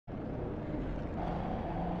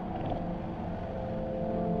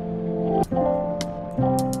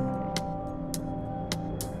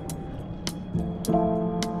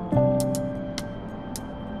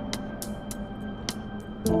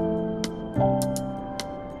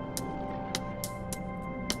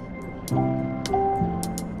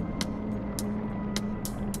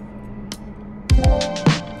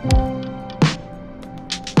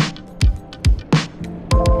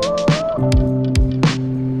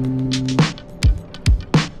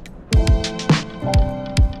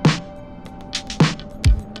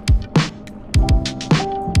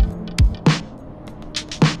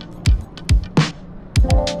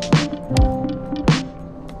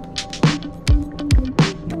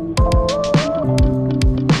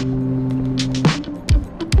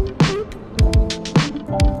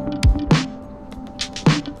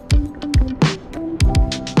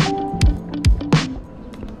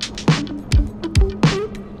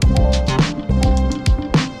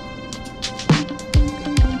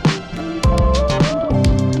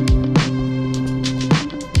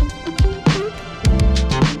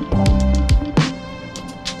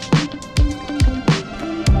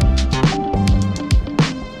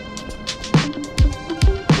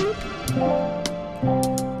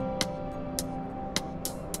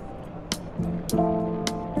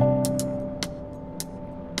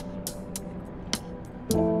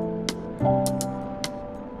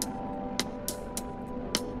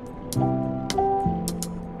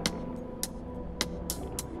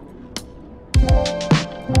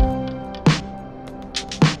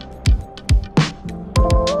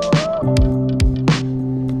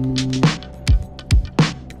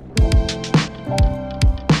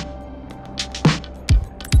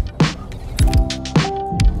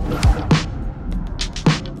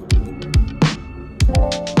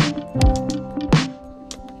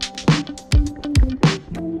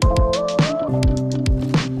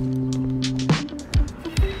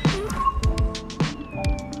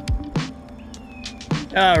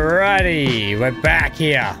Alrighty, we're back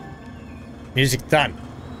here. Music's done.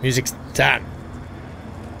 Music's done.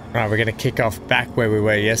 Right, we're gonna kick off back where we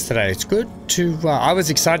were yesterday. It's good to. I was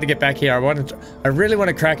excited to get back here. I really want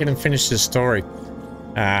to crack it and finish this story.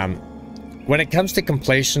 When it comes to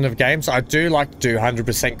completion of games, I do like to do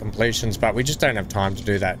 100% completions, but we just don't have time to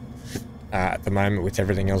do that at the moment with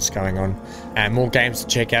everything else going on, and more games to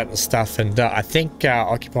check out and stuff. And I think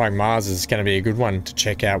Occupying Mars is going to be a good one to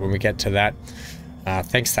check out when we get to that.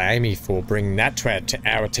 Thanks to Amy for bringing that to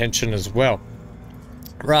our attention as well.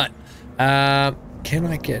 Right. Can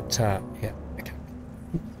I get... yeah, okay.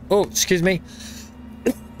 Oh, excuse me.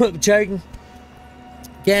 I'm joking.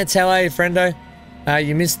 Gantz, how are you, friendo?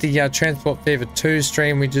 You missed the Transport Fever 2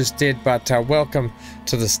 stream we just did, but welcome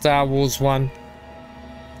to the Star Wars one.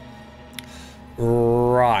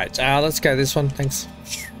 Right. Let's go this one. Thanks.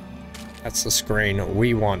 That's the screen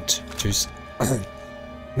we want to...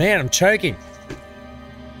 Man, I'm choking.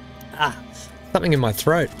 Something in my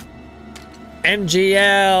throat.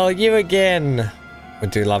 MGL, you again. We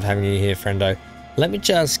do love having you here, friendo. Let me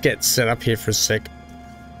just get set up here for a sec.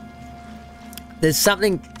 There's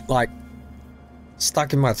something like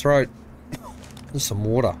stuck in my throat. There's some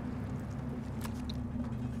water.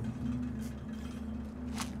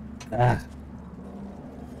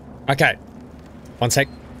 Okay. One sec.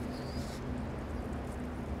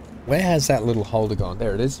 Where has that little holder gone?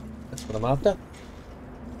 There it is. That's what I'm after.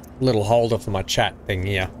 Little holder for my chat thing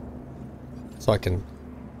here, so I can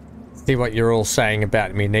see what you're all saying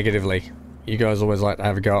about me negatively. You guys always like to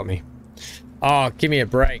have a go at me. Oh, give me a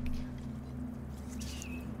break.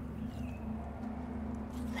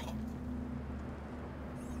 I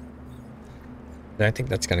don't think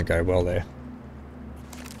that's going to go well there.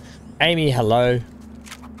 Amy, hello.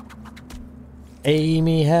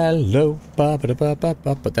 Amy, hello. But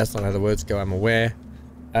that's not how the words go, I'm aware.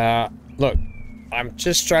 Look. I'm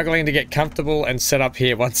just struggling to get comfortable and set up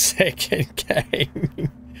here. 1 second,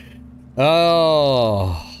 game.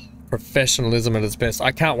 Oh, professionalism at its best.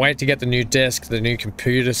 I can't wait to get the new desk, the new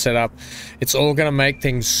computer set up. It's all going to make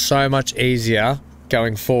things so much easier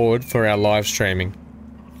going forward for our live streaming.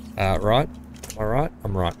 Right? All right?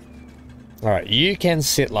 I'm right. All right, you can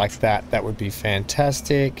sit like that. That would be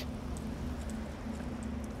fantastic.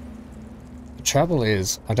 The trouble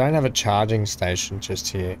is, I don't have a charging station just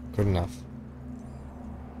here. Good enough.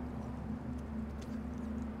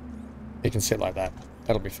 You can sit like that.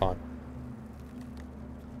 That'll be fine.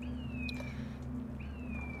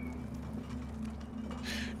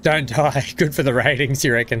 Don't die. Good for the ratings,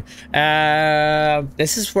 you reckon?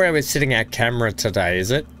 This is where we're sitting our camera today,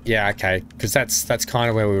 is it? Yeah, okay. Because that's kind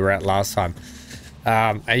of where we were at last time.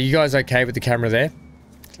 Are you guys okay with the camera there?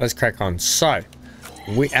 Let's crack on. So,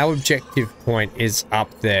 our objective point is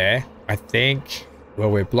up there, I think.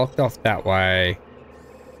 Well, we're blocked off that way.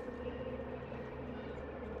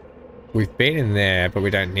 We've been in there, but we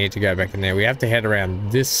don't need to go back in there. We have to head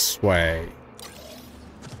around this way.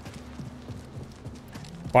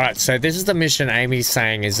 Alright, so this is the mission Amy's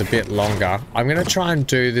saying is a bit longer. I'm going to try and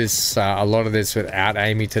do this, a lot of this without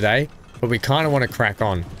Amy today, but we kind of want to crack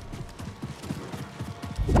on.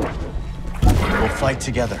 We'll fight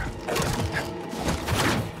together.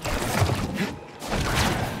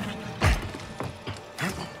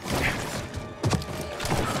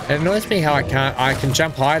 It annoys me how I can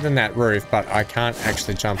jump higher than that roof, but I can't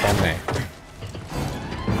actually jump on there.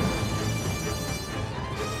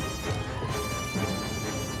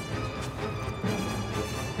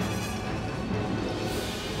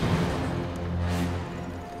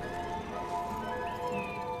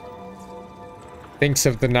 Thinks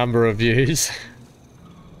of the number of views.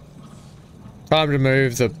 Time to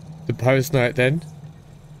move the post note then.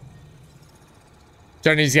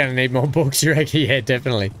 Johnny's gonna need more books, you reckon? Yeah,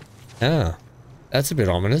 definitely. Ah, that's a bit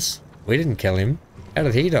ominous. We didn't kill him. How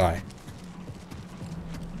did he die?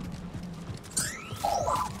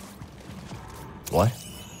 What?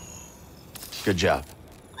 Good job.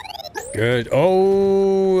 Good.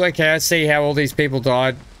 Oh, okay, I see how all these people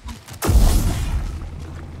died.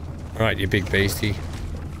 Alright, you big beastie.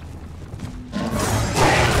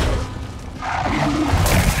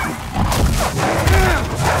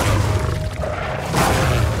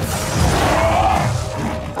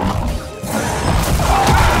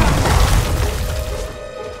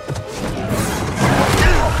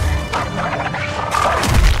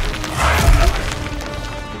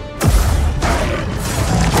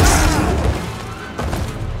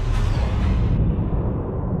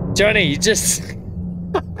 Johnny, you just...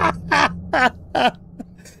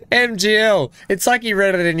 MGL. It's like he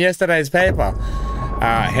read it in yesterday's paper.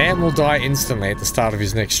 Ham will die instantly at the start of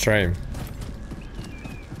his next stream.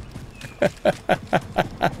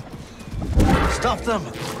 Stop them!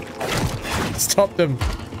 Stop them.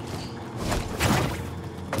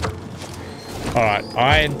 Alright,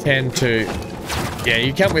 I intend to... Yeah,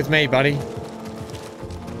 you come with me, buddy.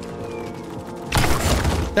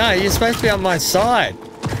 No, you're supposed to be on my side.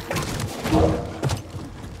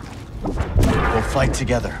 We'll fight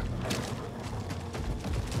together.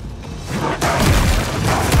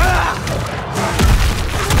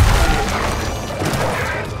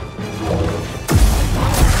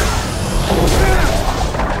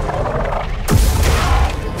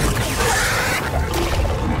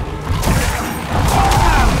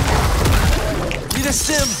 Need a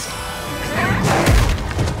sim!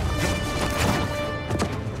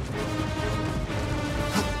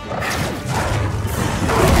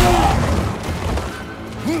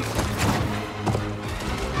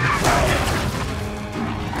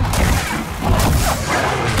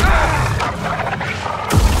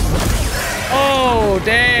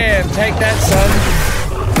 Damn, take that, son.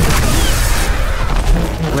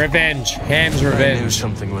 Revenge. Ham's revenge. I knew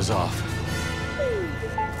something was off.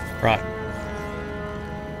 Right.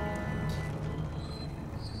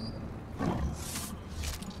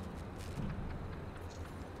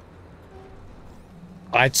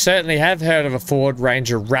 I certainly have heard of a Ford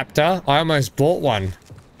Ranger Raptor. I almost bought one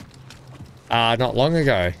not long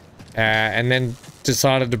ago, and then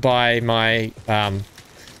decided to buy my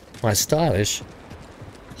my stylish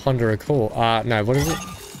Honda Accord. No, what is it?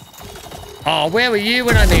 Oh, where were you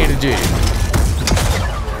when I needed you?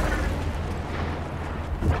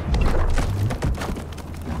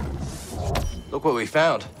 Look what we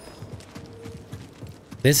found.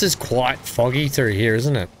 This is quite foggy through here,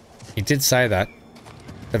 isn't it? He did say that.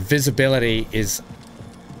 The visibility is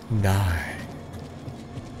no.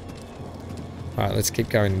 Alright, let's keep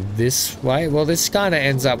going this way. Well, this kind of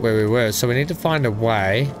ends up where we were, so we need to find a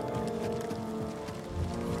way.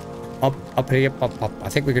 Up here, up. I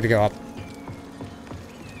think we're going to go up.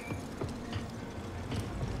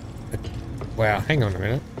 Wow, hang on a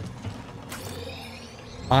minute.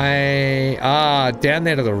 Down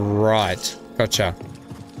there to the right. Gotcha.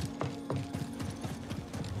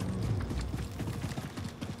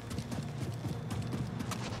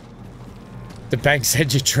 The bank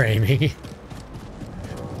said you're dreaming.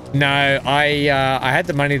 No, I had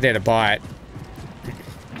the money there to buy it.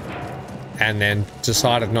 And then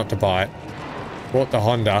decided not to buy it. Bought the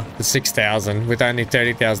Honda for 6,000 with only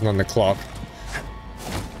 30,000 on the clock.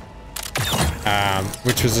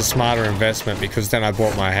 Which was a smarter investment because then I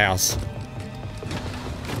bought my house.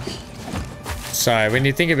 So when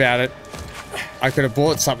you think about it, I could have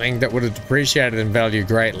bought something that would have depreciated in value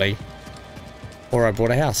greatly. Or I bought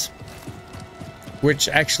a house. Which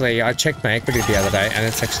actually, I checked my equity the other day and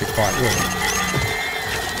it's actually quite good.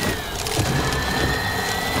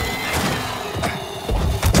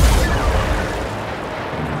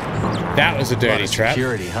 That was a dirty trap.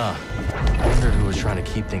 Security, huh? I wondered who was trying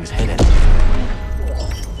to keep things hidden.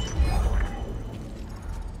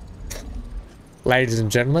 Ladies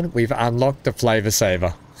and gentlemen, we've unlocked the flavor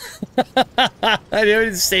saver. I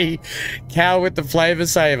didn't see Cal with the flavor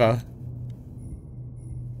saver.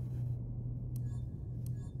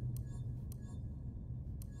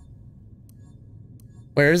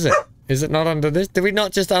 Where is it? Is it not under this? Did we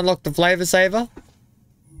not just unlock the flavor saver?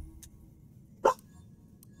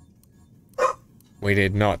 We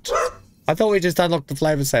did not. I thought we just unlocked the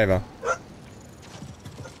flavor saver.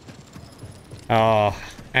 Oh,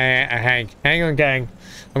 hang on, gang.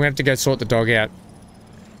 I'm gonna have to go sort the dog out.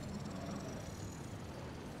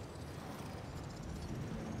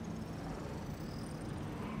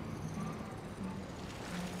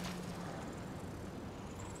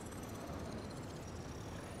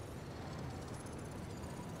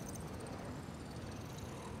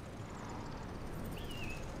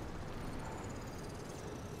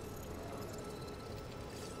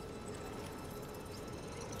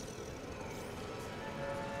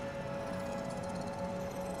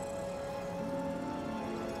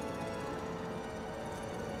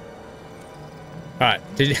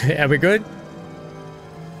 Alright, are we good?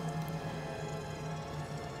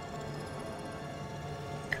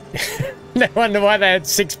 No wonder why they had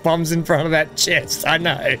 6 bombs in front of that chest. I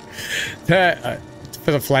know.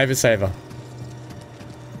 For the flavor saver.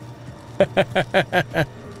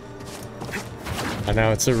 I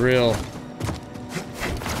know, it's a real...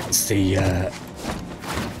 It's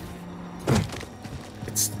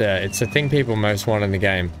the thing people most want in the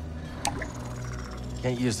game.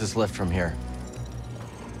 Can't use this lift from here.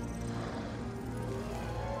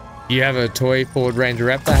 You have a toy Ford Ranger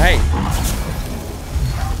Raptor? Hey!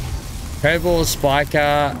 Cobalt,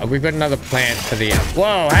 spiker. We've got another plant for the...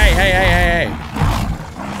 Whoa, hey, hey, hey, hey, hey.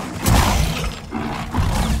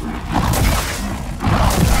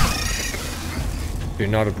 Do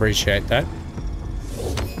not appreciate that.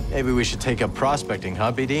 Maybe we should take up prospecting,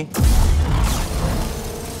 huh, BD?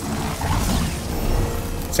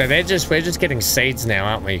 So we're just getting seeds now,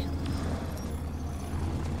 aren't we?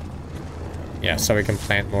 Yeah, so we can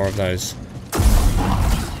plant more of those.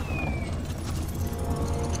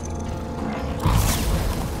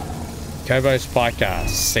 Kobo spiker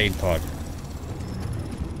seed pod.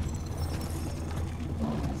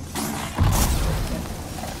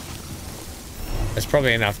 There's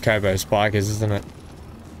probably enough Kobo spikers, isn't it?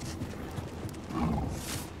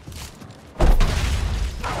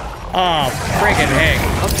 Oh, friggin' heck.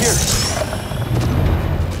 Up here.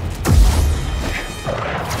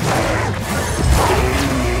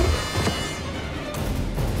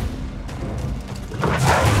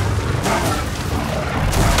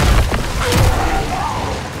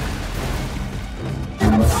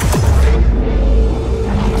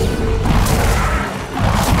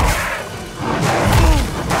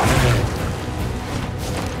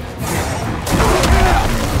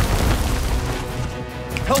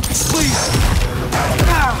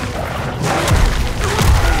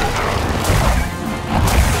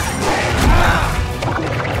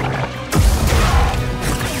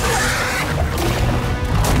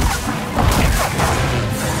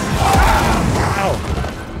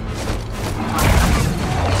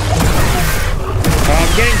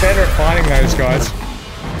 Guys,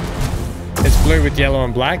 it's blue with yellow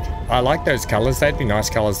and black. I like those colors. They'd be nice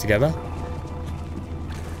colors together.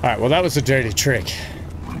 All right, well, that was a dirty trick.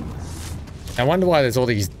 I wonder why there's all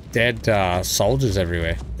these dead soldiers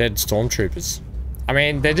everywhere. Dead stormtroopers. I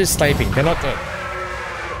mean, they're just sleeping. They're not dead.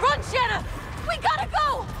 Run, Jenna! We gotta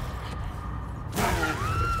go!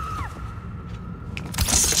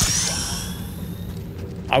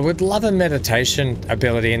 I would love a meditation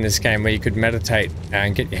ability in this game where you could meditate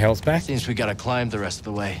and get your health back. Seems we gotta climb the rest of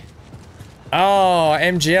the way. Oh,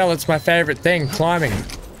 MGL, it's my favorite thing, climbing.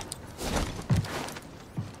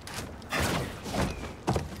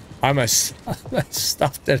 I almost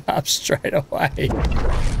stuffed it up straight away.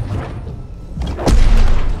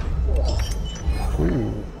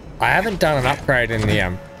 Ooh. I haven't done an upgrade in the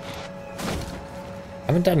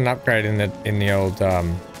in the old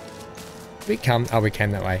we came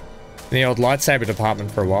that way. In the old lightsaber department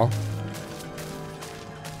for a while.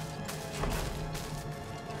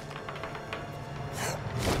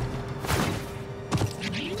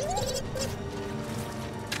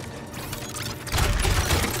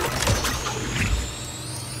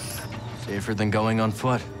 Safer than going on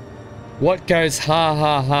foot. What goes ha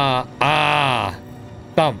ha ha ah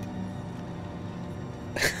thump?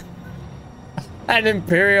 An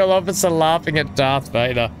Imperial officer laughing at Darth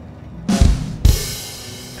Vader.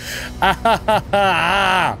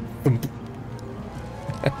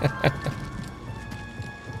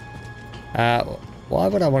 Why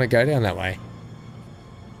would I want to go down that way?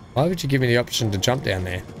 Why would you give me the option to jump down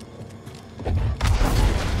there?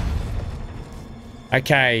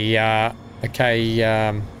 Okay,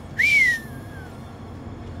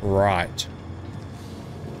 right.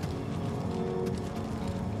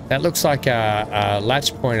 That looks like a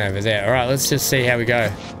latch point over there. All right, let's just see how we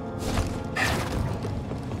go.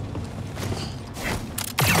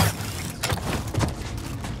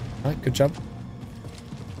 Alright, good job.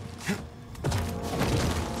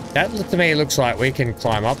 That to me looks like we can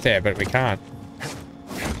climb up there, but we can't.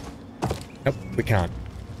 Nope, we can't.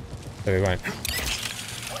 So we won't.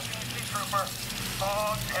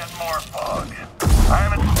 Fog and more fog.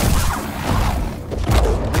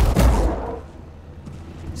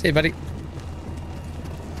 See you, buddy.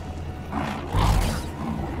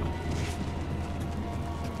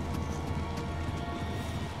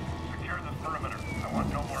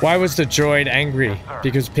 Why was the droid angry?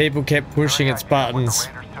 Because people kept pushing its buttons.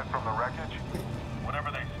 Whatever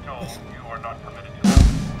they stole, you are not permitted to.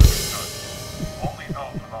 Understood. Only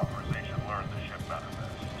those with authorization learn the ship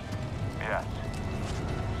manifest. Yes.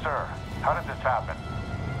 Sir, how did this happen?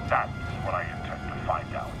 That is what I intend to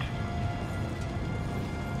find out.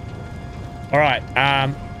 Alright,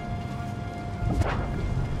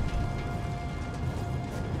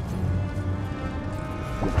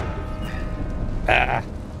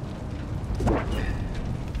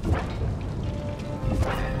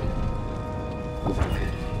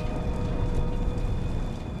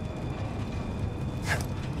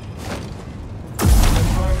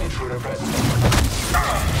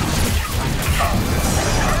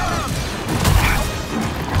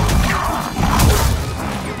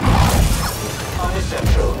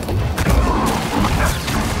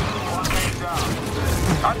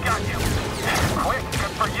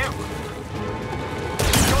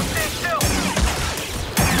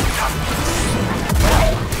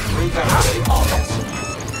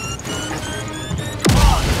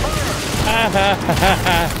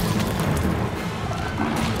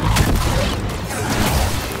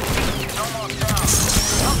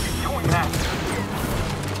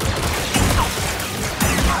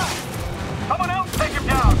 Someone else take him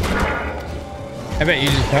down. How about you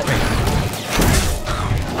just help me?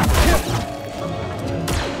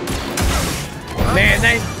 Man,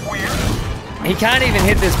 he can't even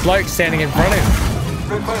hit this bloke standing in front of him.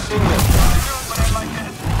 Requesting lift.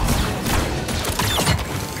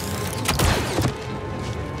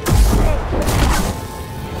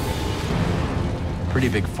 Pretty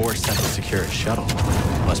big force sent to secure a shuttle.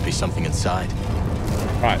 Must be something inside.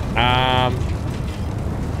 Right.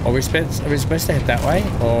 Are we supposed to head that way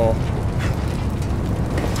or?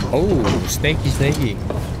 Oh, sneaky, sneaky.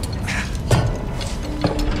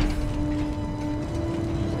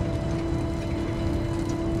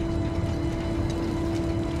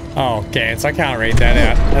 Oh, Gantz, I can't read that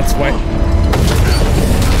out.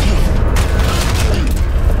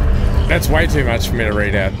 That's way too much for me to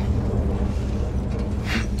read out.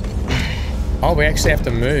 Oh, we actually have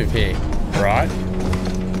to move here, right?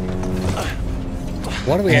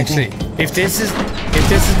 What do we actually? If this is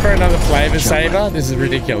for another flavor saver, this is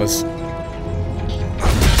ridiculous.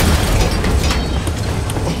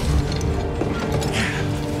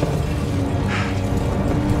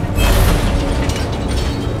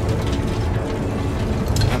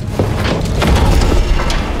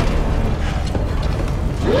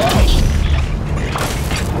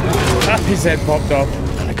 His head popped off.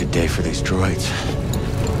 Not a good day for these droids.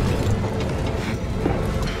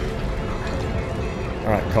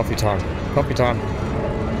 Alright, coffee time. Coffee time.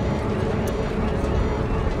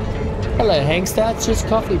 Hello, Hangster. It's just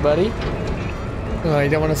coffee, buddy. Oh, you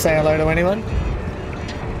don't want to say hello to anyone?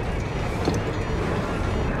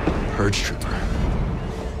 Purge trooper.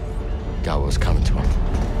 Got what was coming to him.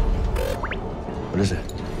 What is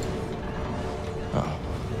it? Oh.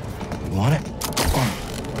 You want it?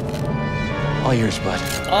 All yours, bud.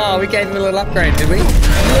 Oh, we gave him a little upgrade, did we?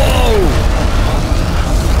 Whoa!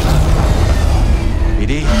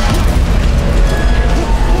 BD?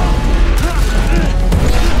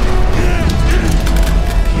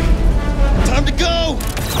 Time to go!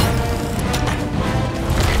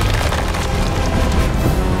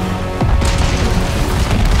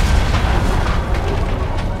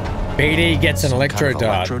 BD gets an electro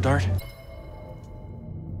dart. Electro dart?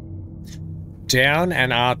 Down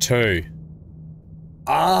and R2.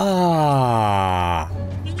 Ah,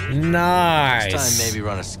 nice. Next time, maybe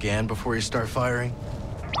run a scan before you start firing.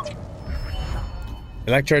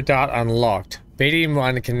 Electro dart unlocked.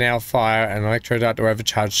 BD1 can now fire an electro dart to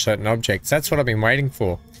overcharge certain objects. That's what I've been waiting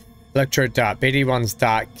for. Electro dart. BD1's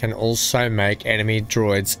dart can also make enemy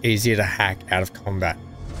droids easier to hack out of combat.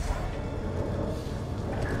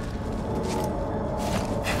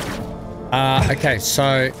 Okay,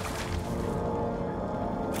 so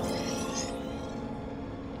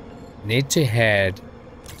need to head.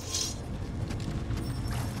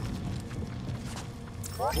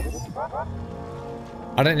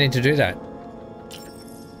 I don't need to do that.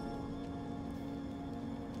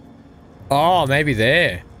 Oh, maybe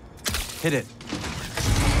there. Hit it.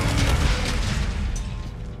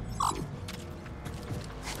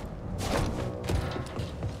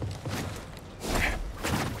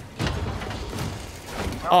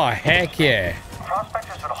 Oh, heck yeah.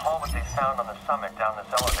 Prospectors would haul what they found on the summit down this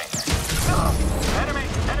elevator.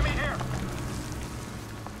 Enemy here!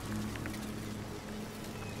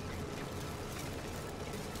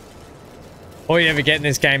 All you ever get in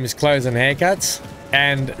this game is clothes and haircuts,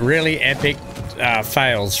 and really epic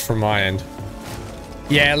fails from my end.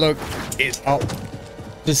 Yeah, look,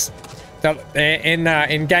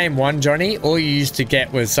 in game one, Johnny, all you used to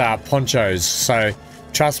get was ponchos. So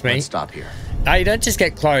trust me. Let's stop here. You don't just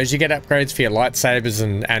get clothes, you get upgrades for your lightsabers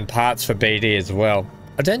and parts for BD as well.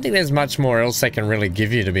 I don't think there's much more else they can really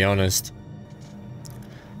give you, to be honest.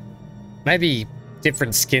 Maybe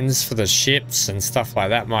different skins for the ships and stuff like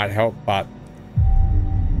that might help, but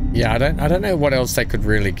yeah, I don't know what else they could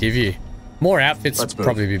really give you. More outfits would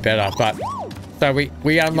probably be better, but so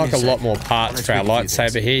we unlock a lot more parts for our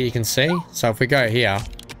lightsaber here, you can see. So if we go here,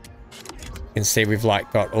 you can see we've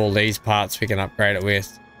like got all these parts we can upgrade it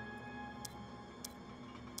with.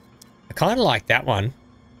 I kind of like that one.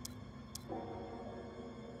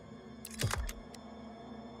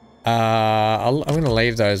 I'm going to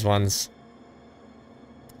leave those ones.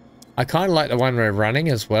 I kind of like the one we're running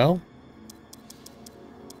as well.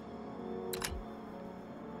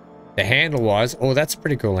 The handle-wise, oh, that's a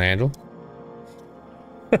pretty cool handle.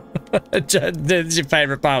 That's your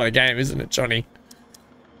favorite part of the game, isn't it, Johnny?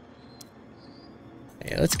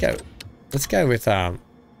 Yeah, let's go with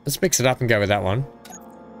let's mix it up and go with that one.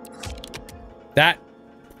 That,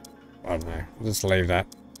 I don't know, we'll just leave that.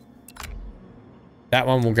 That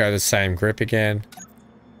one will go the same grip again.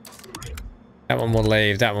 That one will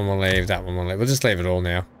leave, that one will leave, that one will leave. We'll just leave it all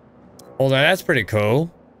now. Although that's pretty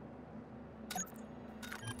cool.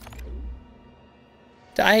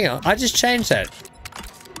 Hang on, I just changed that.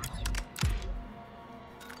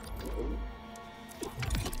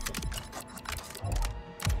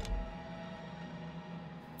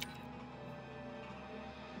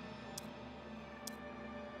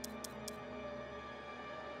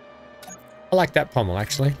 I like that pommel,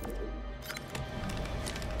 actually.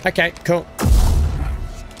 Okay, cool.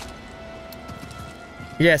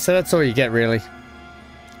 Yeah, so that's all you get, really.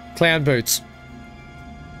 Clown boots.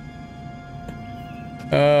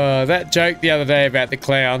 That joke the other day about the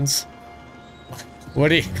clowns. What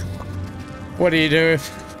do you do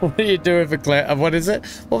if a clown? What is it?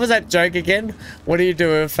 What was that joke again? What do you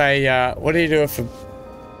do if a? What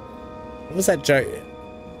was that joke?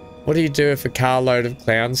 What do you do if a carload of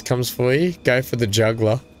clowns comes for you? Go for the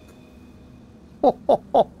juggler.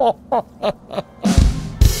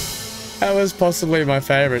 That was possibly my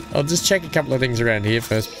favorite. I'll just check a couple of things around here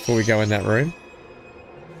first before we go in that room.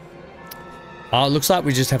 Oh, it looks like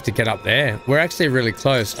we just have to get up there. We're actually really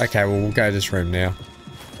close. Okay, well, we'll go this room now.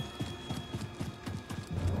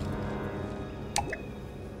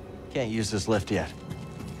 Can't use this lift yet.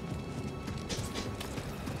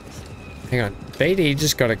 Hang on. BD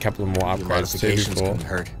just got a couple of more upgrades too before.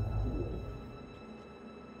 Hurt.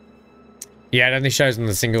 Yeah, it only shows on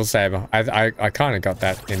the single saber. I kind of got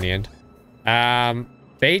that in the end.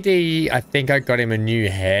 BD, I think I got him a new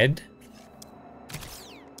head.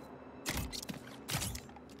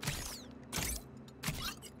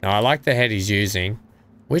 No, I like the head he's using.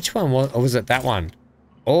 Which one was, or was it that one?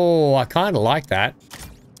 Oh, I kind of like that.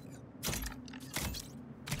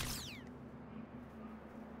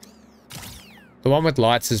 The one with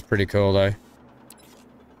lights is pretty cool, though.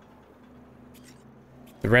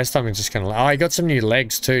 The rest I'm just gonna... Oh, he got some new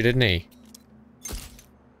legs, too, didn't he?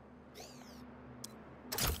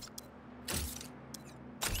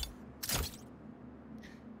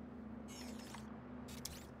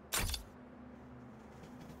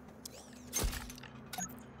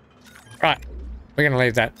 Right. We're gonna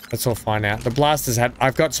leave that. That's all fine now. The blaster's had...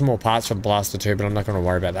 I've got some more parts for the blaster, too, but I'm not gonna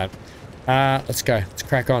worry about that. Let's go. Let's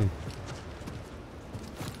crack on.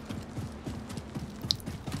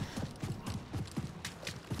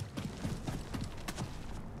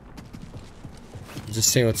 Just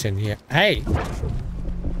see what's in here. Hey!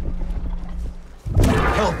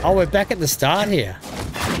 Oh, we're back at the start here.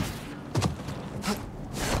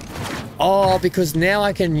 Oh, because now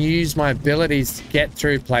I can use my abilities to get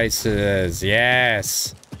through places.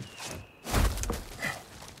 Yes.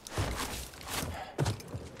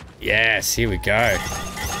 Yes, here we go.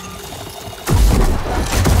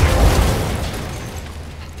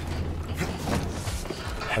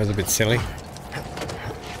 That was a bit silly.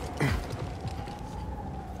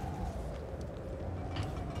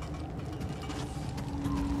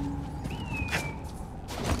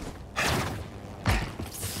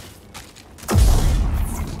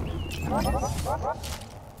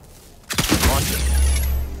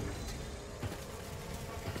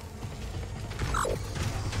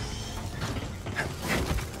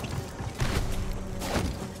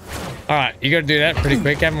 Alright, you gotta do that pretty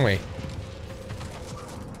quick, haven't we?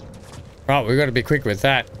 Right, we've got to be quick with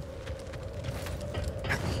that.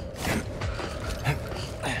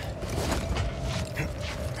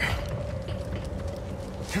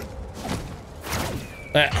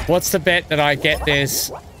 What's the bet that I get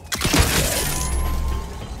this?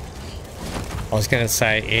 I was gonna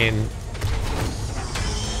say in...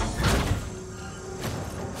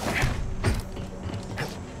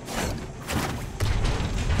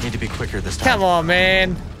 Need to be quicker this time. Come on,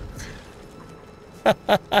 man.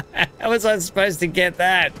 How was I supposed to get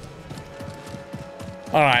that?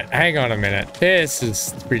 Alright, hang on a minute. This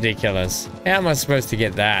is ridiculous. How am I supposed to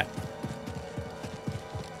get that?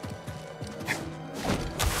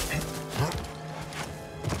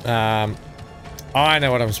 I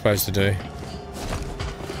know what I'm supposed to do.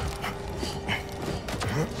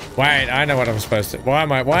 Wait, I know what I'm supposed to... Why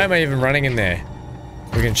am I even running in there?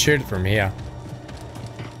 We can shoot it from here.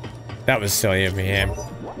 That was silly of me, Ham.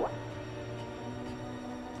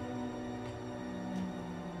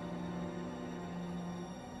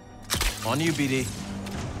 On you, BD.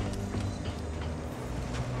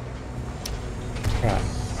 Right.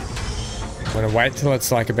 I'm gonna wait till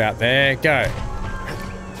it's like about there. Go.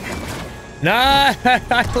 No!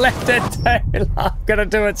 I left it too long. I'm gonna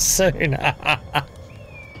do it soon.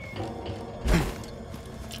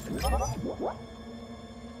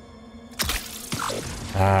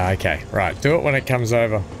 Ah, okay. Right. Do it when it comes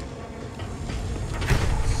over.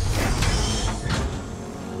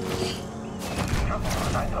 Come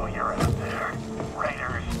on, I know you're out there.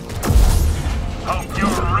 Raiders. Hope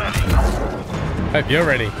you're ready. Hope you're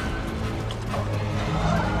ready.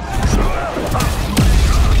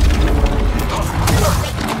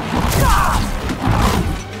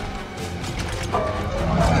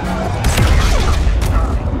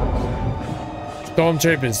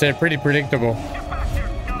 Stormtroopers, they're pretty predictable.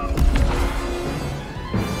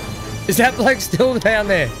 Is that bloke still down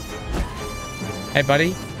there? Hey,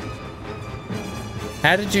 buddy.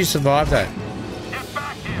 How did you survive that? Get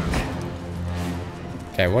back here.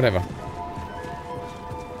 Okay, whatever.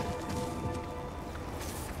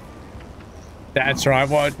 That's right.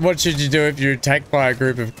 What should you do if you're attacked by a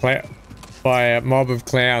group of by a mob of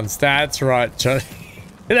clowns? That's right, Johnny.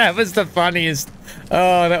 That was the funniest.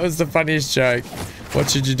 Oh, that was the funniest joke. What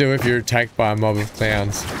should you do if you're attacked by a mob of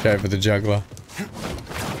clowns? Go for the juggler.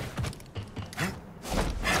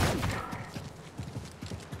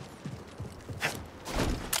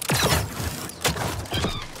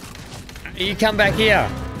 You come back here.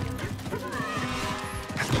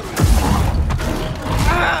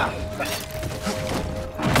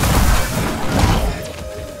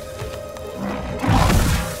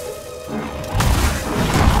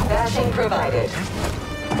 Bashing provided.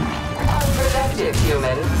 Unproductive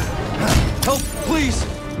human. Help, please!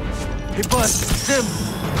 Hey, bud, Sim!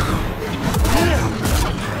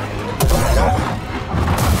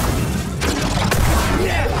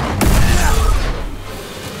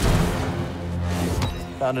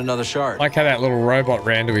 Found another shard. Like how that little robot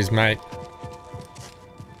ran to his mate.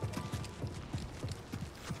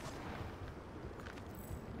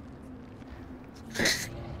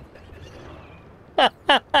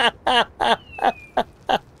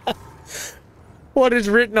 What is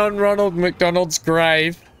written on Ronald McDonald's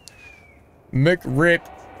grave? McRip.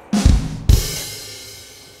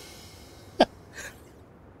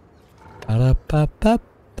 Ba-da-ba-ba-ba.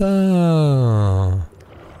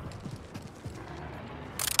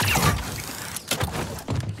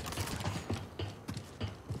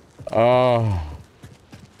 Oh.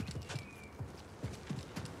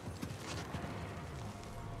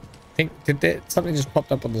 Did something just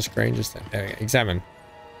popped up on the screen just then? There we go. Examine.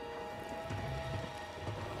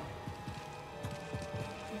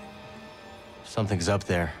 Something's up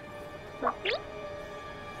there.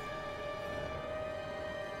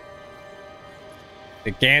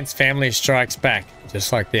 The Gantz family strikes back,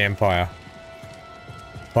 just like the Empire.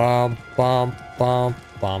 Bum bum bum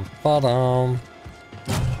bum ba-dum.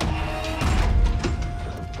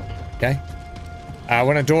 Okay.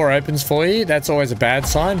 When a door opens for you, that's always a bad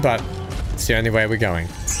sign, but it's the only way we're going.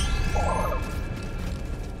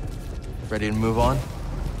 Ready to move on?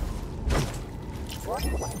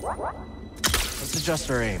 Let's adjust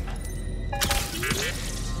our aim.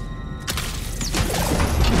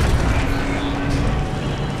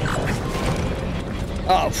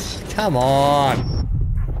 Oh, come on.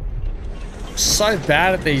 I'm so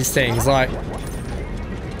bad at these things. Like,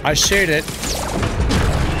 I shoot it.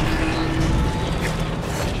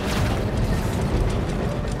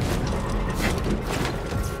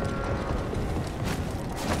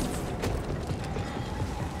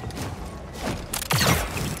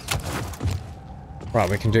 Right,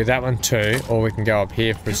 we can do that one too, or we can go up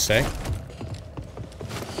here for a sec.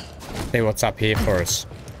 See what's up here for us.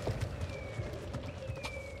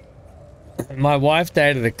 My wife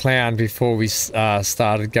dated a clown before we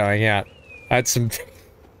started going out. I had some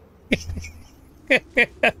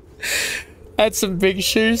had some big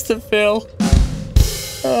shoes to fill.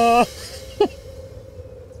 Oh.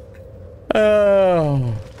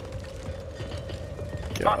 Oh.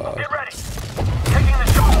 God. Get ready. Taking the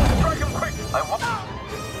shot. Strike him quick. I won't.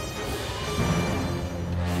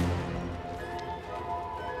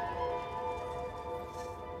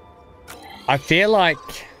 I feel like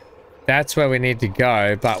that's where we need to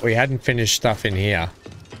go, but we hadn't finished stuff in here.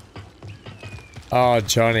 Oh,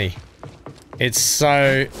 Johnny. It's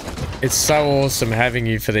so awesome having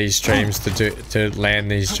you for these streams to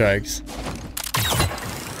land these jokes.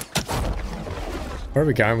 Where are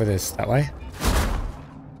we going with this? That way?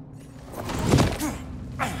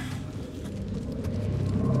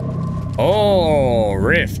 Oh,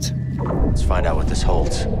 rift. Let's find out what this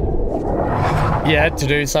holds. You had to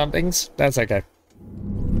do some things? That's okay.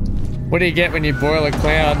 What do you get when you boil a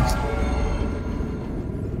clown?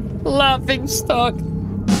 Laughing stock.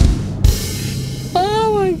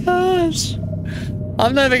 Oh my gosh.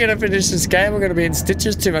 I'm never going to finish this game. I'm going to be in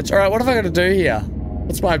stitches too much. Alright, what have I got to do here?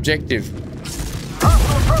 What's my objective?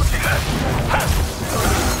 Hostile approaching.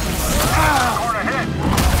 Forward ahead.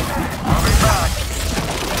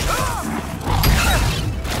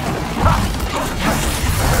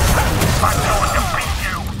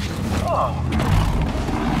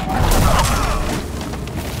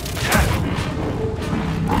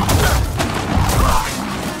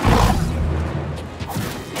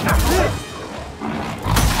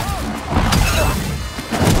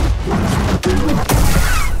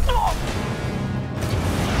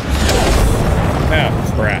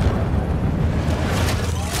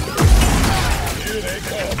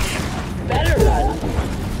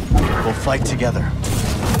 together.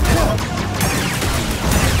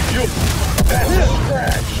 You... That's a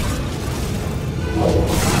scratch!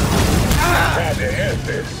 Time to end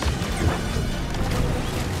this.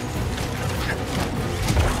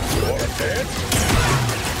 You wanna dance?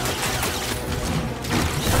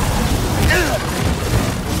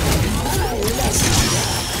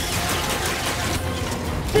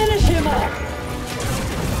 Finish him up!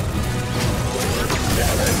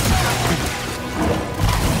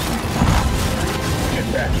 Get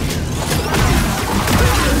back here.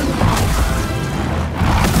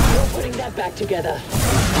 We're putting that back together.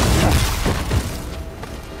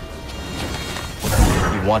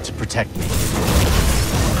 You want to protect me.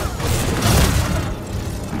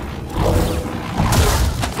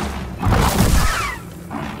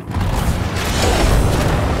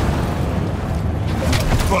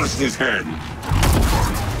 Bust his head.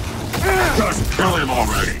 Just kill him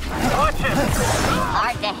already. Watch it.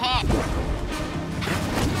 Hard to hit.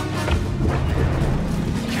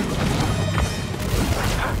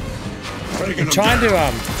 Taking him Trying to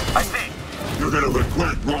down. I see. You're gonna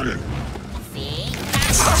regret running. See?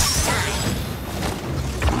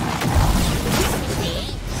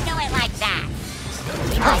 See? Do it like that.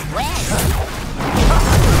 We might win.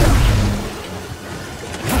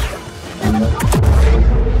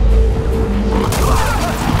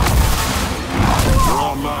 You're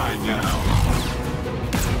all mine now.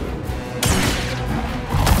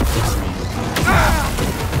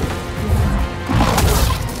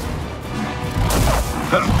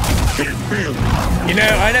 Can't feel it. You know,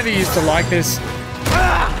 I never used to like this.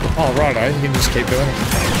 Oh, righto, you can just keep doing it.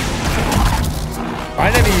 I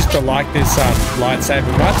never used to like this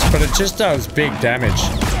lightsaber much, but it just does big damage.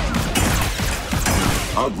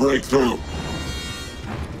 I'll break through.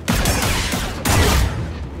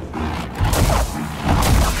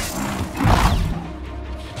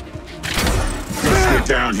 Let's get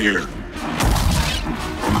down here.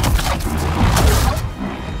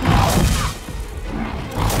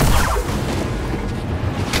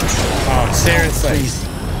 Oh, seriously.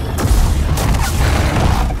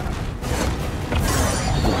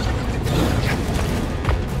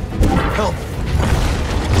 Help!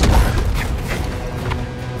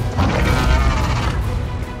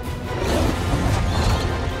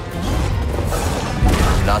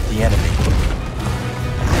 You're not the enemy.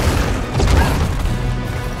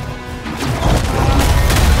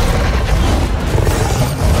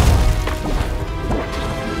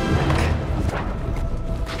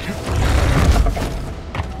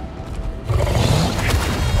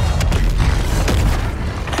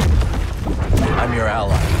 I'm your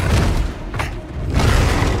ally.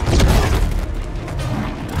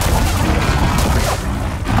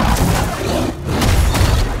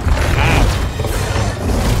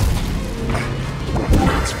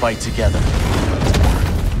 Let's fight together.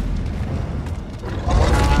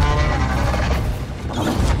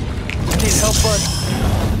 Need help, bud?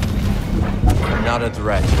 You're not a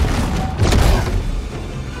threat.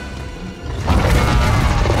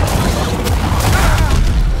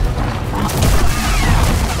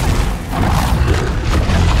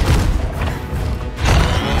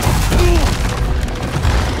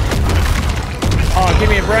 Oh, give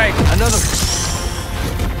me a break. Another.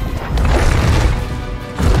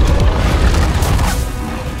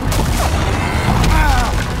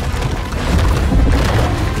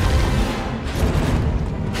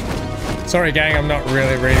 Sorry, gang, I'm not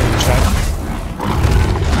really reading the chat.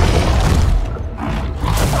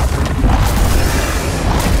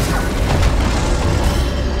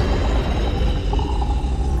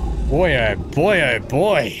 Boy, oh boy, oh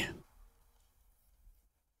boy.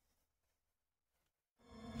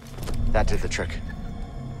 That did the trick.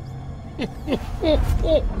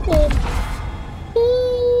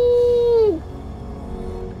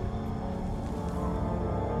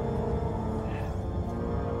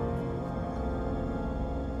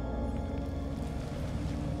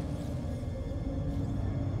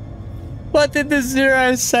 What did the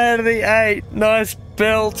 0 say to the 8? Nice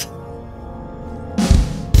belt.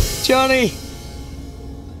 Johnny,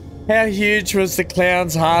 how huge was the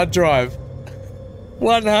clown's hard drive?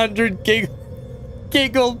 100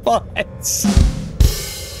 gigabytes.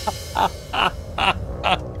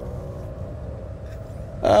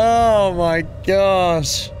 Oh my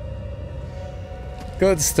gosh.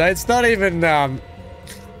 Good state. It's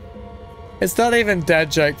not even Dad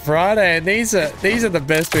Joke Friday, and these are the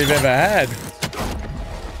best we've ever had.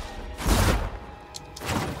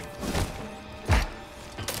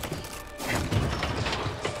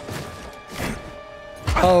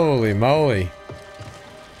 Holy moly.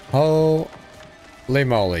 Holy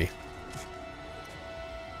moly.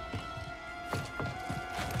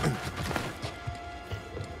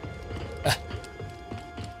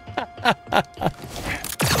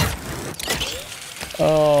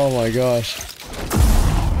 my gosh.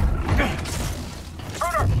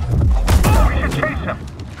 Intruder! We should chase him!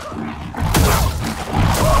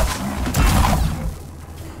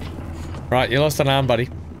 Right, you lost an arm, buddy.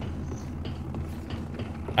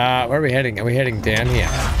 Where are we heading? Are we heading down here?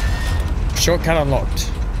 Shortcut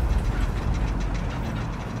unlocked.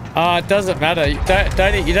 It doesn't matter. You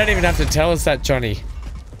don't even have to tell us that, Johnny.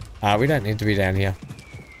 We don't need to be down here.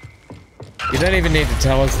 You don't even need to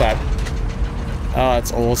tell us that. Oh,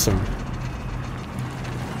 it's awesome.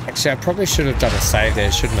 Actually, I probably should have done a save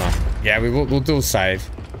there, shouldn't I? Yeah, we'll do a save.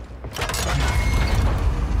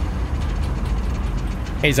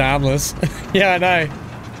 He's armless. Yeah, I know.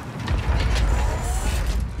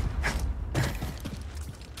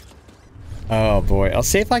 Oh boy, I'll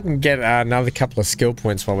see if I can get another couple of skill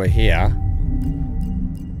points while we're here.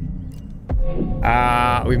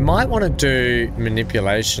 We might want to do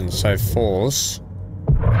manipulation, so force.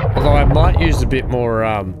 Although I might use a bit more,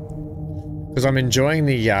 because I'm enjoying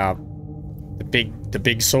the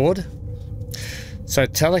big sword. So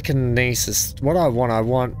telekinesis. What I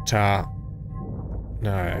want,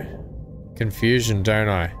 no, confusion, don't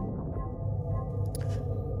I?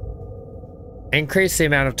 Increase the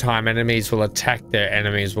amount of time enemies will attack their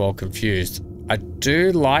enemies while confused. I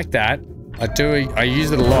do like that. I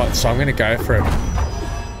use it a lot, so I'm going to go for it.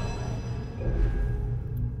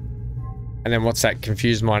 And then what's that?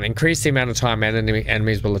 Confused mind. Increase the amount of time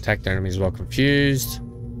enemies will attack their enemies while confused.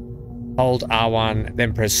 Hold R1,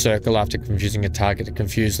 then press circle after confusing a target to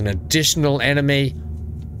confuse an additional enemy.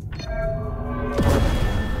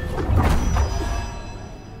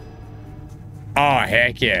 Oh,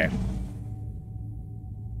 heck yeah.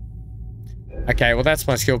 Okay, well that's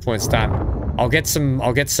my skill points done. I'll get some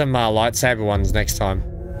lightsaber ones next time.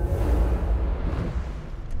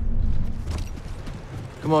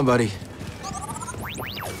 Come on, buddy.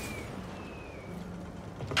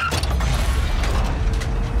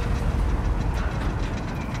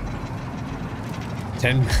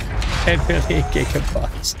 $10 million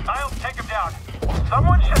gigabytes. I'll take him down.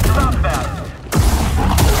 Someone should stop that.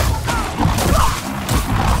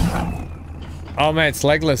 Oh man, it's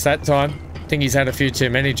legless that time. I think he's had a few too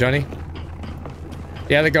many, Johnny.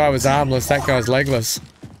 The other guy was armless, that guy's legless.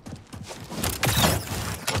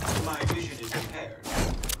 My vision is impaired.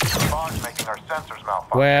 Fog's making our sensors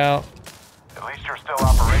malfunction. Well, At least you're still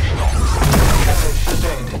operational.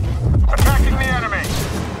 Attacking the enemy.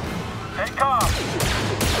 Stay calm.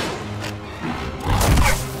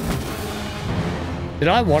 did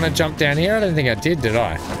I want to jump down here? I don't think I did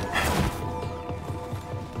I?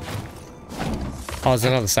 Oh, there's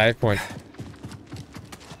another save point.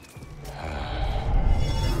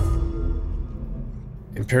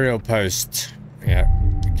 Imperial Post. Yeah,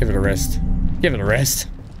 give it a rest. Give it a rest.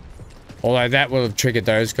 Although that will have triggered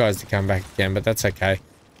those guys to come back again, but that's okay.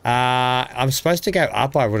 I'm supposed to go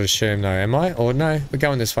up, I would assume, though, am I? Or no, we're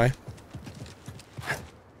going this way.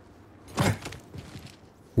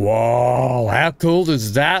 Whoa, how cool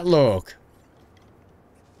does that look?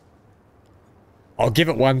 I'll give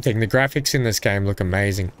it one thing, the graphics in this game look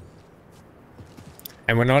amazing.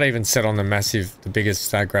 And we're not even set on the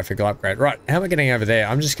biggest graphical upgrade. Right, how am I getting over there?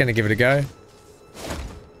 I'm just going to give it a go.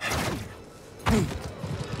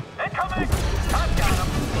 Incoming! I've got him.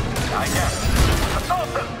 I guess. Assault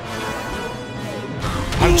him.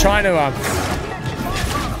 I'm trying to,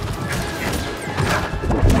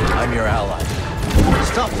 I'm your ally.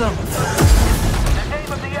 Stop them! The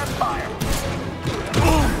name of the Empire.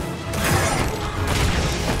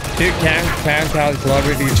 two cam cars collided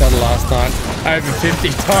with each other last night. Over 50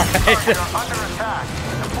 times. You're under attack.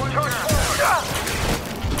 Charge forward.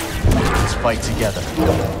 Let's fight together.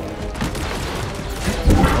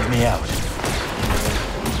 Help me out.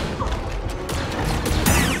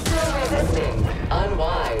 Resisting.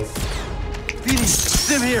 Unwise. BD,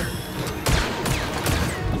 Sim here!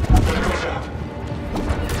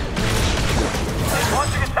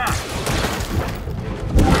 Launching attack.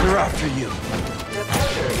 They're after you. The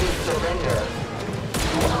pressure is surrender.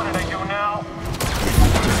 What did I do now?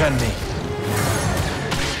 Defend me.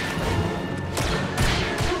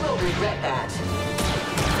 You will regret that.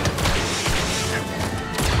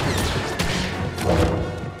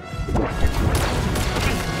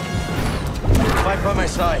 Fight by my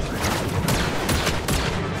side.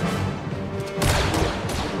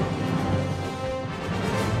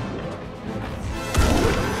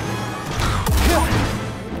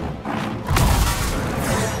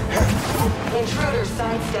 Intruder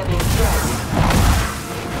sidestepping strike.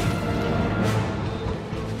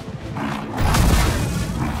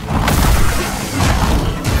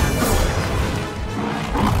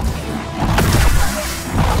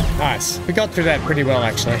 Oh, Nice. We got through that pretty well,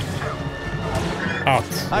 actually. Oh,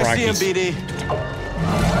 I see him, BD.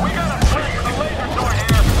 We got a break with the laser sword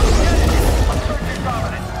here. Let's search your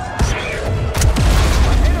dominant.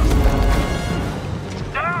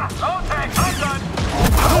 Okay, I'm done.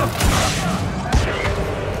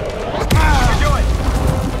 You do it.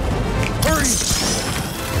 Hurry!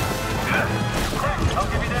 I'll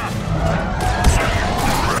give you that.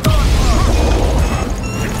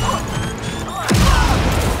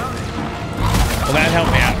 Well, that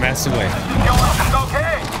helped me out massively.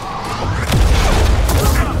 Okay.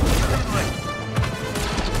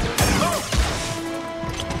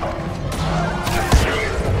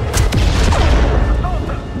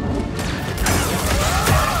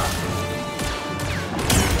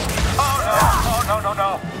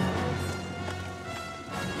 No.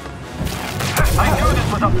 I knew this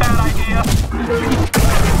was a bad idea.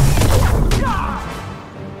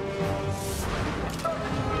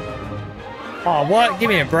 Oh, what? Give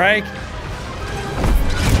me a break.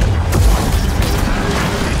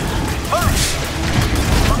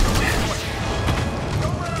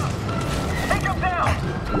 Take him down.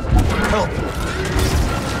 Help!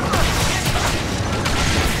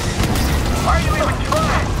 Why are you even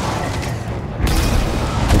trying?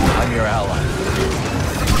 I'm your ally.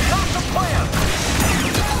 That's the plan.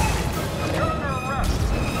 You're under arrest.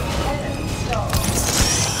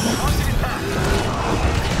 On the attack.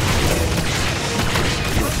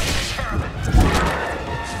 Let's take care of it.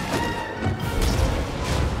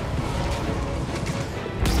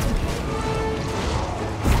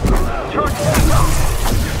 Charge that.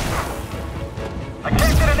 I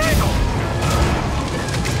can't get an angle.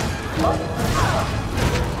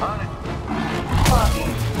 On it.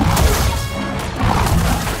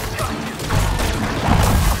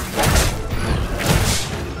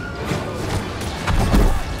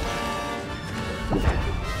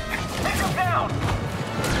 Take him down!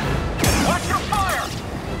 Watch your fire!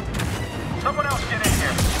 Someone else get in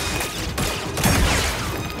here.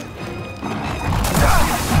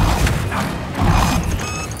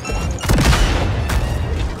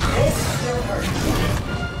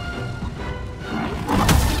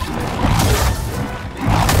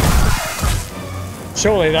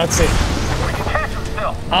 Surely that's it. We can catch him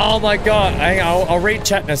still. Oh my god. I'll read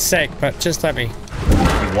chat in a sec, but just let me.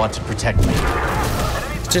 You want to protect me.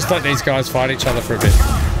 Just let these guys fight each other for a bit.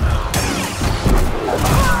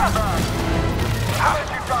 How did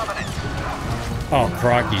you dominate? Oh,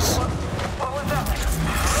 crikeys. What was that?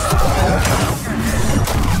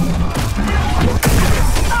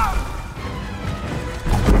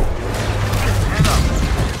 Hand up.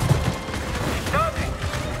 Got me.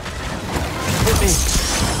 Hit me.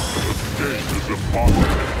 Escape is impossible.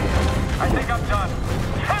 I think I'm done.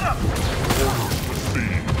 Hit him!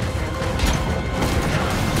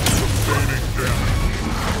 Sustaining damage.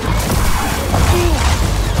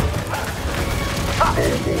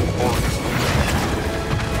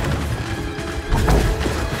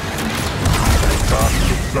 Not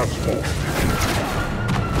successful.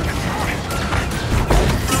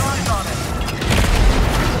 Eyes on it.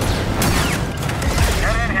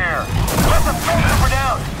 Get in here. Let the sniper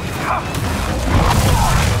down.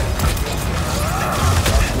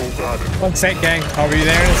 One sec, gang. I'll be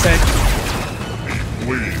there in a sec.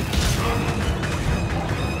 Please.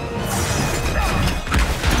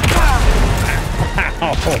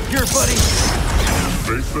 Oh, Here, buddy.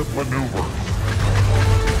 Evasive maneuver.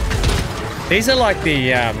 these are like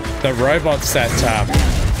the robots that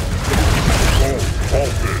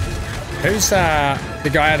Halted. who's the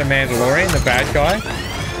guy out of Mandalorian, the bad guy?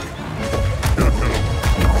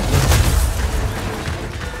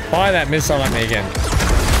 Fire that missile at me again.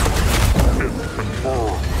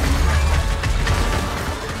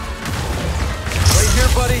 Right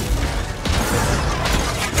here, buddy.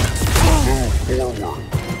 Move forward.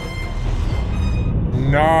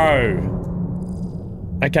 No.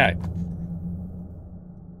 Okay.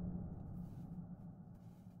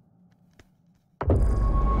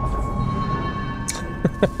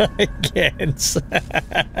 Again.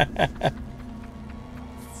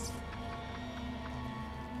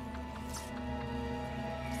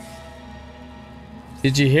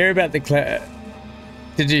 Did you hear about the clown?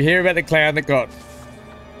 Did you hear about the clown that got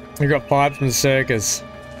fired from the circus?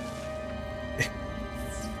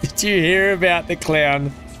 Did you hear about the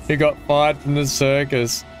clown who got fired from the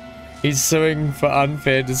circus? He's suing for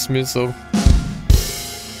unfair dismissal.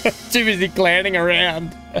 Too busy clowning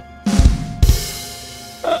around.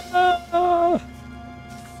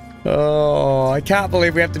 Oh, I can't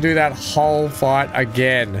believe we have to do that whole fight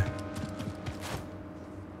again.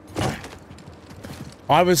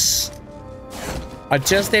 I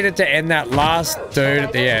just needed to end that last dude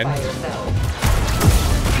at the end.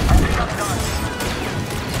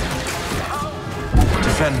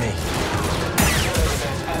 Defend me.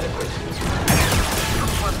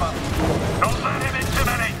 Don't let him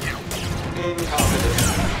intimidate you.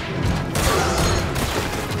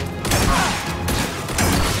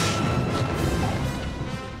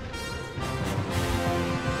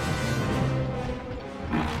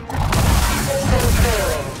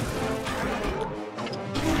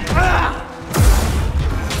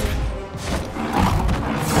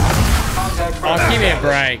 Oh, give me a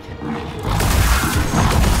break.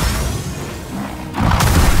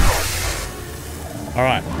 All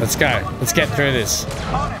right, let's go. Let's get through this.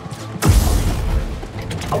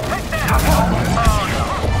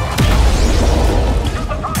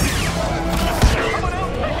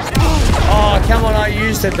 Oh, come on, I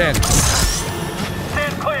used it then.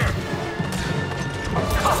 Stand clear.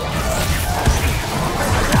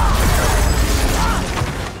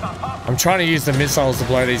 I'm trying to use the missiles to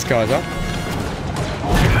blow these guys up.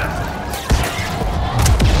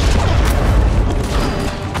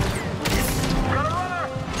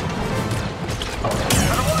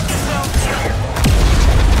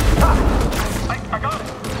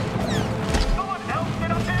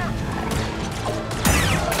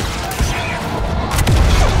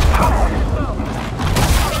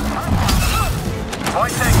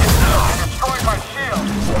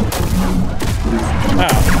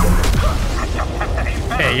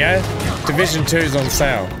 Division 2's on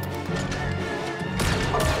sale.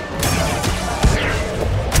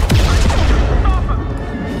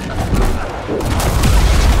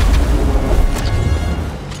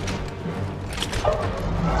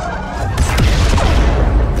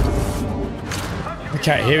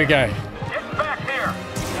 Okay, here we go. Get back here.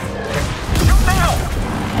 Shoot now.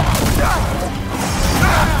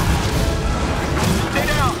 Stay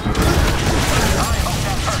down. I hope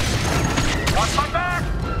that hurts. Watch my back.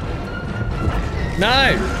 No! I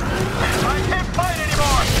can't fight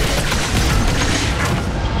anymore!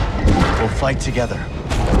 We'll fight together.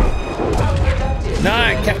 No!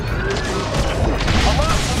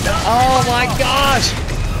 Oh my gosh!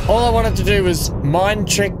 All I wanted to do was mind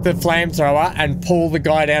trick the flamethrower and pull the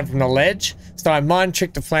guy down from the ledge. So I mind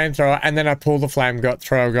tricked the flamethrower and then I pulled the flame,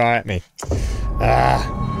 throw a guy at me.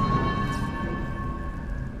 Ah.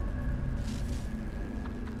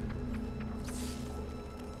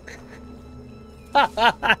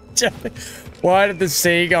 Why did the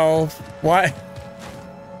seagull? Why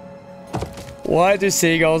do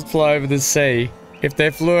seagulls fly over the sea? If they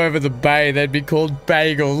flew over the bay, they'd be called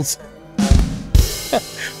bagels.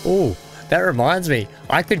 Oh, that reminds me.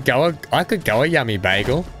 I could go a yummy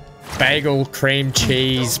bagel. Bagel, cream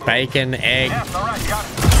cheese, bacon, egg. Yes, all right, got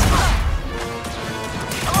it.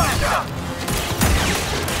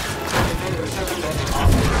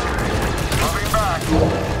 Come on, moving back.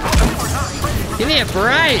 Give me a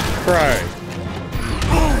break, bro.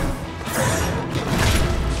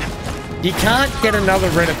 You can't get another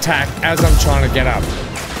red attack as I'm trying to get up.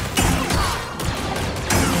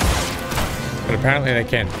 But apparently they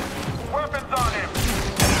can. Weapons on him.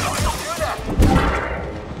 Don't do that.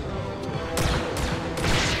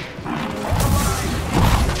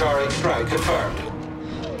 Jarring strike confirmed.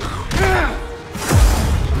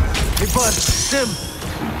 Hey, bud, Sim.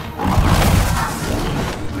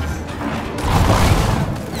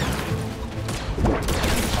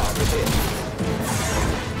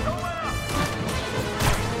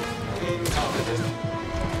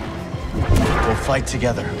 We'll fight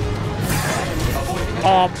together.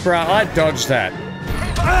 Oh, bro, I dodged that.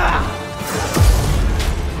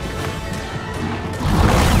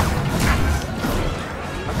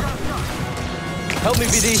 Help me,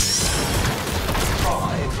 BD.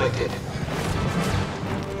 Trauma inflicted.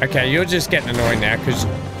 Okay, you're just getting annoying now because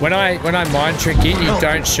when I mind trick you, you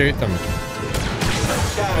don't shoot them.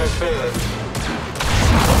 Scanners failing.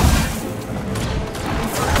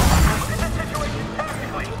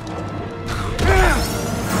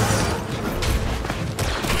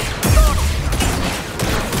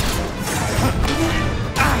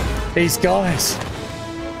 These guys.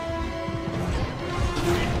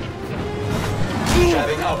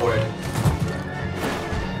 Jabbing upward.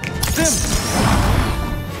 Sim.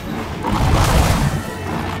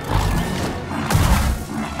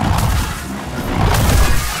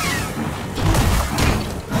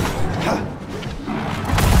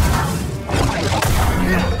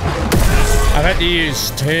 I've had to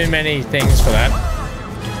use too many things for that.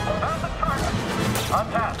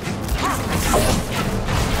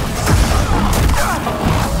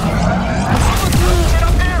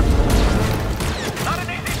 Not an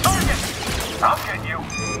easy target. I'll get you.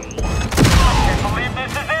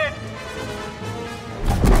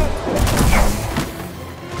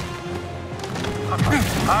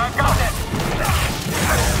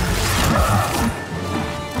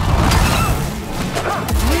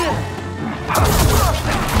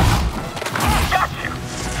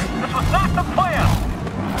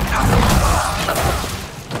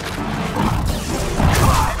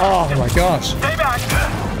 gosh. Stay back.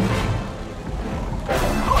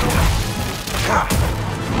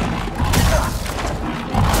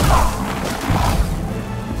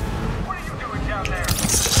 What are you doing down there?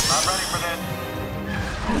 Not ready for this.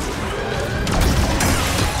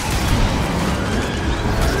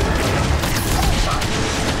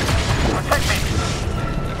 Protect me.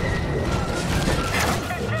 Can't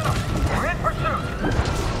get him. We're in pursuit.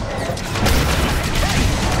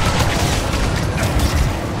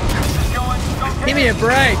 This is going. Okay. Give me a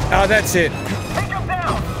break. Oh, that's it. Take him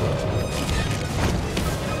down.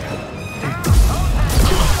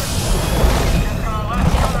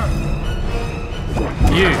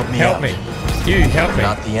 You, me help out. me. You, help me.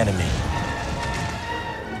 Not the enemy.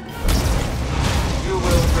 You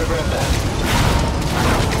will regret that.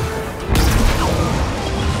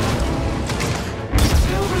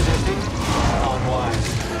 Still resisting? Unwise.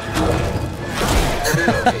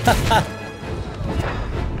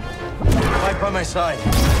 Right by my side.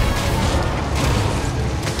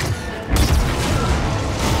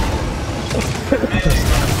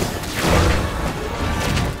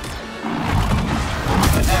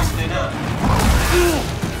 Nicely done.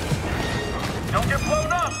 Don't get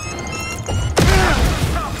blown up.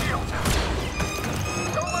 Stop you.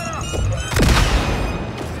 Don't let up.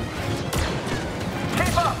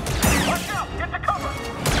 Keep up. Watch out. Get to cover.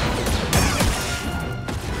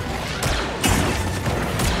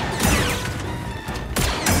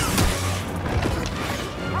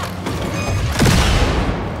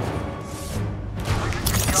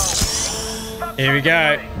 Here we go.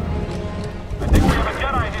 I think we have a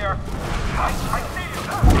Jedi here. I see you.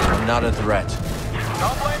 I'm not a threat.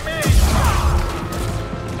 Don't blame me.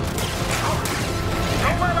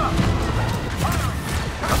 Don't let up.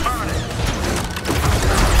 Affirmative.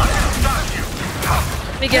 I'm gonna stop you.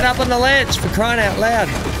 Let me get up on the ledge for crying out loud.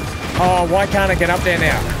 Oh, why can't I get up there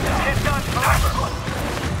now? His gun's forever.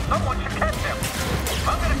 Someone should catch him.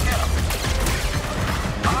 I'm gonna get him.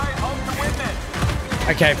 I hope to win this.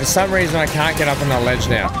 Okay, for some reason I can't get up on the ledge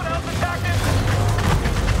now. Someone else attack him.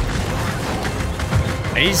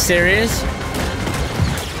 Are you serious?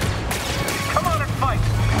 Come on and fight.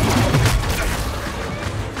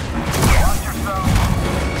 Watch yourself.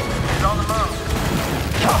 He's on the move.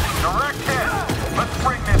 Direct hit. Let's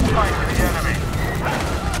bring this fight to the enemy.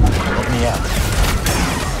 Help me out.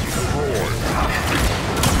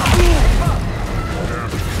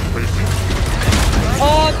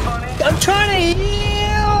 Oh, I'm trying to heal!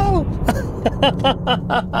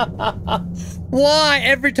 Why?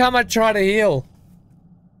 Every time I try to heal.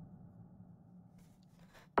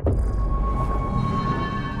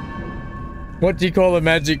 What do you call a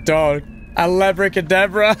magic dog? A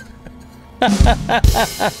labracadabra?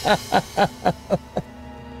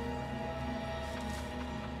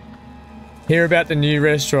 Hear about the new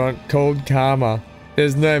restaurant called Karma.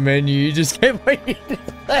 There's no menu, you just get what you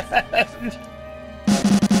deserve.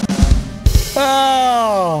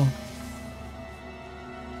 Oh!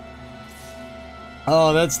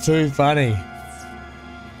 Oh, that's too funny.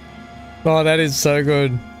 Oh, that is so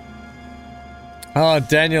good. Oh,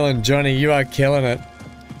 Daniel and Johnny, you are killing it.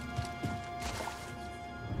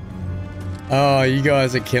 Oh, you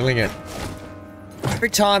guys are killing it. Every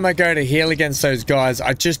time I go to heal against those guys,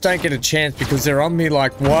 I just don't get a chance because they're on me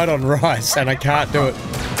like white on rice and I can't do it.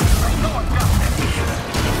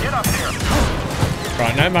 Get up here.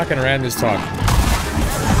 Right, no mucking around this time.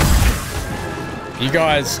 You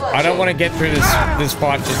guys, I don't want to get through this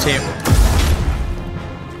fight just here.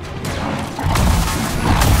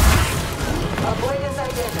 Avoidance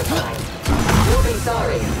identified. You'll be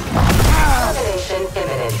sorry. Termination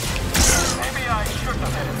imminent. Maybe I shouldn't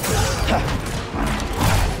have hit him.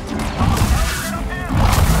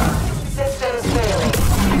 Systems failing.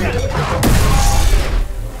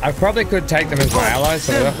 I probably could take them as my allies,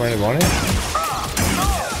 so I don't really want it.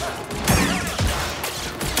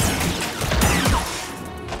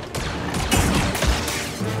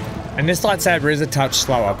 And this lightsaber is a touch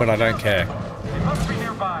slower, but I don't care. He must be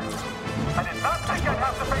nearby. I did not think I'd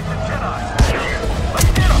have to face a Jedi. Let's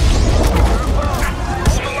get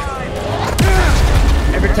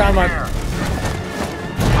him. Every time I...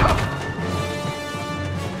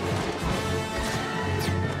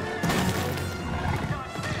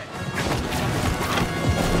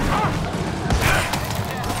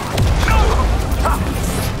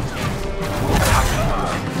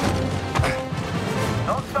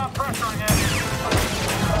 Don't stop pressuring him.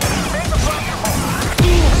 Make the pressure hold.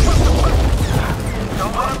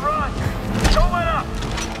 Don't let him run. Don't let up.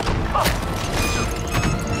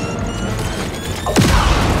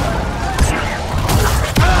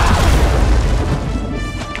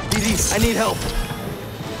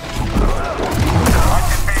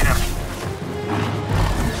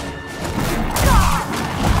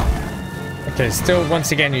 Okay, still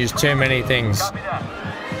once again use too many things. They're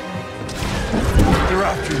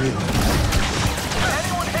after you.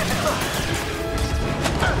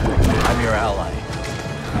 I'm your ally.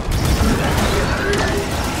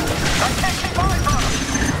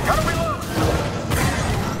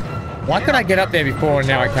 Why could I get up there before and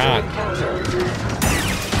now I can't?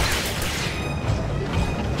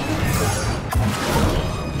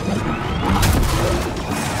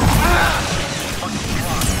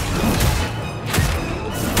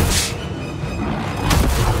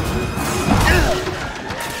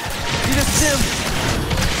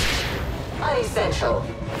 Unessential.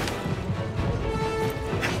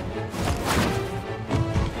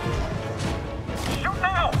 Shoot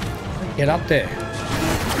now! Get up there.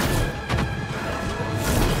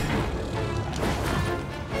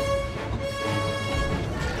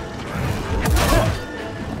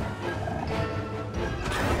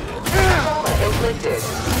 Trauma inflicted.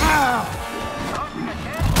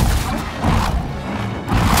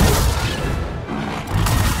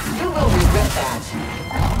 You will regret that.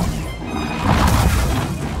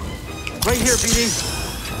 Right here, BD.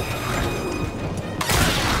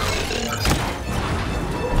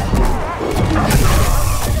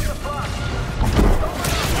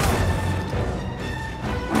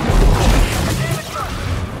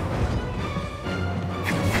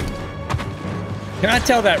 Can I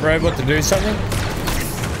tell that robot to do something?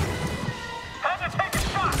 Time to take a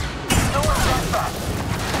shot! No one does that!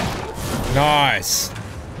 Nice.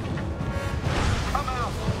 Come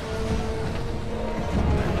out!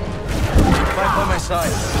 Right by my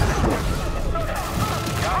side.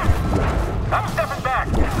 I'm stepping back! I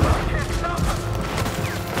can't stop him!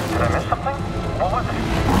 Did I miss something? What was it?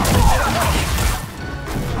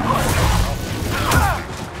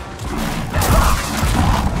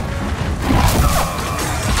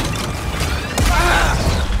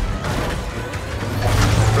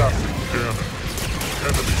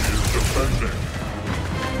 Enemy is defending.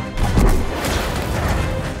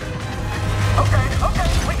 Okay,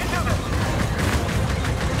 we can do this!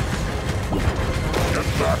 Get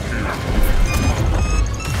back here.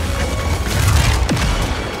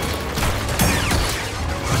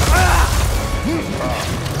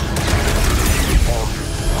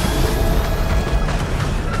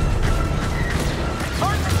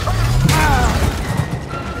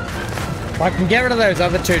 If I can get rid of those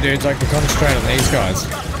other two dudes, I can concentrate on these guys.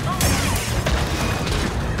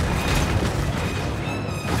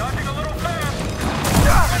 Dodging a little fast!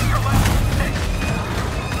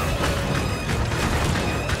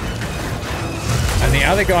 And the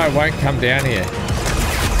other guy won't come down here.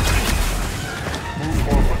 Move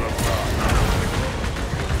over the back.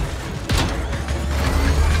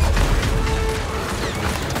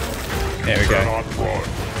 There we go. Cannot run.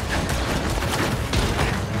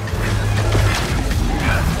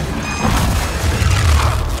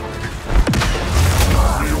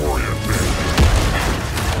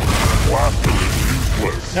 Blaster is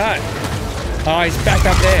useless. No. Oh, he's back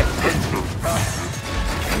up there.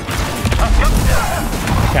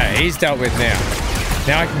 Okay, he's dealt with now.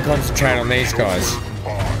 Now I can concentrate on these guys.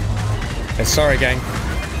 Sorry, gang.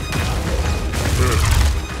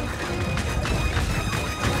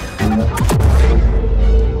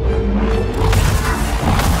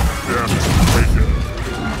 Damage taken.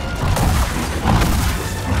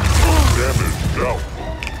 Damage dealt.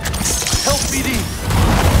 Help, BD.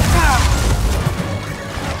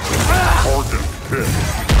 Target hit.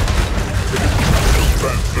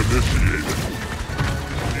 Defense initiated.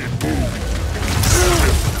 Need move.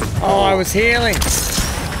 Oh, I was healing.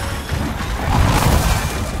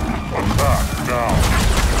 Attack now.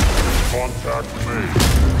 Contact made.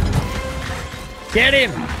 Get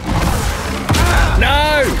him.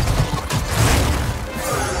 No.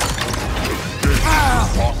 Escape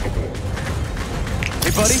impossible.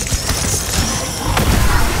 Hey, buddy.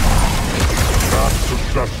 Not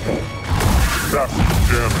successful. That's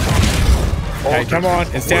damage. Okay, come on.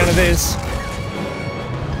 It's down to this.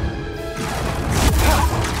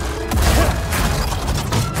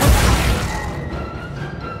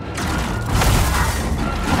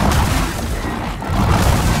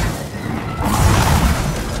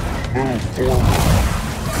 Move forward.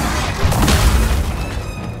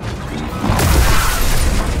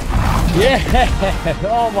 Yeah.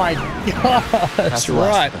 Oh my god. That's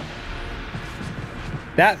right.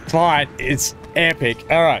 That fight is epic.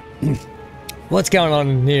 All right. What's going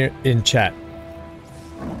on here in chat?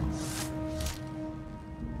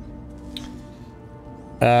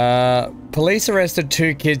 Police arrested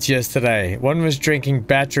 2 kids yesterday. One was drinking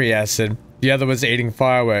battery acid. The other was eating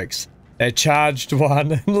fireworks. They charged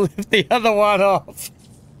one and left the other one off.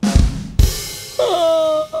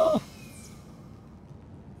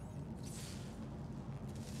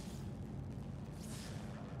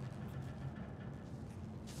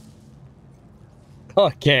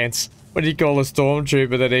 Oh, Gantz. What do you call a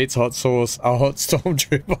stormtrooper that eats hot sauce? A hot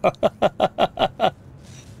stormtrooper.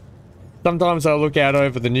 Sometimes I look out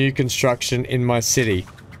over the new construction in my city.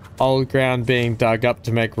 Old ground being dug up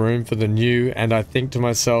to make room for the new, and I think to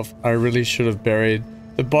myself, I really should have buried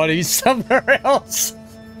the bodies somewhere else.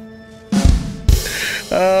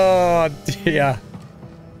 Oh, dear.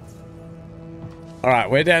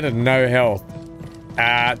 Alright, we're down to no health.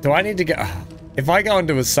 Do I need to go? If I go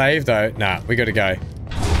into a save, though... Nah, we gotta go.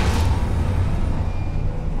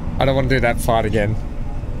 I don't want to do that fight again.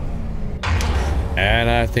 And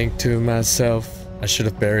I think to myself, I should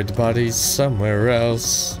have buried the bodies somewhere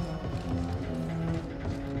else.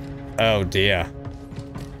 Oh, dear.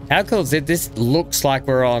 How cool is it? This looks like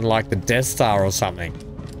we're on, like, the Death Star or something.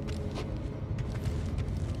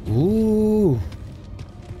 Ooh.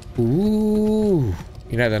 Ooh.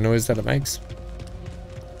 You know the noise that it makes?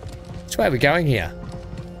 Which way are we going here?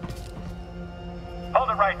 Hold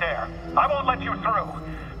it right there. I won't let you through.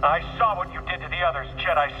 I saw what you did to the others,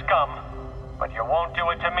 Jedi scum. But you won't do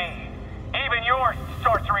it to me. Even your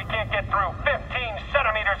sorcery can't get through 15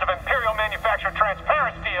 centimeters of Imperial manufactured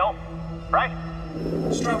transparent steel. Right?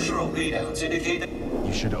 Structural readouts indicate that...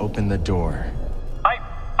 You should open the door. I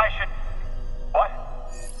should... What?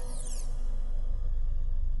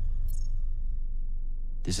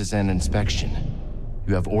 This is an inspection.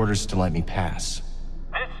 You have orders to let me pass.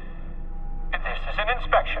 This is an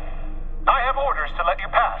inspection. I have orders to let you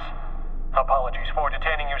pass. Apologies for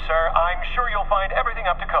detaining you, sir. I'm sure you'll find everything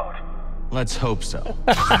up to code. Let's hope so.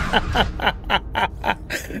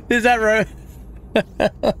 Is that right?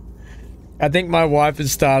 I think my wife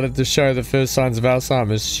has started to show the first signs of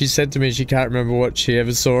Alzheimer's. She said to me she can't remember what she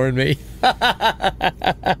ever saw in me.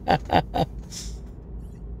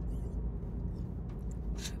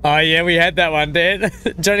 Oh yeah, we had that one, Dan.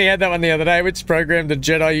 Johnny had that one the other day. Which program did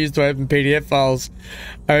Jedi use to open PDF files?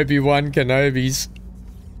 Obi-Wan Kenobi's.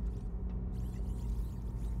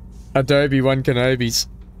 Adobe One Kenobi's.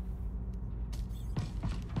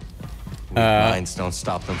 Minds don't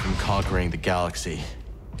stop them from conquering the galaxy.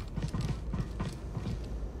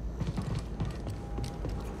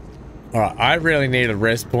 Alright, I really need a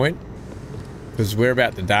rest point. Because we're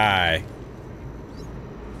about to die.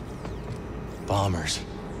 Bombers.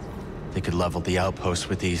 They could level the outpost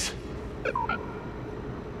with these.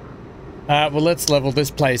 Well, let's level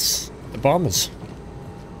this place. The bombers.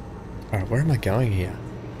 Alright, where am I going here?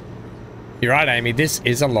 You're right, Amy. This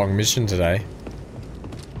is a long mission today.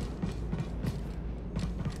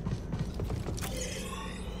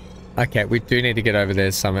 Okay, we do need to get over there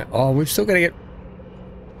somewhere. Oh, we've still got to get...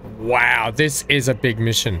 Wow, this is a big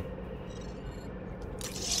mission.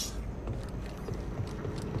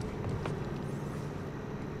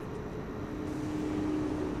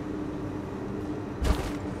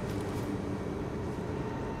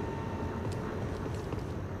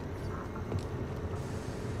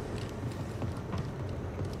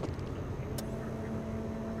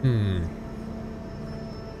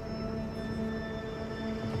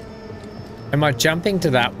 Am I jumping to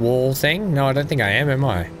that wall thing? No, I don't think I am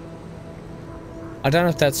I? I don't know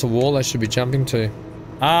if that's the wall I should be jumping to.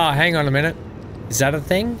 Ah, hang on a minute. Is that a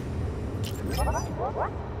thing?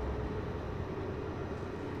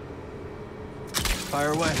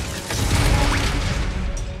 Fire away.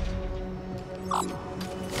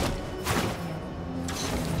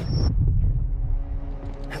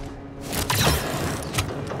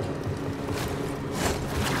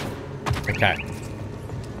 Okay.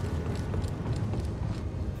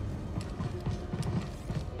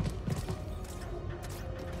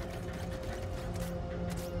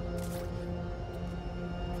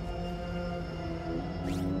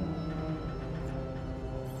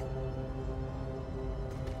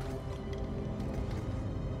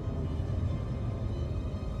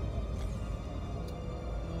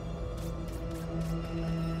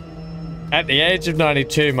 At the age of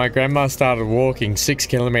 92, my grandma started walking 6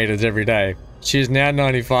 kilometers every day. She is now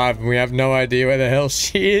 95 and we have no idea where the hell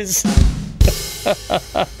she is.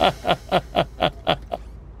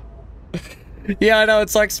 Yeah, I know,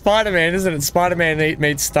 it's like Spider-Man, isn't it? Spider-Man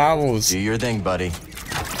meets Star Wars. Do your thing, buddy.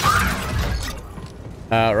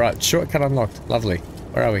 Right, shortcut unlocked. Lovely.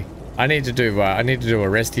 Where are we? I need to do a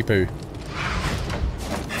resty poo.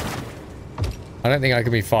 I don't think I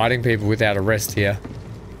can be fighting people without a rest here.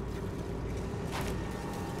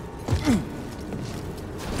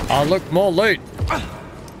 Oh, look, more loot.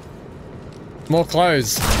 More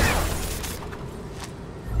clothes.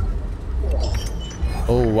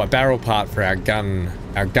 Oh, a barrel part for our gun.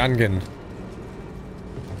 Our gun.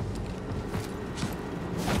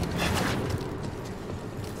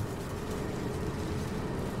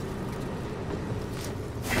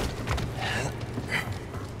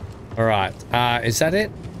 All right. Is that it?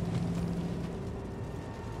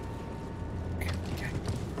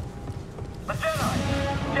 A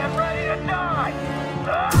Jedi! Get ready to die!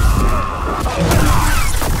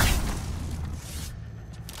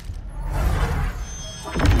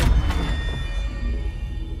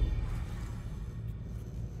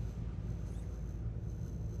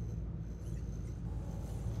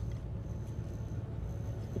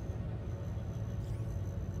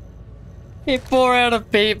 If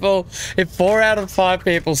 4 out of 5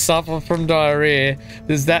 people suffer from diarrhea,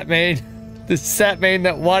 does that mean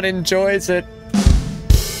that one enjoys it?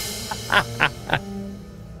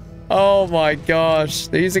 Oh my gosh,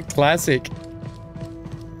 these are classic.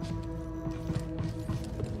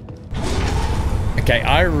 Okay,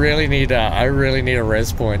 I really need a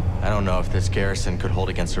res point. I don't know if this garrison could hold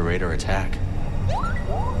against a raider attack.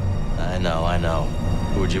 I know.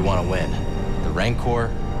 Who would you want to win? The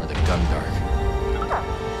Rancor or the Gundark?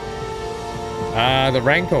 The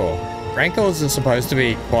Rancor. Rancors are supposed to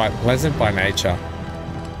be quite pleasant by nature.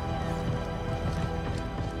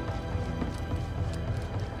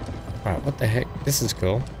 Right, what the heck? This is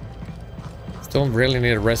cool. Still really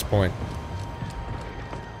need a rest point.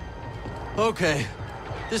 Okay,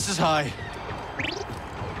 this is high.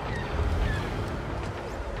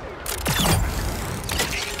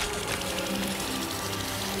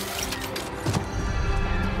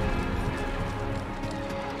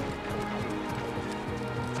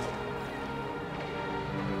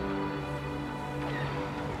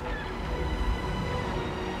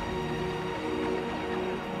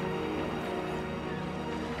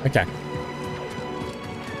 Okay.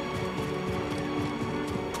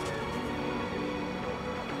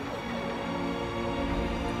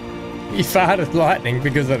 He farted lightning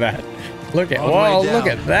because of that. Look at, whoa, look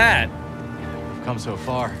at that. Come so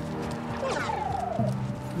far.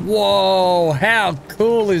 Whoa, how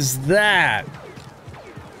cool is that?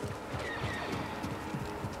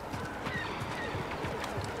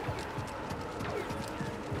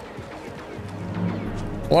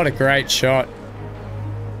 What a great shot.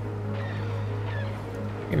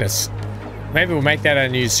 Goodness. Maybe we'll make that a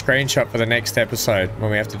new screenshot for the next episode when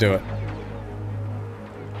we have to do it.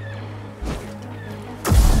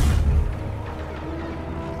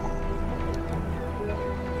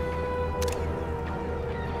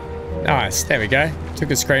 Nice, there we go.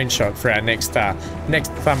 Took a screenshot for our next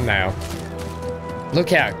thumbnail.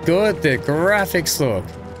 Look how good the graphics look.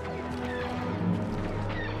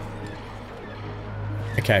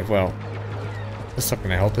 Okay, well, that's not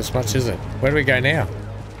going to help us much, is it? Where do we go now?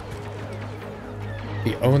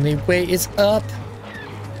 The only way is up,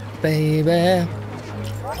 baby.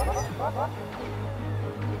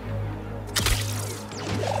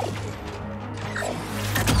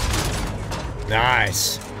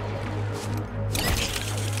 Nice.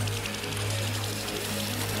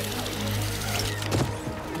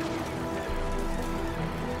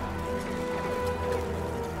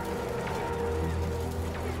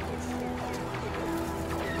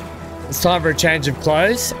 It's time for a change of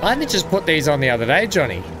clothes. I only just put these on the other day,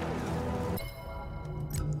 Johnny.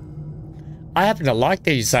 I happen to like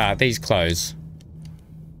these clothes.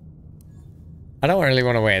 I don't really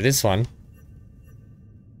want to wear this one.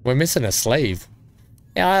 We're missing a sleeve.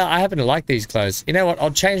 Yeah, I happen to like these clothes. You know what?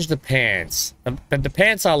 I'll change the pants. But the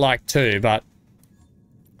pants I like too, but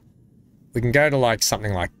we can go to like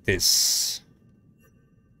something like this.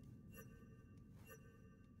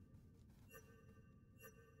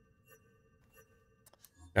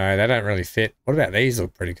 No, they don't really fit. What about these?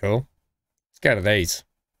 Look pretty cool. Let's go to these.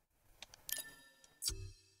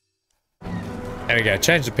 There we go.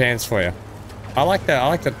 Change the pants for you. I like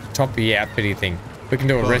the top of the outfitty thing. We can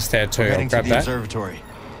do a rest there too. I'll grab that. Observatory.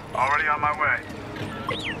 Already on my way.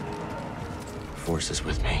 Force is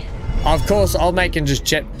with me. Of course, I'll make and just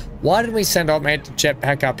jet. Why didn't we send old mate to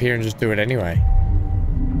jetpack up here and just do it anyway?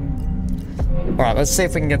 All right, let's see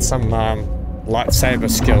if we can get some lightsaber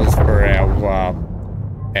skills for our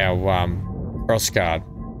cross guard.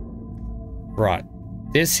 Right,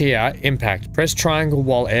 this here, impact. Press triangle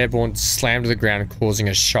while airborne, slam to the ground, causing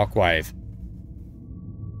a shockwave.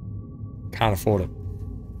 Can't afford it.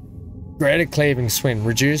 Greater cleaving swing.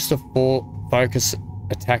 Reduce the focus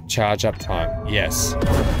attack charge up time. Yes.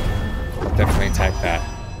 I'll definitely take that.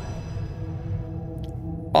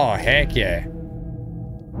 Oh, heck yeah.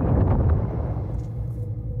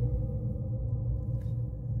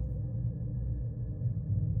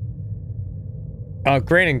 Oh,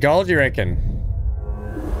 green and gold, you reckon?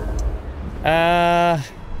 I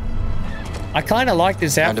kind of like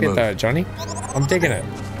this outfit though, Johnny. I'm digging it.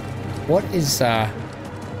 What is,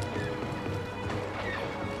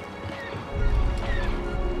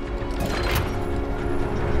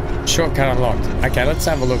 Shortcut unlocked. Okay, let's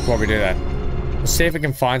have a look while we do that. We'll see if we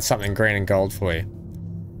can find something green and gold for you.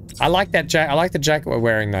 I like that jacket. I like the jacket we're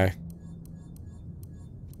wearing though.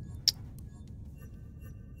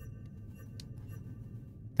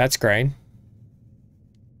 That's green.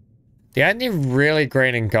 The only really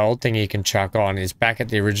green and gold thing you can chuck on is back at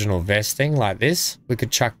the original vest thing like this. We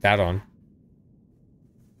could chuck that on.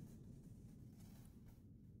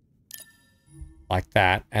 Like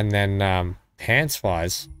that. And then pants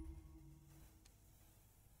wise,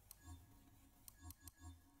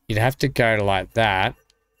 you'd have to go to like that.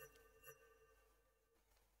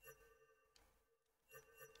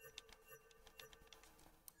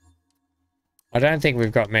 I don't think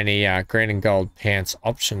we've got many green and gold pants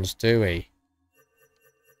options, do we?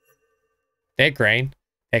 They're green.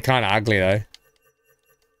 They're kind of ugly, though.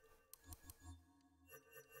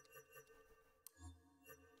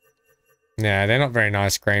 No, they're not very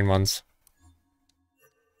nice green ones.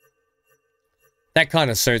 That kind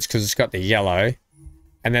of suits because it's got the yellow.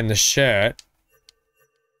 And then the shirt.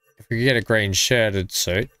 If we get a green shirted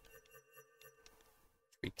suit.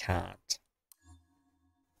 We can't.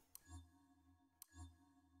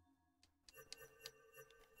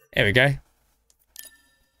 There we go.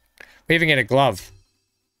 We even get a glove.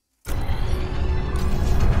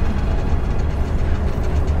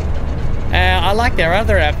 I like their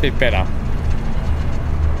other outfit better.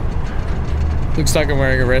 Looks like I'm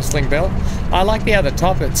wearing a wrestling belt. I like the other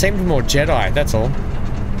top. It seemed more Jedi, that's all.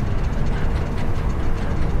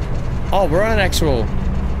 Oh, we're on an actual...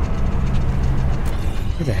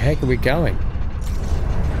 Where the heck are we going?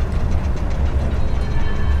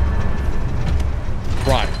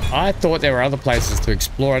 Right, I thought there were other places to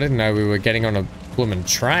explore. I didn't know we were getting on a bloomin'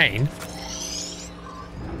 train.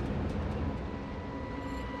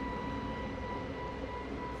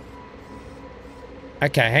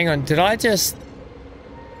 Okay, hang on. Did I just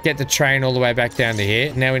get the train all the way back down to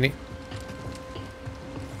here? Now we need...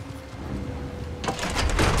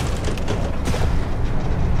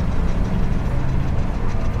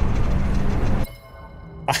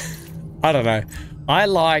 I don't know. I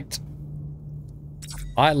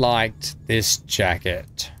liked this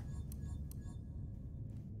jacket.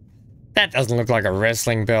 That doesn't look like a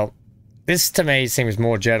wrestling belt. This to me seems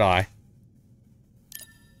more Jedi.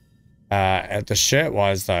 The shirt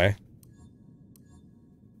wise though.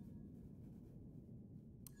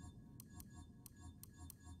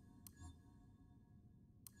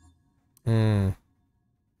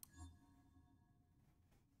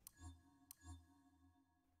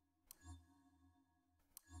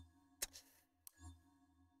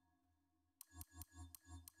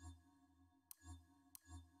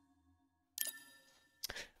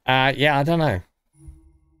 Yeah, I don't know.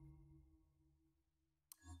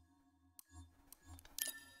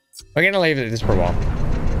 We're gonna leave it this for a while.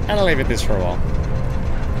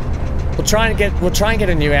 We'll try and get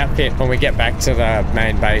a new outfit when we get back to the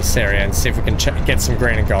main base area and see if we can get some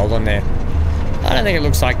green and gold on there. I don't think it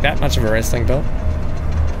looks like that much of a wrestling belt.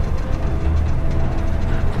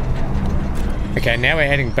 Okay, now we're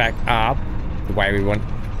heading back up the way we want.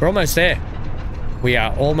 We're almost there. We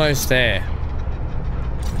are almost there.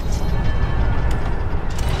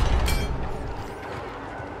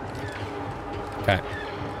 Okay.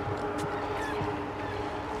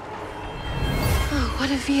 Oh, what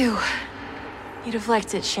a view. You'd have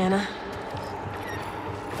liked it, Shanna.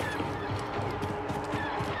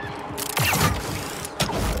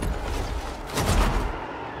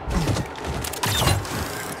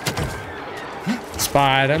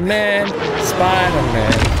 Spider-Man,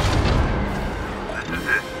 Spider-Man. This is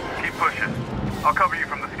it. Keep pushing. I'll cover you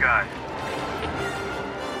from the sky.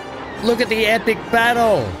 Look at the epic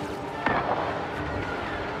battle.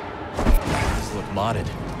 These look modded.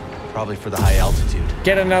 Probably for the high altitude.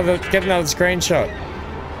 Get another screenshot.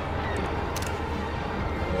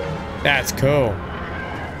 That's cool.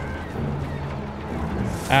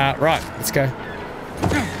 Right, let's go.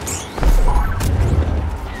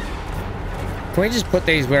 Can we just put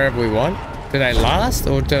these wherever we want? Do they last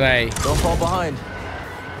or do they... Don't fall behind.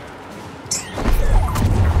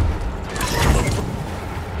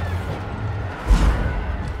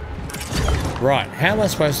 Right, how am I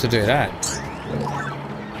supposed to do that?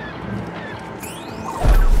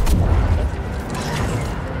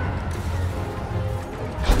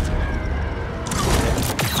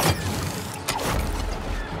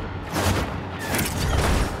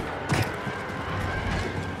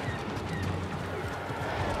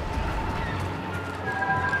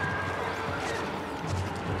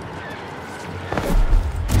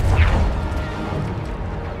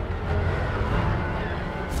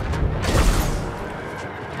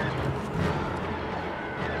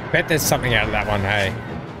 Bet there's something out of that one, hey.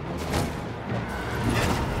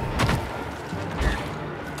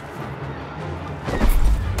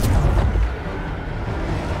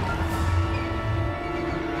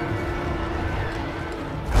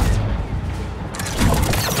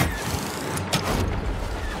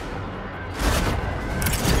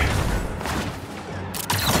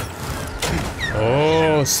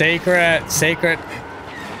 Oh, secret, secret.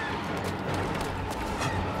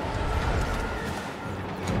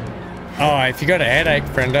 Oh, if you got a headache,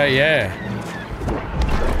 friendo, yeah.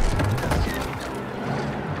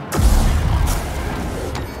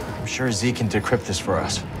 I'm sure Z can decrypt this for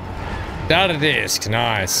us. Data disk,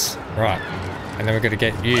 nice. Right. And then we're going to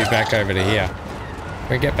get you back over to here. Can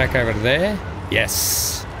we get back over to there?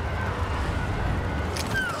 Yes.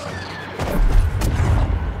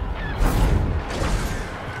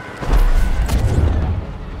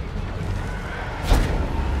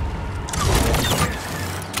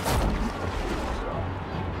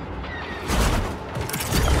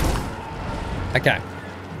 Okay.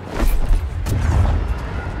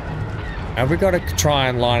 Have we got to try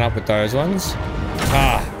and line up with those ones?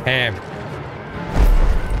 Ah, ham.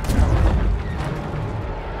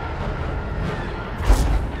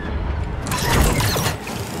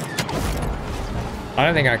 I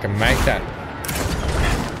don't think I can make that.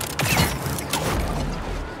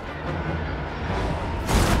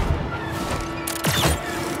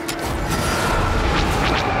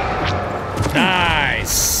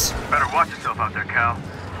 Nice. Better watch yourself out there, Cal.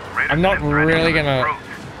 I'm not really gonna...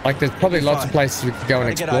 Like, there's probably lots of places we could go and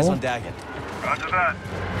explore. Get eyes on Dagon. Roger that.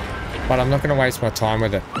 But I'm not gonna waste my time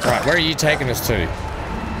with it. Right, where are you taking us to?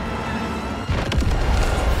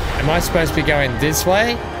 Am I supposed to be going this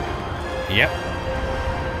way? Yep.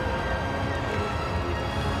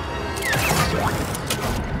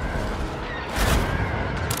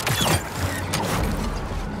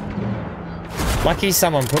 Lucky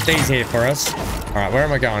someone put these here for us. Alright, where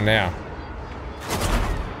am I going now?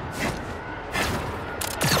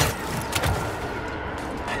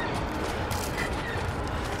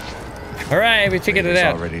 Hooray, we figured it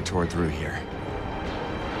out. Already tore through here.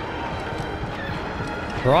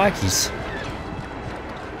 Crikeys.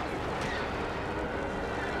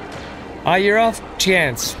 Oh, you're off,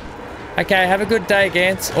 Gantz. Okay, have a good day,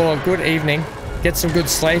 Gantz, or good evening. Get some good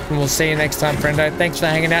sleep, and we'll see you next time, friendo. Thanks for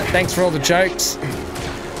hanging out. Thanks for all the jokes.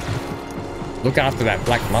 Look after that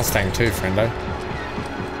black Mustang too, friendo.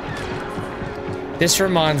 This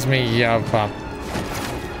reminds me of...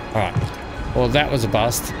 Alright. Well, that was a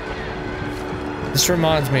bust. This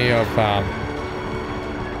reminds me of...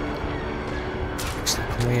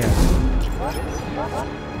 Actually, can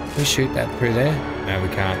we shoot that through there? No, we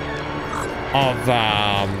can't. Of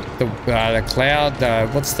the cloud...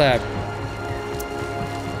 what's that?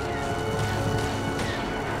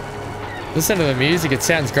 Listen to the music, it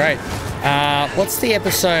sounds great. What's the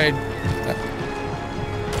episode?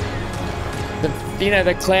 You know,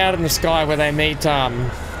 the cloud in the sky where they meet,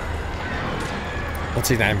 what's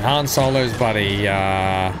his name? Han Solo's buddy,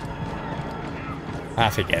 I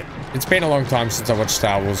forget. It's been a long time since I watched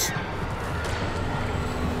Star Wars.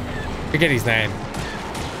 Forget his name.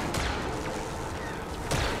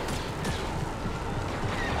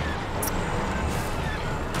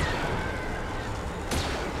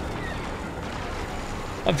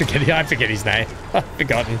 I forget his name. I've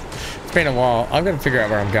forgotten. It's been a while. I've got to figure out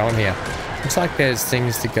where I'm going here. Looks like there's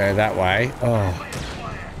things to go that way. Oh.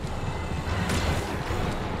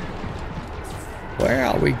 Where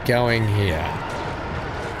are we going here?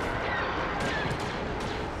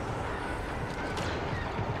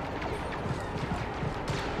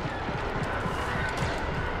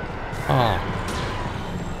 Oh.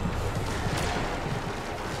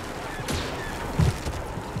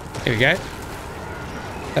 Here we go.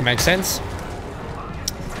 That makes sense.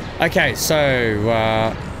 Okay,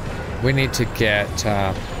 so we need to get...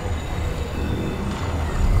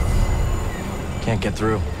 Can't get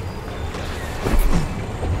through.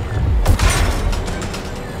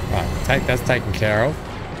 Right, that's taken care of.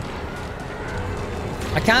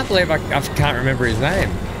 I can't believe I can't remember his name.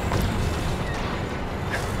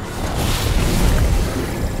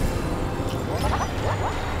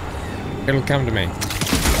 It'll come to me.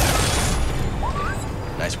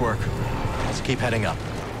 Nice work. Let's keep heading up.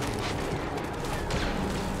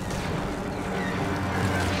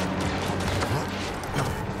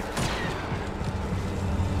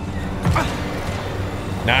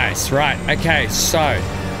 Nice, right. Okay, so...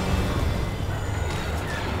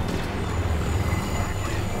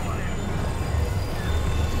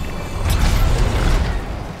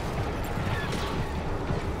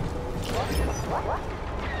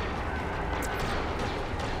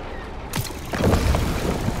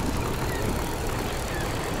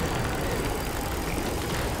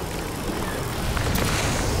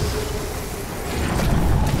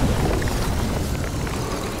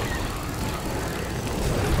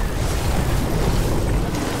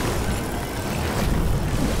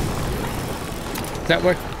 that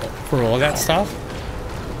work for all that stuff?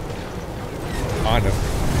 Kind of.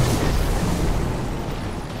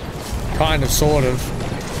 Kind of, sort of.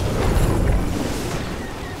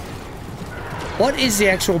 What is the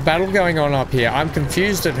actual battle going on up here? I'm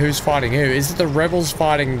confused at who's fighting who. Is it the rebels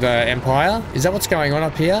fighting the Empire? Is that what's going on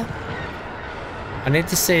up here? I need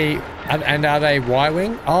to see. And are they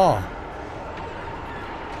Y-wing? Oh.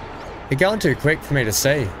 They're going too quick for me to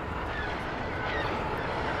see.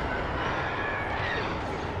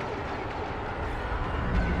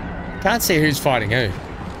 Can't see who's fighting who.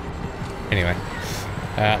 Anyway.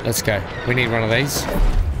 Let's go. We need one of these.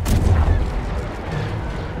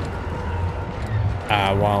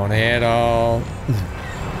 I want it all.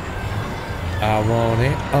 I want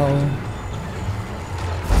it all.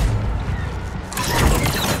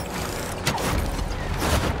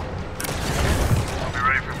 Be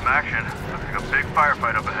ready for some action. Looks like a big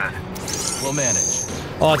firefight up ahead. We'll manage.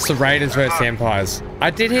 Oh, it's the Raiders versus the Empires. I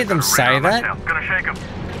did hear them say that. Gonna shake 'em.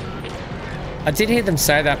 I did hear them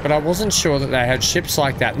say that, but I wasn't sure that they had ships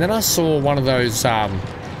like that. And then I saw one of those,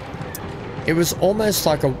 it was almost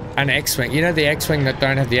like an X-Wing. You know the X-Wing that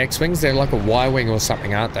don't have the X-Wings? They're like a Y-Wing or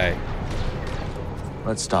something, aren't they?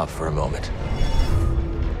 Let's stop for a moment.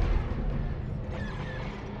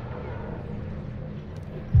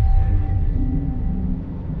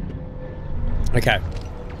 Okay.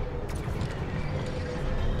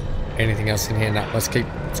 Anything else in here? No, let's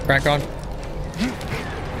crack on.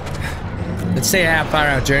 Let's see how far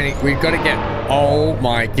our journey. We've got to get. Oh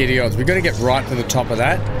my giddy odds! We've got to get right to the top of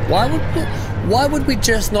that. Why would we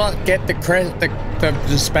just not get the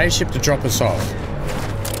spaceship to drop us off?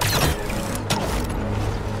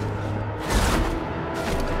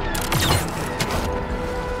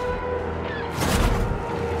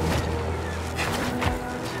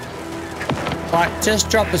 Like, just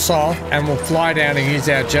drop us off, and we'll fly down and use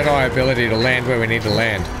our Jedi ability to land where we need to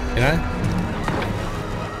land. You know.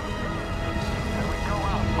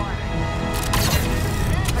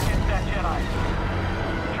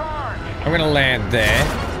 I'm gonna land there.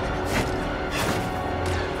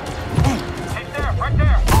 Hey, there, right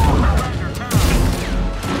there.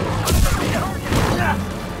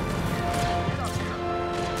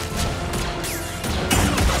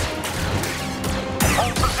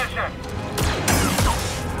 Hold position.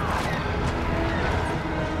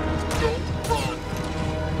 Don't run.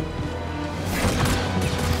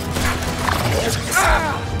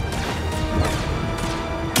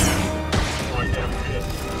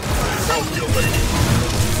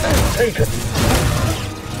 Take it.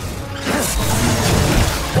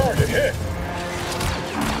 Target hit.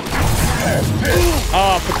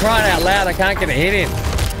 Oh, for crying out loud, I can't get a hit in.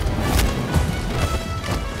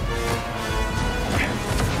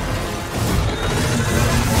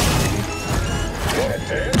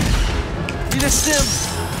 Need a stim.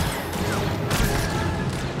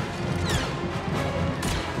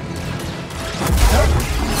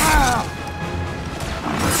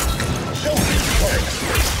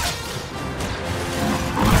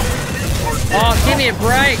 Oh, give me a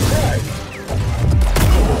break.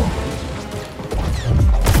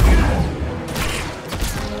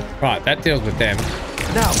 Right, that deals with them.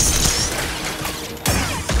 Now.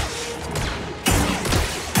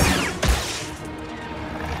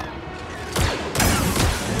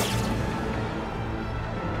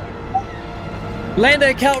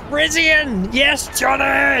 Lando Calrissian! Yes,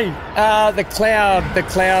 Johnny! The cloud.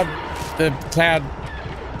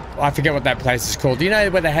 I forget what that place is called. You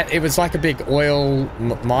know where they had, it was like a big oil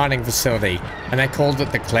mining facility, and they called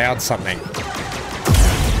it the Cloud something.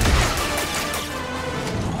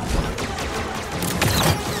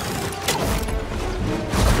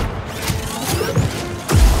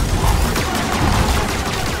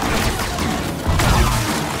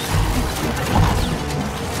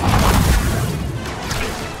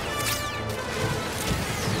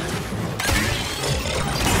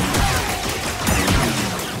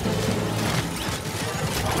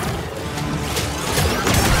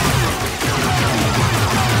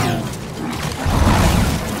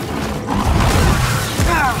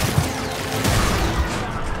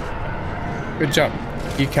 Good job.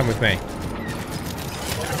 You come with me.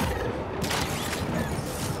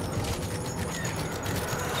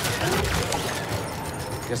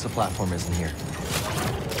 Guess the platform isn't here.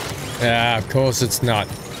 Yeah, of course it's not.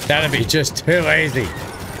 That'd be just too easy.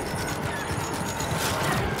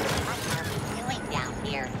 Doing down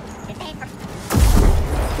here? It ain't for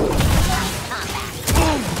combat.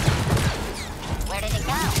 Where did it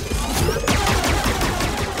go?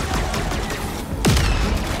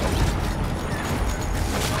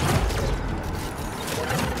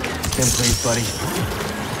 Stim, please, buddy.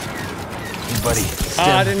 buddy. Oh,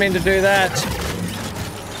 I didn't mean to do that.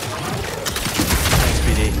 Thanks,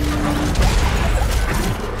 BD.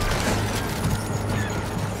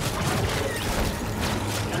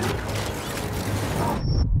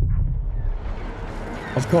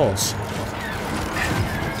 Of course.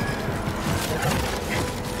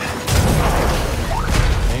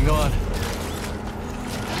 Hang on.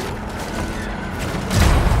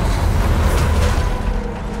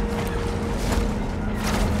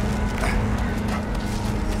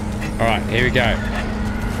 All right, here we go.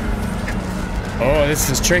 Oh, this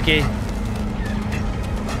is tricky.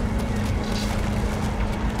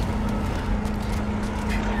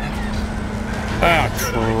 Ah,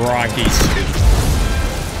 crikeys.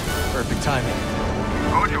 Perfect timing.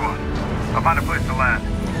 What you want? I'll find a place to land.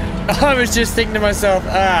 I was just thinking to myself,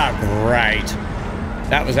 ah, great.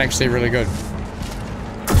 That was actually really good.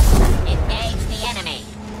 Engage the enemy.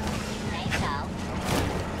 Say so.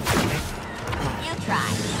 You try.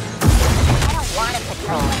 I don't want to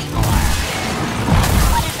patrol anymore.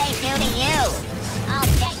 What did they do to you? I'll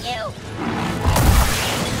get you.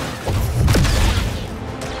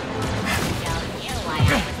 Show you why I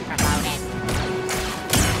was promoted.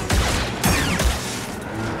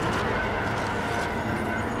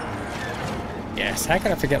 Yes, how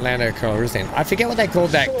can I forget Lando Calrissian? I forget what they called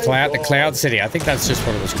that cloud, the Cloud City. I think that's just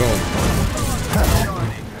what it was called.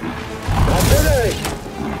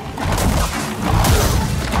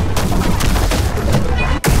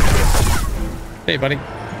 Hey, buddy.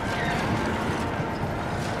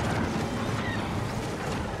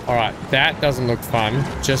 Alright, that doesn't look fun.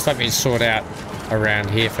 Just let me sort out around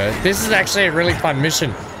here first. This is actually a really fun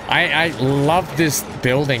mission. I love this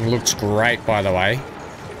building. Looks great, by the way.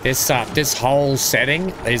 This whole setting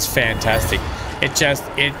is fantastic.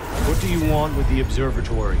 What do you want with the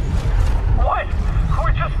observatory? What?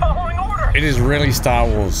 We're just following orders. It is really Star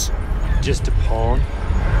Wars. Just a pawn?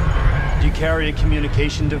 Do you carry a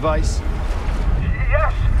communication device?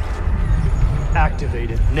 Yes. Activate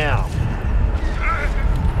it now.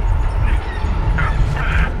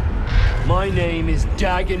 My name is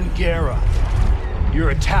Dagon Gera. Your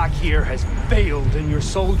attack here has failed and your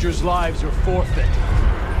soldiers' lives are forfeit.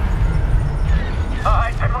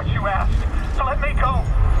 I did what you asked, so let me go.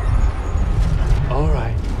 All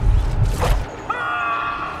right.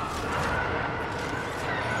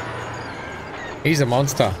 He's a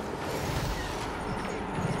monster.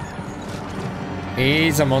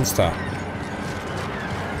 He's a monster.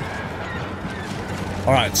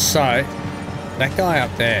 Alright, so that guy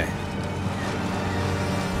up there.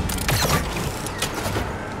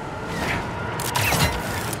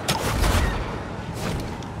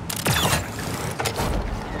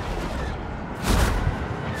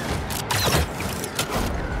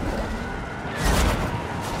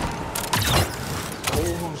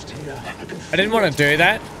 I didn't want to do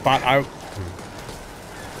that, but I...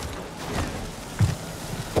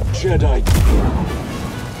 Jedi.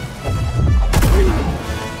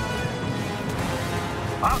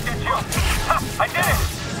 I'll get you. Ha, I did it.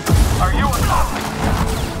 Are you a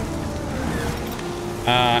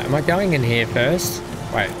am I going in here first?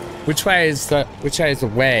 Wait, which way is the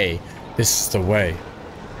way? This is the way.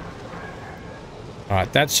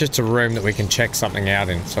 Alright, that's just a room that we can check something out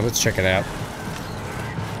in, so let's check it out.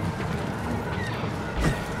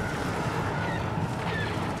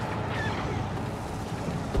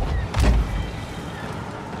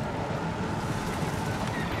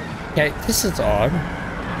 Okay, this is odd.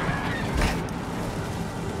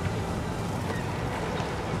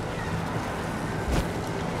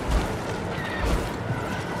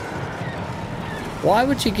 Why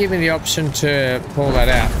would you give me the option to pull that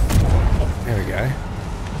out? There we go.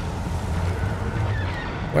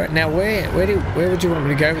 Where would you want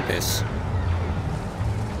me to go with this?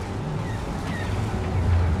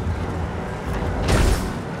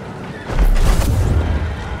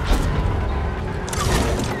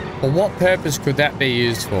 For what purpose could that be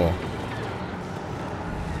used for?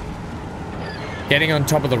 Getting on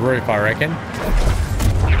top of the roof, I reckon.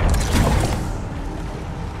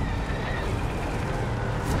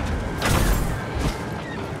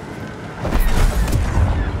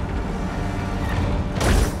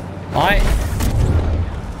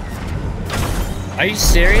 Are you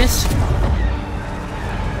serious?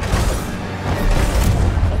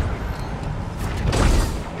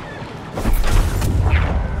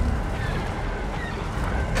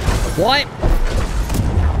 What?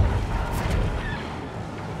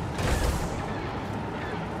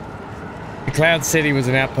 The Cloud City was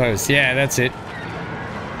an outpost. Yeah, that's it.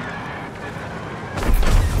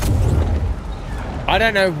 I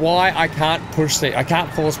don't know why I can't push I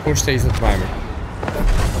can't force push these at the moment.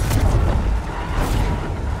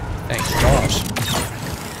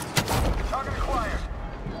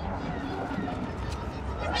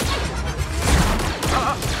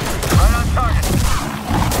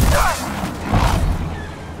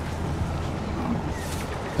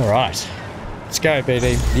 All right. Let's go,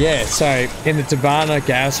 BD. Yeah, so in the Tabana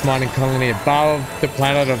gas mining colony above the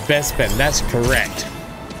planet of Bespin. That's correct.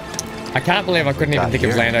 I can't believe I couldn't even think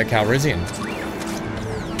of Lando Calrissian.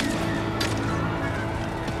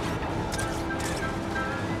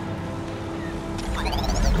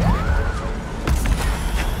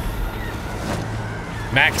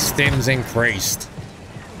 Max stims increased.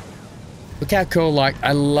 Look how cool, like,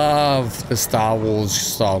 I love the Star Wars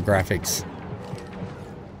style graphics.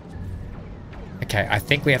 Okay, I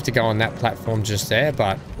think we have to go on that platform just there,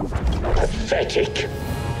 but... Pathetic.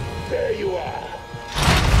 There you are.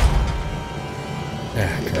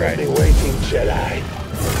 Great. Only waiting, Jedi.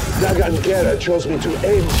 Dagan Gera chose me to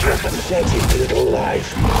end your pathetic little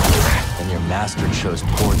life. And your master chose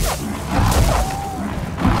poorly.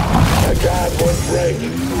 The guard won't break.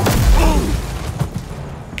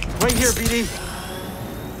 Right here, BD.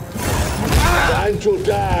 Time to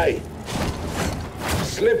die.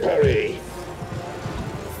 Slippery.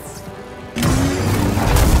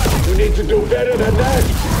 You need to do better than that.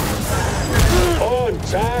 On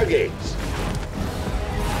target.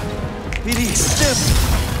 BD, stiff.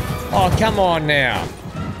 Oh, come on now.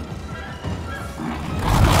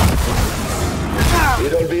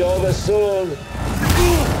 It'll be over soon.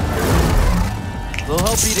 Little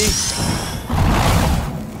help, BD.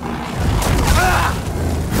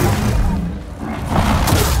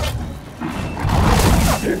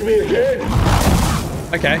 Hit me again.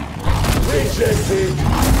 Okay. Rejected.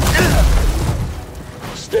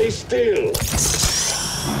 Stay still.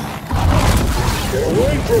 Get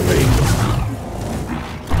away from me.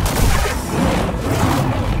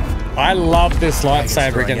 I love this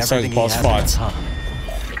lightsaber against those boss fights.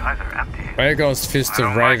 Guys are empty. Where goes Fist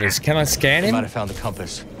of Raiders? Can I scan You might him? have found the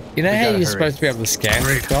compass. You know We how gotta you're hurry. supposed to be able to scan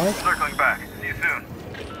these guys? Circling back. See you soon.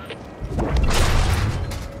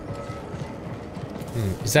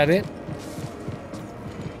 Is that it?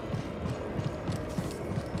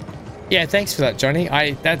 Yeah, thanks for that, Johnny.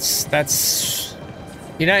 That's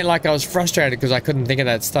you know, like I was frustrated because I couldn't think of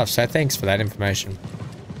that stuff, so thanks for that information.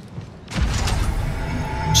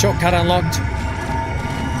 Shortcut unlocked.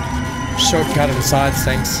 Shortcut insides,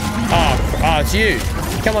 thanks. Oh, it's you.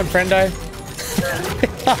 Come on, friendo.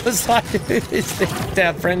 I was like, who's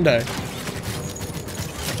our friendo?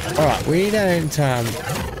 Alright, we don't,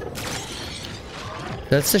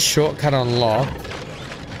 that's the shortcut unlocked.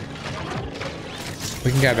 We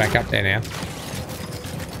can go back up there now.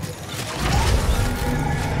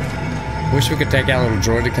 Wish we could take our little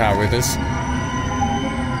droider car with us.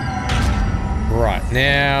 Right,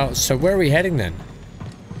 now, so where are we heading then?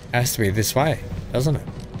 Has to be this way, doesn't it?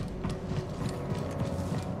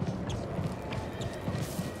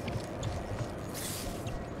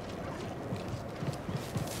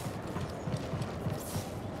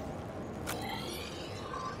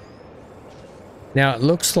 Now it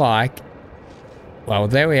looks like, well,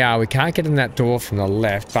 there we are. We can't get in that door from the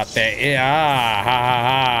left, but there, ha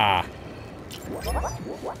ha ha.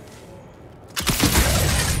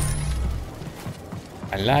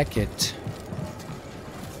 I like it.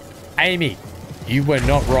 Amy, you were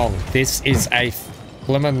not wrong. This is a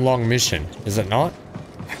flimin' long mission, is it not?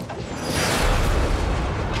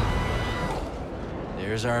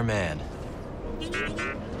 There's our man.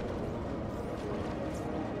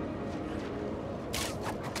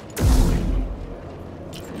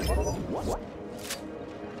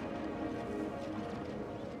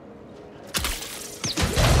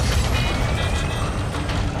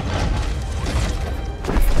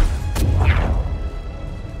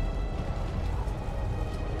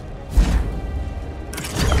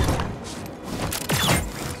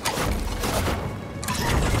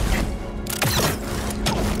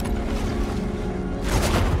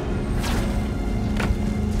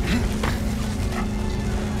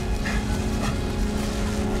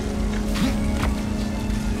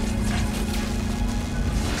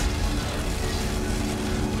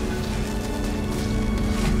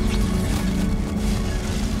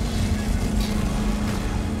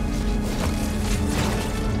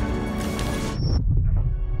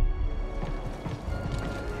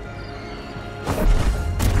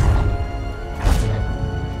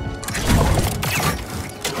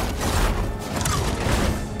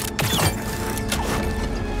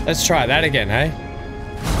 Let's try that again, hey?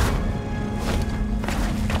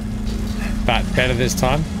 But better this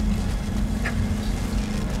time.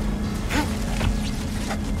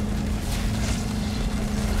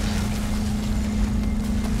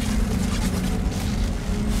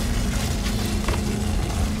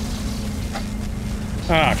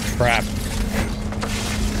 Ah, crap.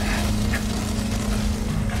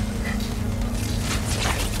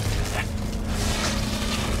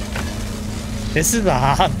 This is a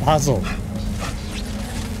hard puzzle.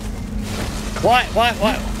 What?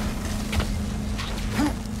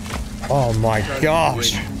 Oh my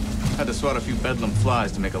gosh. Had to swat a few bedlam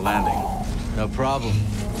flies to make a landing. No problem.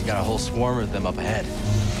 We got a whole swarm of them up ahead.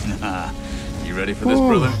 You ready for this,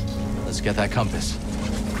 brother? Let's get that compass.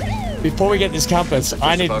 Before we get this compass,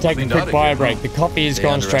 I need to take a quick bio break. The coffee has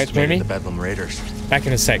gone straight through me. The Bedlam Raiders. Back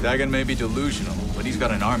in a sec. Dagon may be delusional, but he's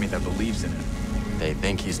got an army that believes in him. They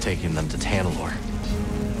think he's taking them to Tanalorr.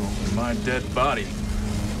 Over my dead body.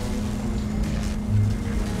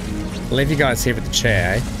 I'll leave you guys here with the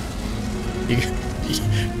chair, eh?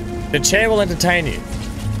 The chair will entertain you.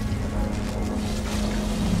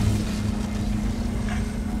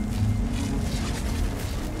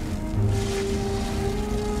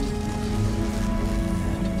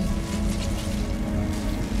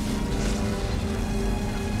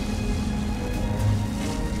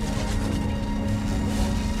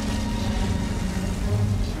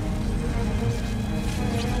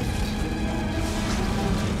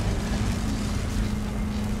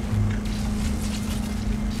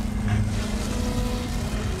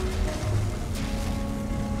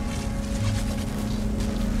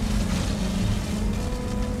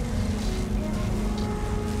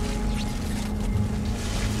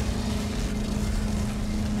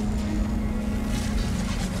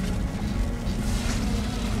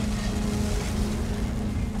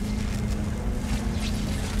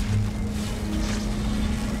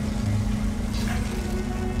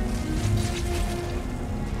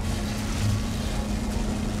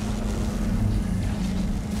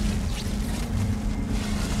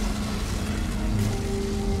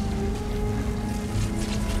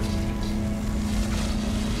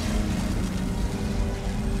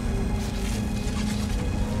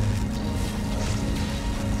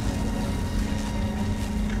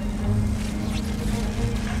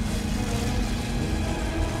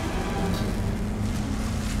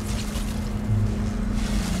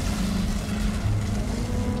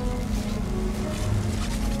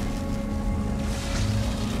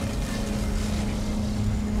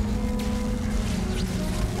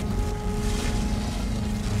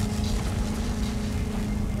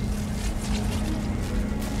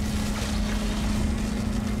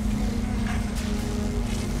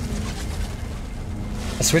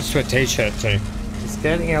 I switched to a t-shirt too. It's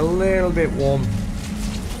getting a little bit warm.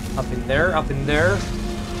 Up in there, up in there.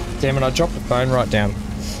 Damn it, I dropped the phone right down.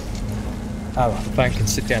 Oh, well, the phone can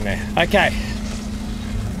sit down there. Okay.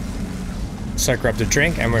 So grabbed a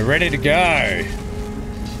drink and we're ready to go.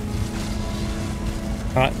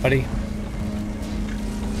 Alright, buddy.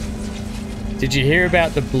 Did you hear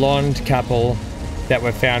about the blonde couple that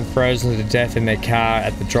were found frozen to death in their car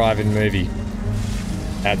at the drive-in movie?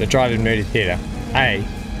 At the drive-in movie theater. Hey,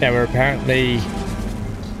 they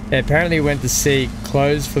apparently went to see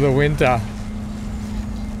Clothes for the Winter.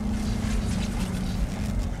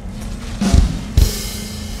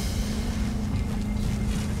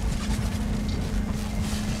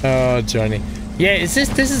 Oh, Johnny. Yeah, this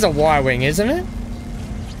is a Y-Wing, isn't it?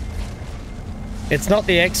 It's not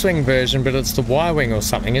the X-Wing version, but it's the Y-Wing or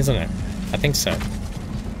something, isn't it? I think so.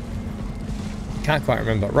 Can't quite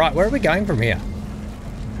remember. Right, where are we going from here?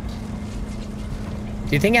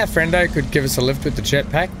 Do you think our friendo could give us a lift with the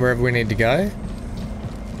jetpack wherever we need to go?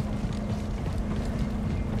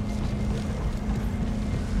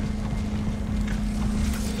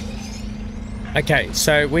 Okay,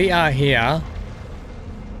 so we are here.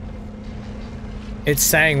 It's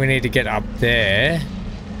saying we need to get up there.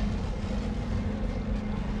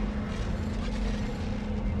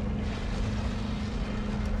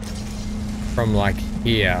 From like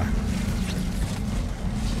here.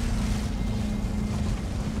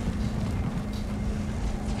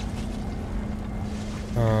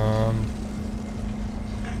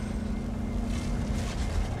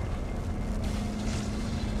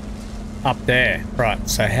 Up there. Right,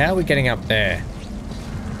 so how are we getting up there?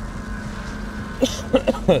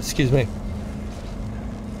 Excuse me.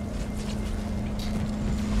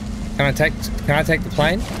 Can I take the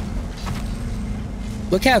plane?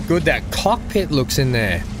 Look how good that cockpit looks in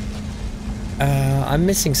there. I'm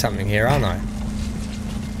missing something here, aren't I?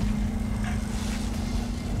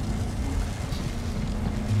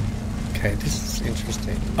 Okay, this is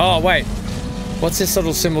interesting. Oh, wait. What's this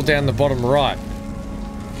little symbol down the bottom right?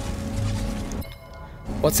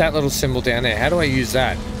 What's that little symbol down there? How do I use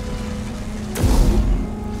that?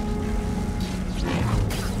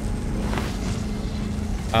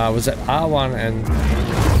 Was it R1 and...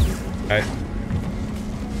 Okay.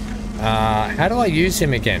 How do I use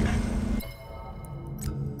him again?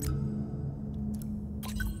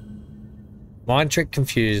 Mind trick,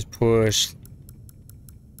 confused, push,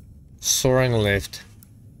 Soaring lift.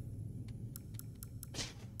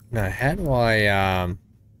 No, how do I,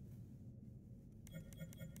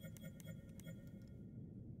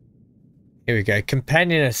 here we go.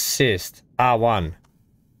 Companion assist. R1.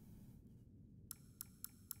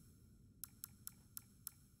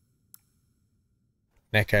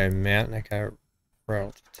 Neko mount. Neko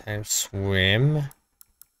roll. Time swim.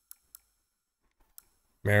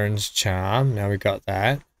 Marin's charm. Now we got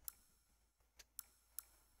that.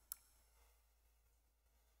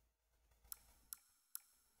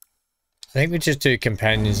 I think we just do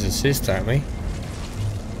companion's assist, don't we?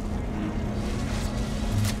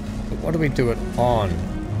 But what do we do it on?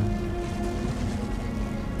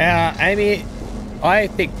 Amy, I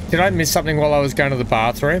think, did I miss something while I was going to the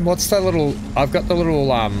bathroom? What's the little, I've got the little,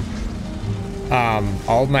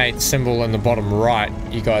 old mate symbol in the bottom right.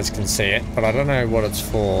 You guys can see it, but I don't know what it's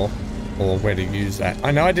for or where to use that.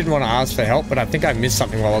 I know I didn't want to ask for help, but I think I missed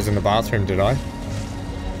something while I was in the bathroom, did I?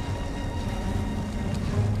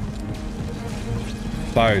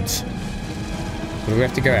 Bodes. Do we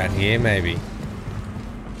have to go out here, maybe?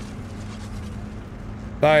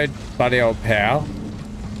 Bode, buddy old pal.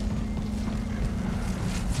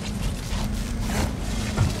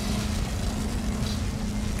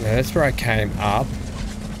 Yeah, that's where I came up.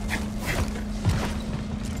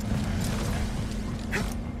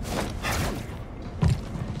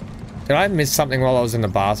 Did I miss something while I was in the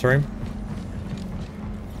bathroom?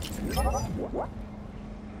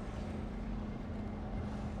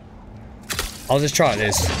 I'll just try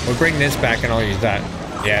this. We'll bring this back and I'll use that.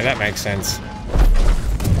 Yeah, that makes sense.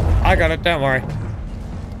 I got it, don't worry.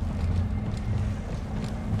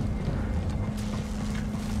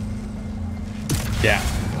 Yeah.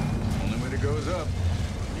 Only way to go is up.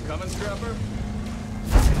 You coming, Scrapper?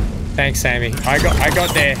 Thanks, Amy. I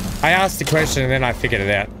got there. I asked the question and then I figured it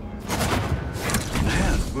out.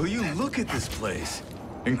 Man, will you look at this place?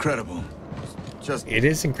 Incredible. Just It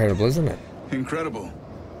is incredible, isn't it? incredible.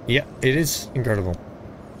 Yeah, it is incredible.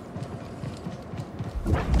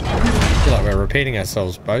 I feel like we're repeating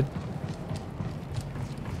ourselves, bud.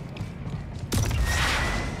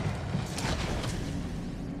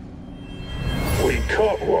 We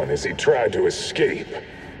caught one as he tried to escape.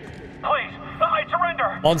 Please, I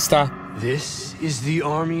surrender! Monster. This is the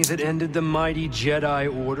army that ended the mighty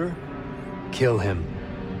Jedi Order? Kill him.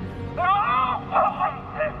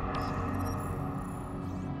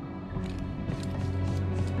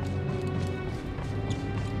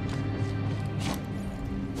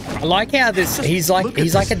 I like how this. He's like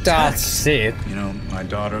a Darth Sith. You know, my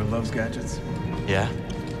daughter loves gadgets. Yeah?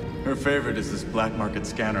 Her favorite is this black market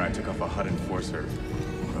scanner I took off a HUD enforcer.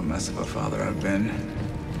 What a mess of a father I've been.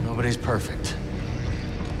 Nobody's perfect.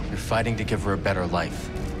 You're fighting to give her a better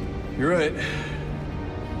life. You're right.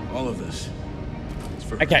 All of this. It's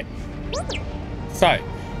for Okay. So,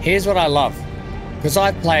 here's what I love. Because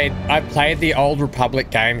I played the old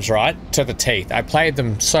Republic games, right? To the teeth. I played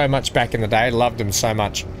them so much back in the day. Loved them so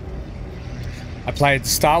much. I played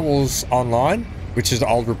Star Wars Online, which is the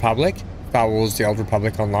Old Republic. Star Wars, the Old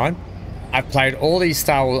Republic Online. I played all these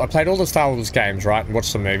Star Wars. I played all the Star Wars games, right, and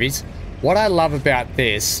watched the movies. What I love about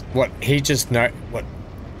this, what they just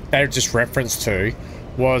referenced to,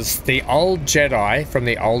 was the old Jedi from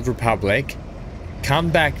the Old Republic come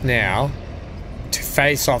back now to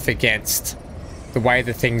face off against the way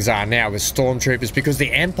the things are now with stormtroopers, because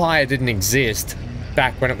the Empire didn't exist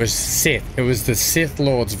back when it was Sith. It was the Sith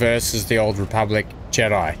Lords versus the Old Republic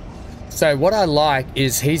Jedi. So what I like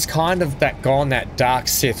is he's kind of gone that dark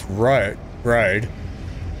Sith road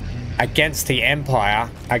against the Empire,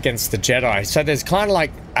 against the Jedi. So there's kind of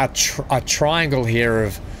like a triangle here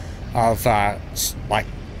of like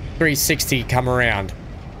 360 come around,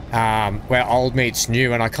 where old meets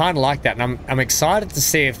new, and I kind of like that, and I'm excited to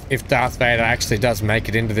see if Darth Vader actually does make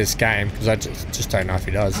it into this game, because I just don't know if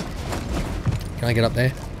he does. Can I get up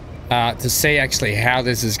there? To see actually how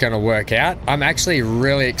this is going to work out. I'm actually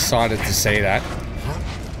really excited to see that.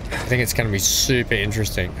 I think it's going to be super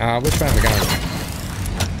interesting. Which way are we going?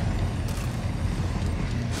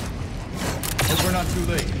 Hope we're not too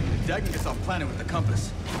late. Dagon gets off planet with the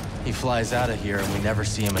compass. He flies out of here and we never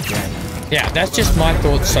see him again. Yeah, that's just my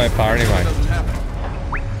thoughts so far anyway. Doesn't happen.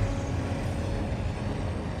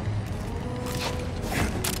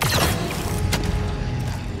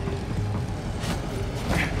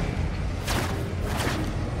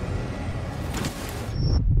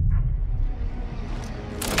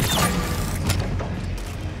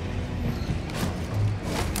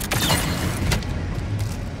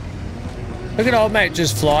 Look at old mate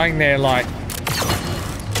just flying there like...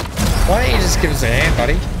 Why don't you just give us a hand,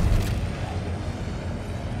 buddy?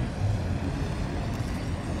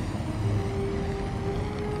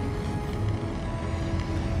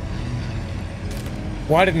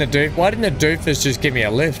 Why didn't the doofus just give me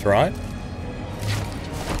a lift, right?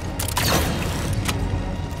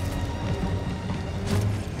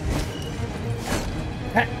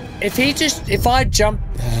 If I jump,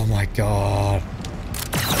 oh my god.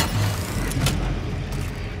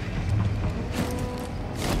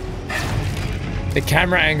 The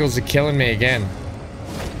camera angles are killing me again.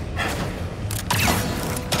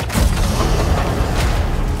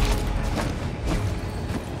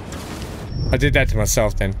 I did that to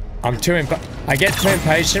myself then. I get too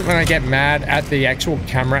impatient when I get mad at the actual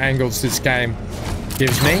camera angles this game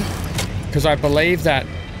gives me. Because I believe that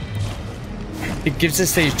it gives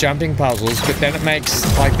us these jumping puzzles, but then it makes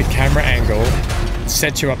like the camera angle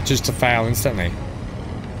set you up just to fail instantly.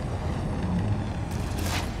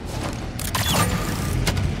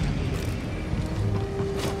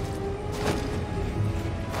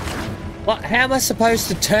 What? How am I supposed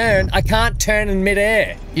to turn? I can't turn in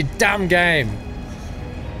midair. You dumb game.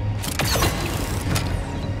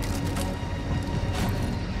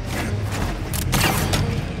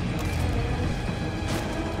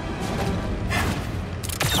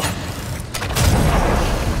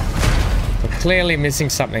 I'm clearly missing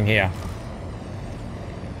something here.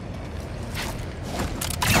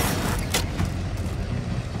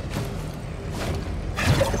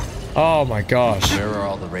 Oh my gosh. Where are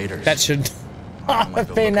all the raiders? That should not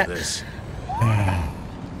have been that.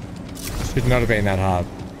 Should not have been that hard.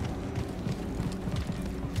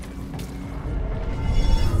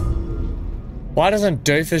 Why doesn't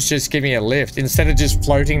Doofus just give me a lift instead of just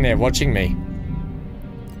floating there watching me?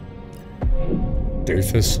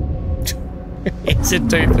 Doofus. It's a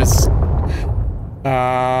Doofus.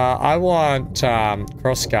 I want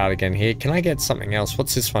crossguard again here. Can I get something else?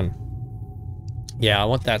 What's this one? Yeah, I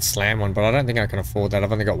want that slam one, but I don't think I can afford that.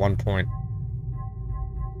 I've only got 1 point.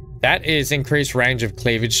 That is increased range of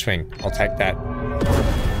cleavage swing. I'll take that.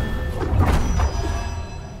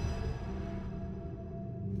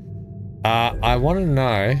 I want to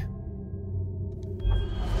know...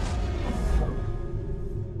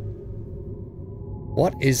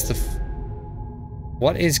 What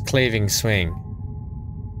is cleaving swing?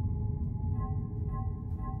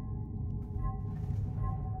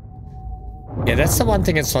 Yeah, that's the one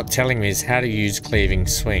thing it's not telling me is how to use cleaving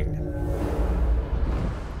swing.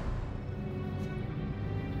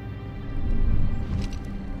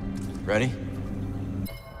 Ready?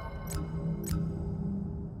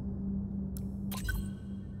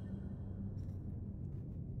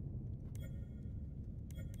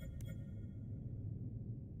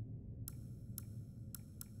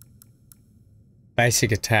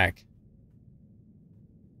 Basic attack.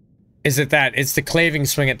 Is it that? It's the cleaving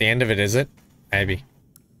swing at the end of it, is it? Maybe.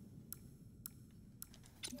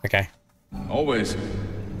 Okay. Always.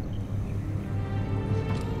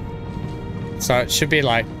 So it should be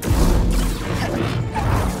like...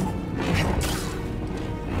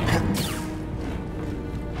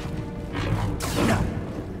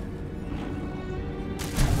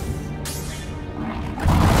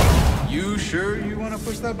 You sure you want to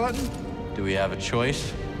push that button? Do we have a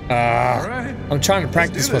choice? Alright. I'm trying to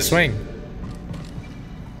practice my swing.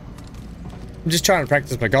 I'm just trying to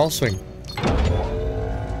practice my golf swing.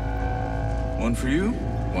 One for you,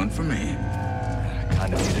 one for me. I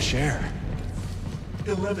kind of need a share.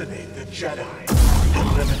 Eliminate the Jedi.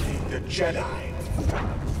 Eliminate the Jedi.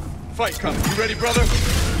 Fight coming. You ready, brother?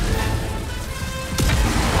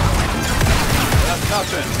 That's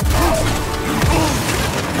nothing.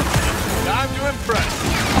 Time to impress.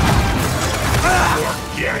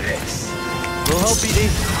 Organics. We'll help, BD.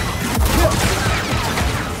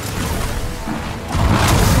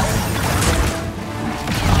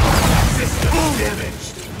 System damaged.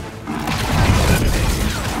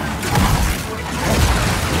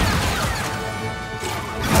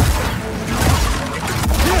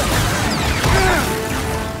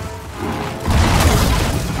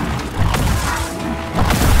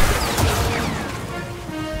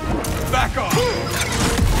 Back off.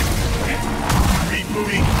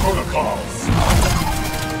 Rebooting protocols.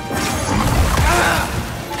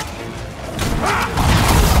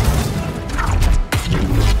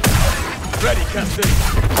 Ready, Captain.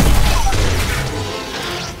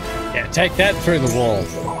 Yeah, take that through the wall.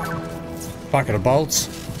 Bucket of bolts.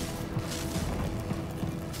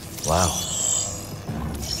 Wow.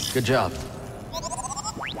 Good job.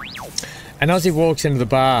 And Ozzy walks into the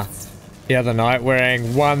bar the other night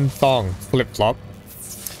wearing one thong, flip-flop.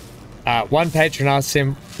 One patron asks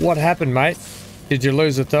him, "What happened, mate? Did you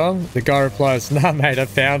lose a thong?" The guy replies, "Nah, mate, I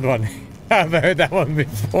found one." I've heard that one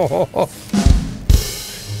before.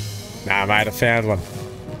 Nah, mate, I found one.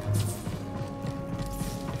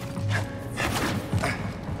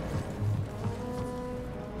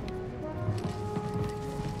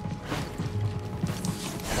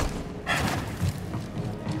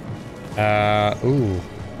 Ooh.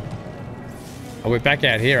 Are we back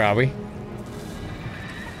out here, are we?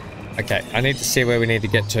 Okay, I need to see where we need to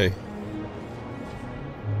get to.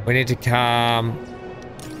 We need to come...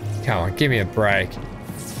 Come on, give me a break.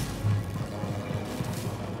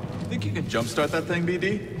 Think you can jumpstart that thing,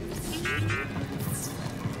 BD?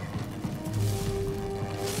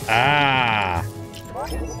 Ah.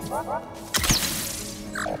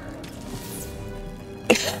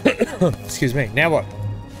 Excuse me. Now what?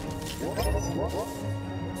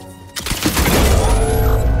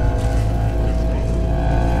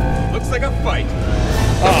 Looks like a fight.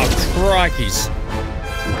 Oh, crikeys.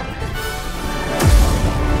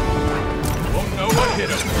 Won't know what hit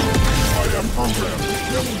him. I am programmed to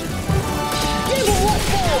kill you.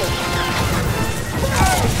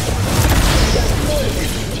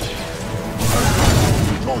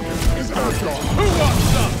 Target is AGON. Who wants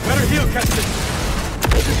some? Better heal, Captain.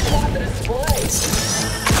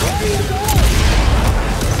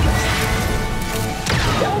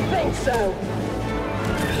 Don't think so.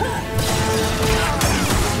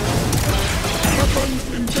 Weapons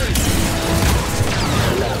engaged.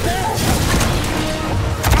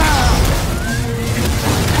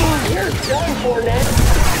 You're done for, Ned.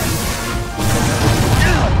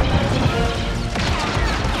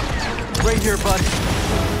 Right here, bud.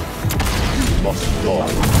 You must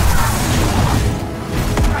die.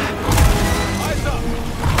 Eyes up.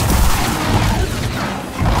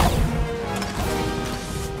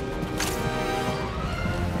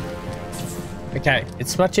 Okay,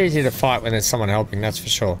 it's much easier to fight when there's someone helping, that's for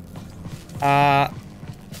sure. Are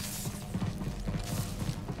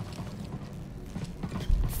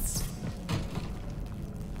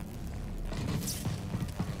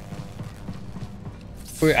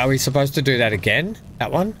we supposed to do that again?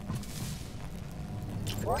 That one?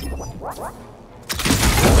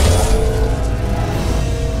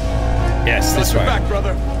 Yes, this way. Back,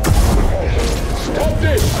 brother. Stop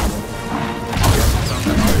this!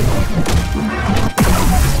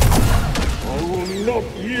 I will not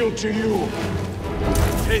yield to you.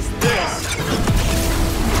 Taste this.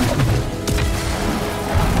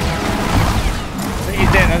 I think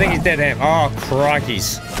he's dead. I think he's dead, Ham. Oh,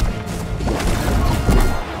 crikeys.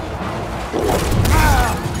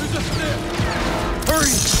 Use a stick.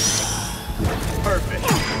 Hurry. Perfect.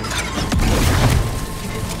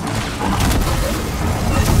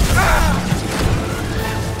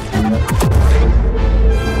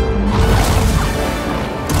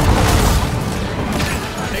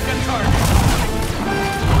 Take a target.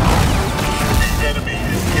 Enemy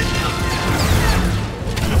is injured.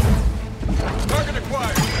 Target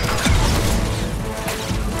acquired.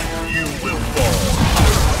 You will fall.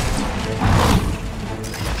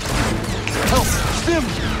 Help! Stim!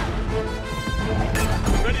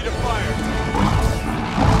 Ready to fire.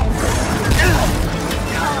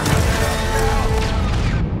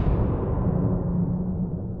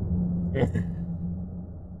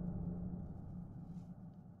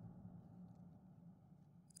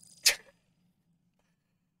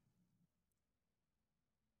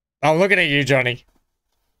 I'm looking at you, Johnny.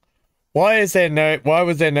 Why was there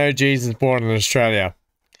no Jesus born in Australia?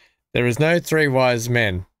 There is no 3 wise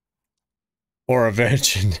men. Or a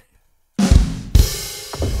virgin.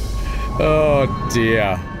 Oh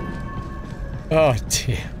dear. Oh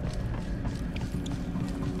dear.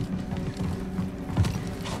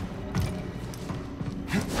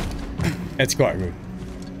 It's quite good.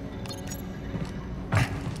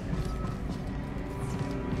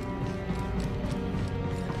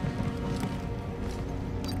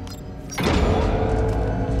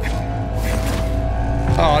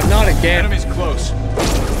 Oh, not again. Enemy's close.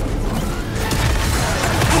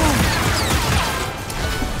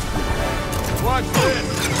 Watch this.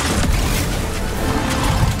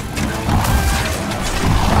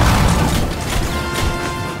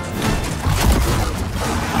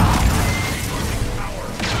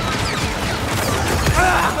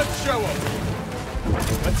 Let's show him.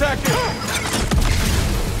 Attack him.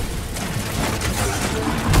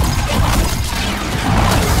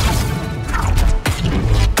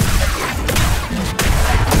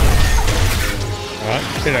 Alright,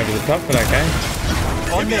 bit over the top, but okay.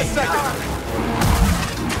 Give me a second.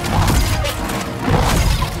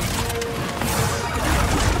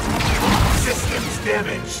 Systems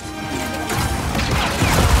damaged.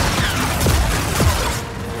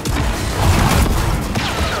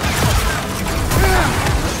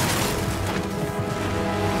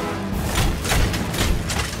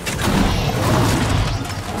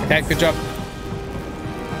 Okay, good job.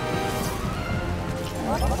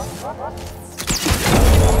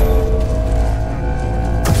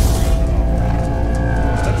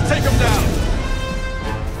 Let's take him down.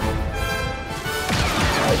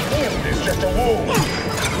 It's just a wound.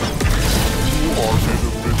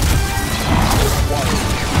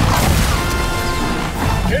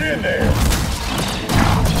 Get in there.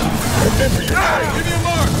 Remember your time. Give me a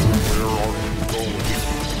mark.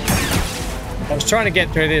 I was trying to get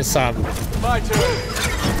through this. My turn.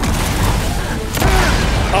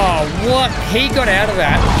 Oh, what? He got out of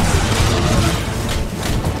that.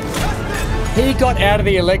 He got out of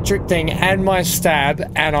the electric thing and my stab,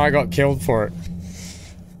 and I got killed for it.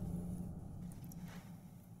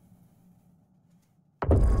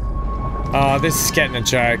 Oh, this is getting a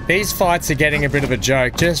joke. These fights are getting a bit of a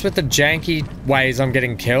joke, just with the janky ways I'm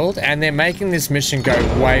getting killed, and they're making this mission go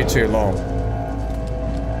way too long.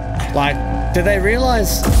 Like, do they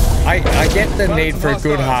realize I get the need for a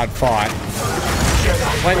good hard fight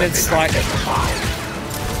when it's like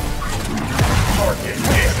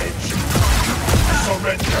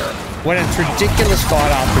when it's ridiculous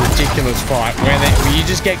fight after ridiculous fight where you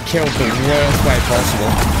just get killed the worst way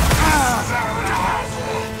possible.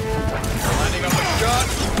 Lining up a shot.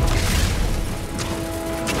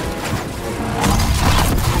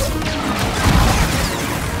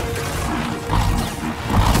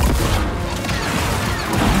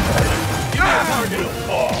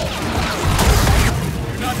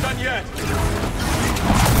 You're not done yet.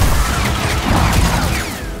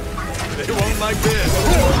 They won't like this.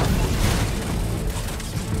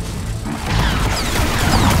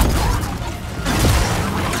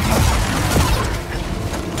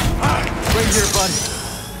 Right here, bud.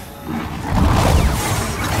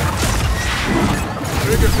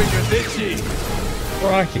 Trigger finger's itchy.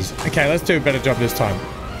 Crikey's. Okay, let's do a better job this time.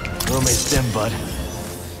 Well, may stem, bud.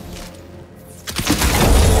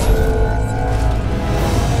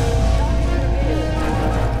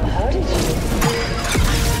 How did you?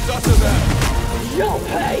 It's up to them. You'll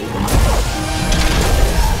pay.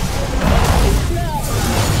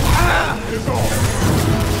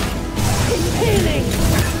 He's healing.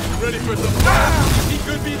 Ready for some He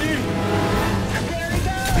could be deep.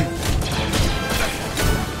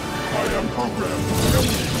 I am programmed.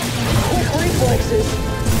 Quick reflexes.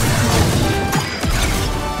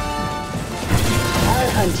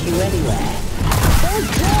 I'll hunt you anywhere. Those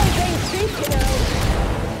drones ain't cheap, you know.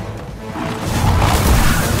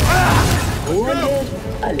 Wounded,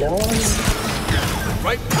 alone.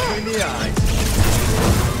 Right between the eyes.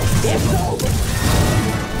 It's over.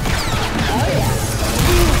 Oh yeah.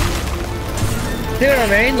 You know what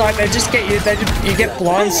I mean? Like, they just get you, you get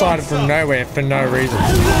blindsided from nowhere for no reason.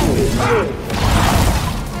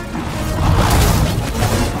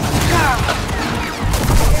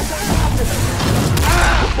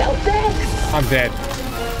 I'm dead.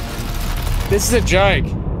 This is a joke.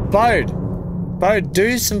 Bode,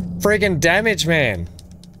 do some friggin' damage, man.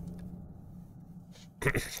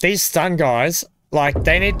 These stun guys, like,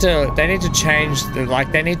 they need to change,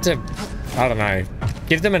 like, they need to, I don't know,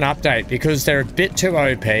 give them an update, because they're a bit too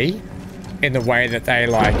OP in the way that they,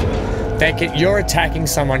 like, you're attacking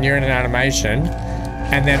someone, you're in an animation,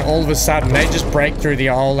 and then all of a sudden they just break through the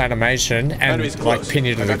whole animation and, like, pin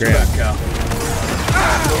you to the ground.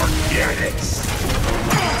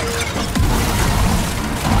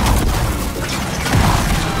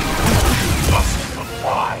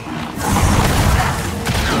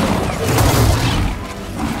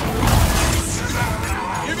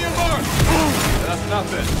 Give me a mark. That's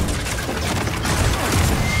nothing.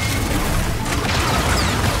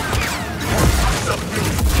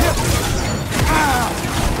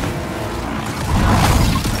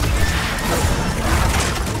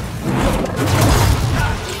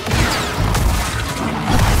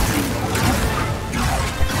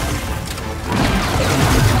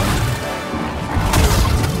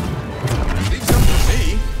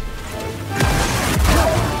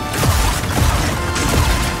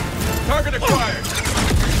 Target acquired.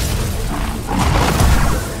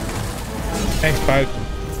 Thanks, Bode.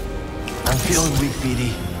 I'm feeling weak,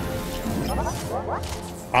 BD.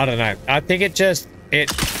 I don't know. I think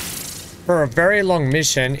for a very long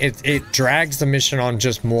mission, it drags the mission on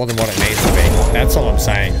just more than what it needs to be. That's all I'm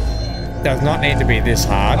saying. It does not need to be this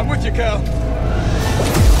hard. I'm with you, Cal.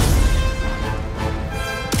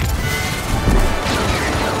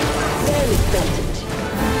 Very expensive.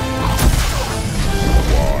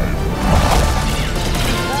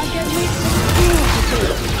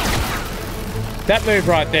 That move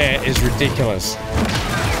right there is ridiculous.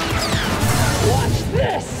 Watch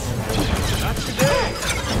this. Not today.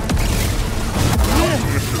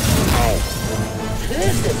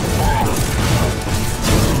 This is fun.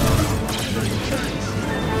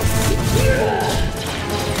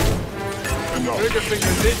 Trigger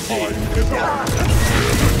finger's itchy.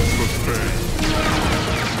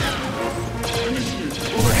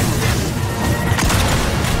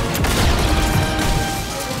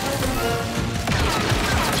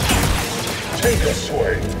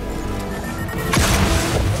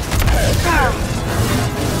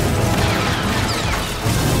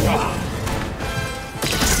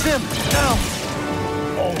 stim! Now!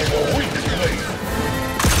 Only a week's late.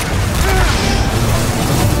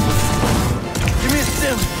 Give me a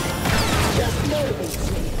stim! Just motivates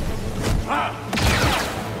me.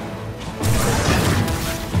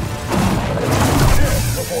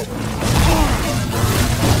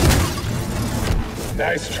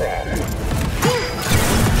 Nice try.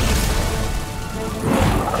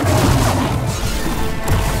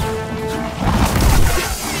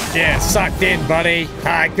 Yeah, sucked in, buddy.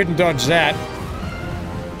 I couldn't dodge that.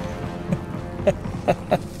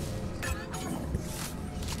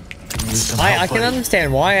 I can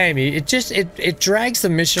understand why, Amy. It drags the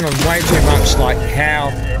mission on way too much. Like how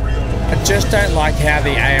I just don't like how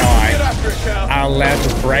the AI are allowed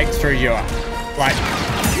to break through your like.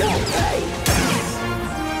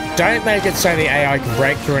 Don't make it so the AI can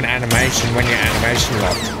break through an animation when you're animation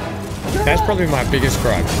locked. That's probably my biggest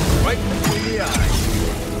gripe. Right between the eyes.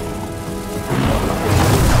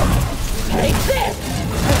 Take this!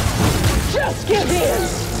 Just give in!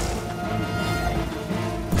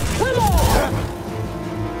 Come on!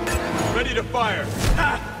 Ready to fire.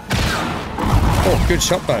 Oh, good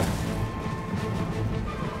shot though.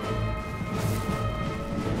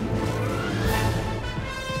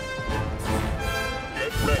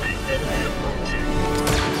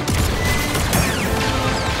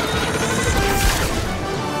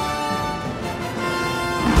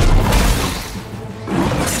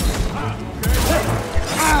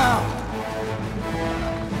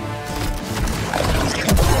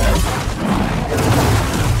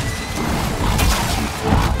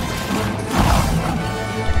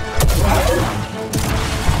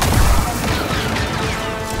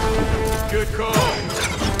 Good call.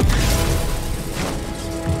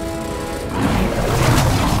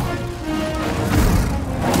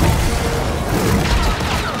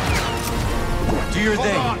 Do your Hold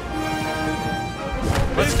thing. on.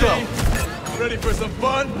 Let's go. Ready for some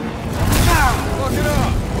fun? Fuck it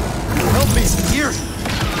up. Help me here.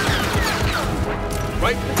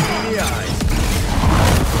 Right between the eyes.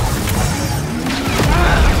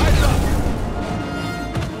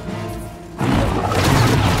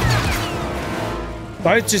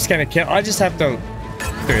 Both just gonna kill. I just have to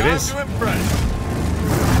do this. Time to impress.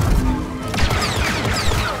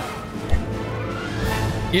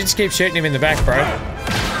 You just keep shooting him in the back, bro.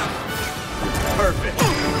 Perfect.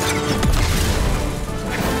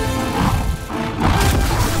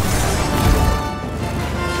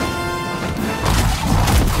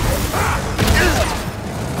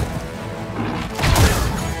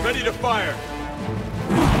 Ready to fire.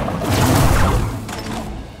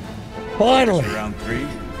 Finally. Round 3?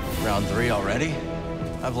 Round 3 already?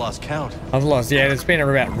 I've lost count. I've lost. Yeah, it's been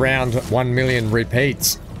about round 1 million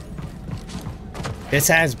repeats. This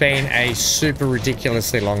has been a super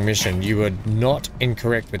ridiculously long mission. You were not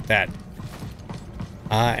incorrect with that.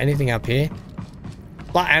 Anything up here?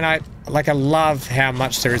 And I love how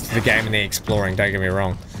much there is to the game and the exploring. Don't get me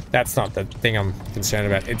wrong. That's not the thing I'm concerned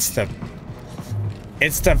about. It's the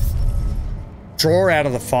draw out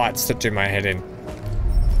of the fights that do my head in.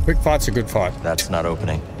 Quick fight's a good fight. That's not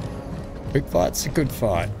opening. Quick fight's a good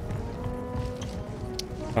fight.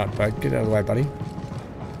 Right, bud, get out of the way, buddy.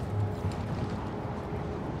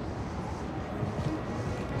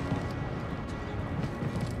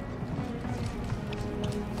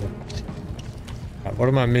 Right, what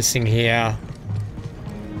am I missing here?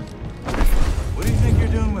 What do you think you're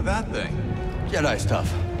doing with that thing? Jedi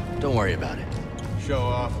stuff. Don't worry about it. Show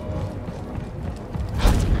off.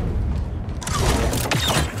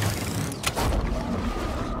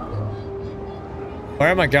 Where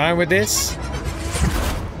am I going with this?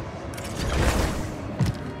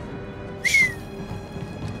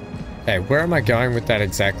 Okay, where am I going with that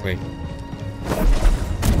exactly?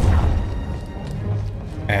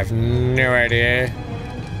 I have no idea.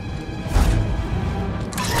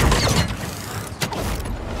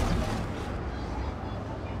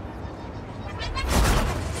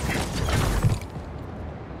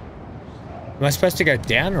 Am I supposed to go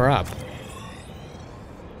down or up?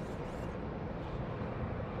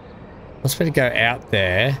 I'm supposed to go out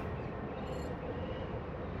there.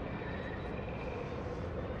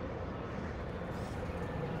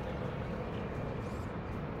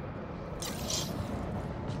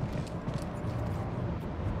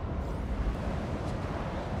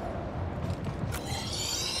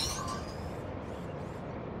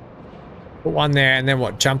 Put one there and then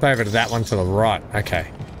what? Jump over to that one to the right. Okay.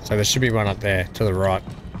 So there should be one up there to the right.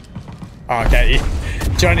 Oh, okay.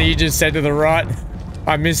 Johnny, you just said to the right.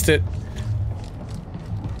 I missed it.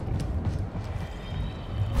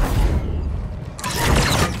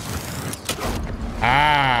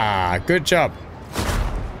 Ah, good job.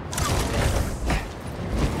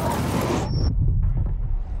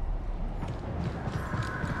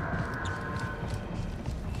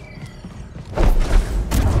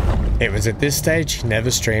 It was at this stage he never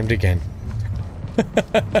streamed again.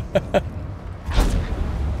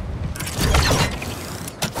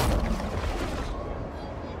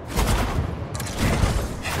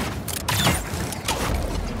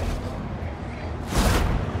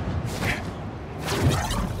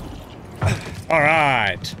 All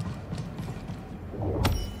right.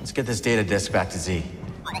 Let's get this data disk back to Z.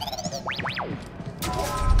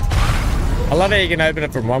 I love how you can open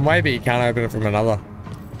it from one way, but you can't open it from another.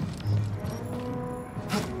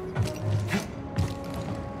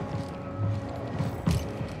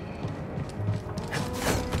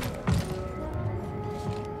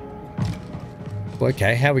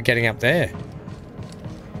 Okay, how are we getting up there?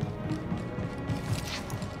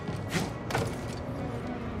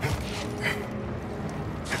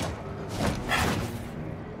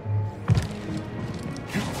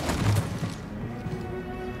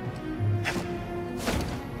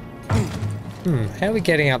 How are we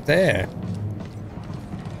getting up there?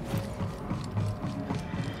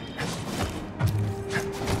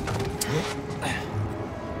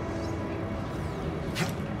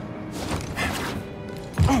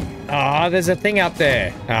 Ah, there's a thing up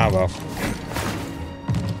there. Ah, well.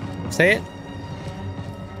 See it?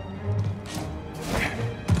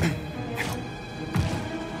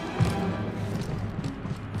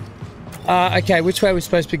 Okay, which way are we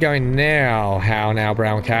supposed to be going now? How now,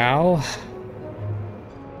 brown cow?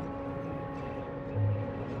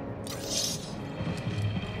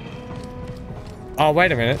 Oh,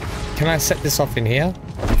 wait a minute. Can I set this off in here?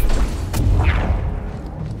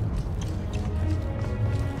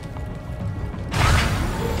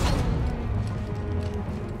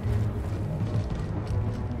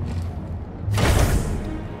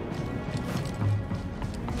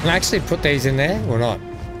 Can I actually put these in there or not?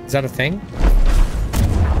 Is that a thing?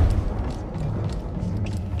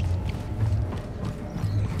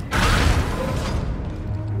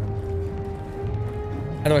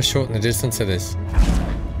 How do I shorten the distance of this?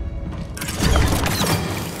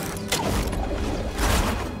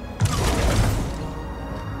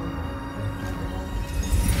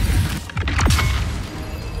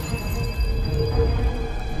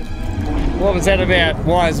 What was that about?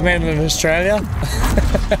 Wise men in Australia?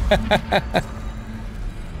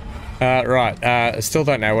 Right. I still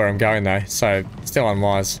don't know where I'm going though, so still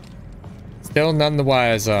unwise. Still none the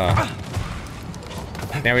wiser.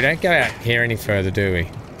 Now we don't go out here any further, do we?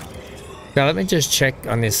 Now let me just check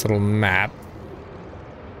on this little map.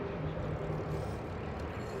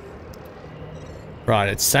 Right,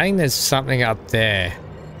 it's saying there's something up there.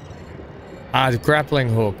 Ah, the grappling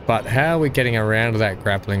hook, but how are we getting around to that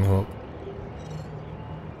grappling hook?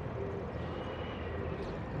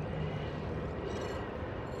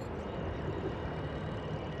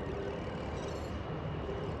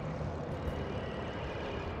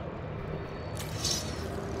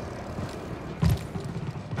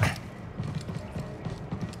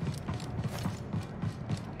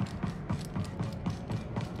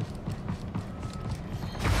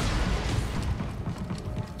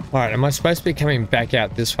 Alright, am I supposed to be coming back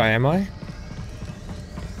out this way, am I?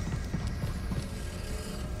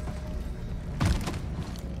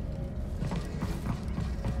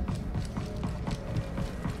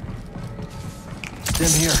 It's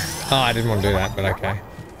in here. Oh, I didn't want to do that, but okay.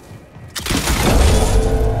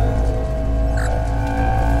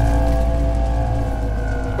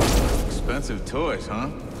 Expensive toys, huh?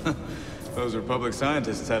 Those Republic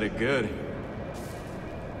scientists had it good.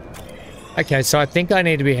 Okay, so I think I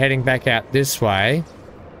need to be heading back out this way.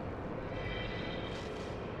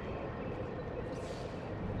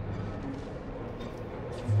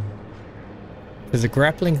 There's a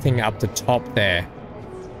grappling thing up the top there.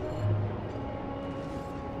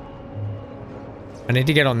 I need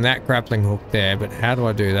to get on that grappling hook there, but how do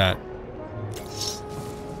I do that?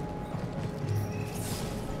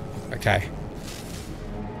 Okay.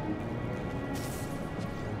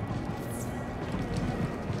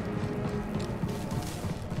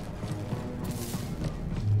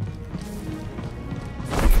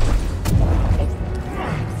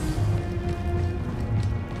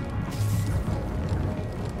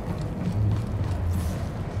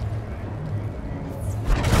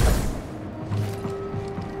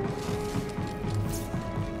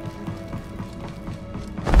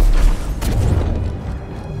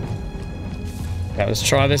 Let's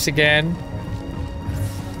try this again.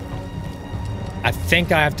 I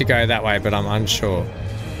think I have to go that way, but I'm unsure.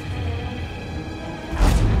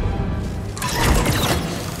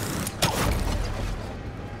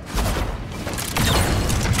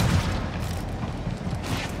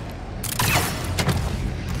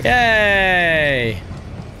 Yay!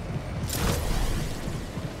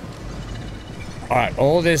 Alright,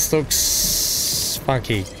 all this looks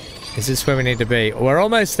funky. Is this where we need to be? We're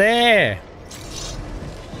almost there!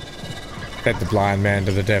 Fed the blind man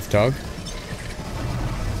to the deaf dog.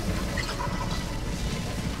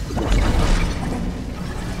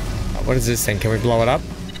 What is this thing? Can we blow it up?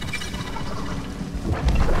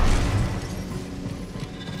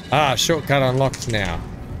 Ah, shortcut unlocked now.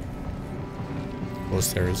 Of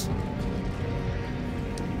course there is.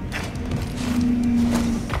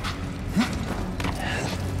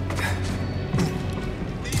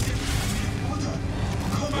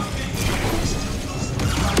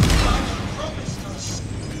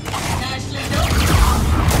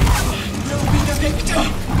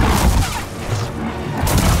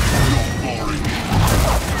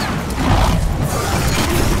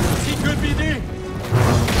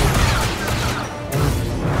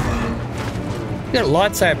 You got a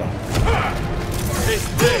lightsaber. It's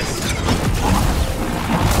this.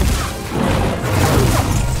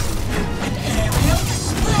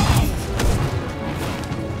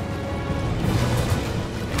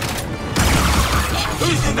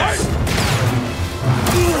 Who's next?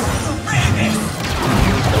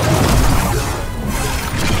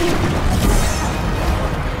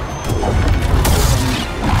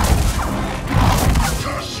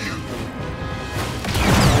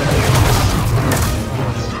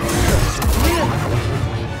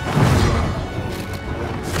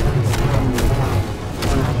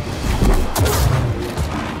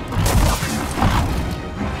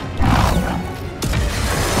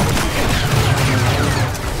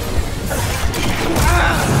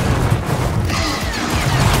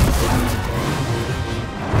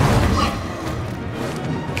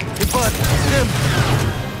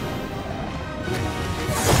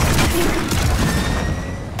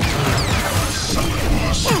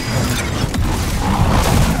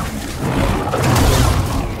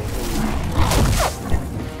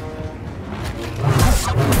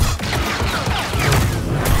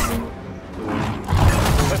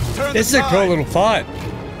 This is a cool little fight.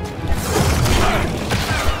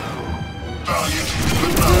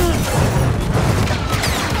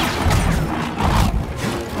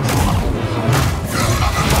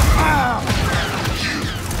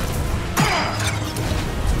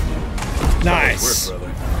 Nice.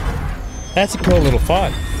 That's a cool little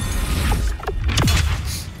fight.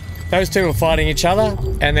 Those two were fighting each other,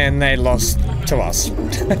 and then they lost to us.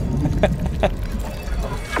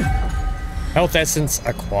 Health essence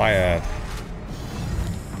acquired.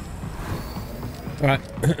 Right.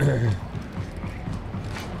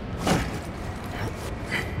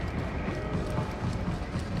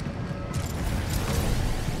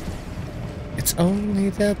 It's only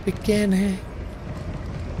the beginning.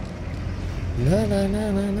 La la la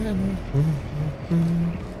la la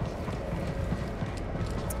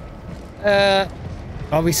la.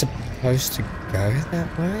 Are we supposed to go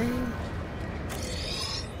that way?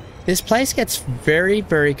 This place gets very,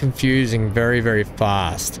 very confusing very, very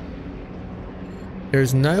fast.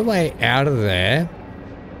 There's no way out of there.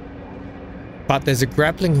 But there's a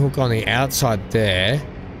grappling hook on the outside there.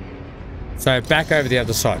 So back over the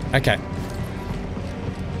other side. Okay.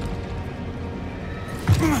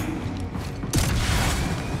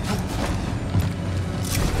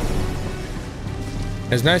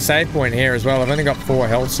 There's no save point here as well. I've only got 4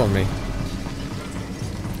 healths on me.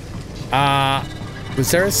 Was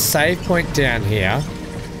there a save point down here?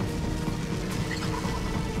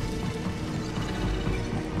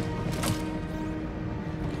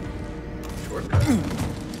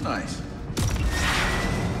 Nice.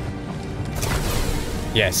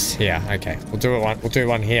 Yes, here. Okay. We'll do it one. We'll do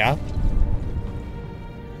one here.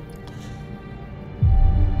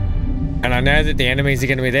 And I know that the enemies are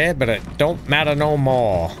going to be there, but it don't matter no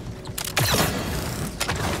more.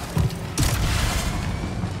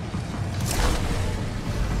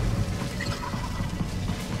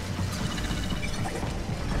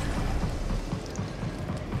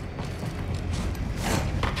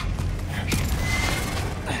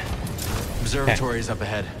 Observatory is up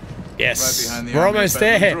ahead. Yes, Right behind the we're army almost of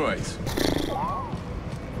there. Fenton droids.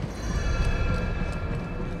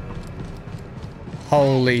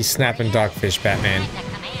 Holy snapping duckfish, Batman.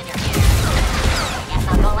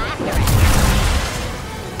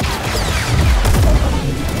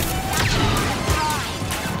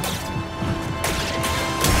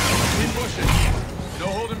 Keep pushing. No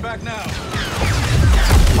holding back now.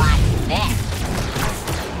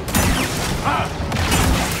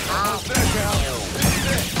 What's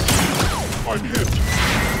this? I'm hit.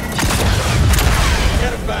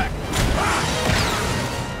 Get him back.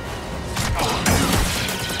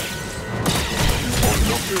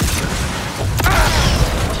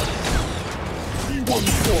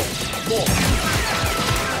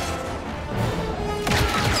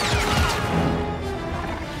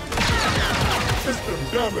 System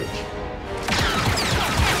damage.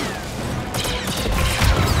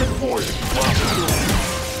 Deploy it.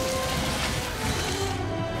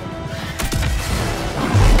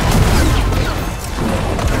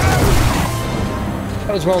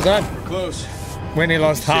 That was well done. Close. When he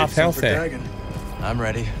lost half health there. I'm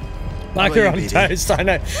ready. Like you're on toast, I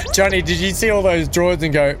know. Johnny, did you see all those droids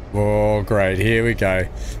and go, oh great, here we go.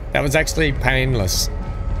 That was actually painless.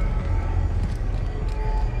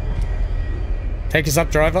 Take us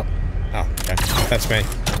up, driver. Oh, okay. That's me.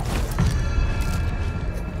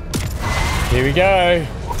 Here we go.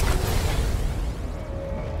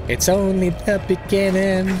 It's only the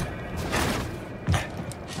beginning.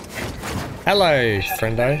 Hello,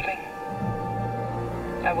 friendo.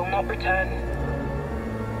 I will not return.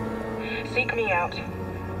 Seek me out,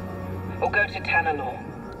 or go to Tanalor.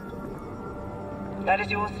 That is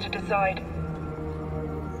yours to decide.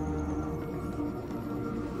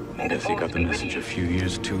 May the Guess you got the message a few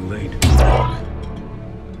years too late.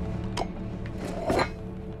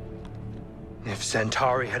 If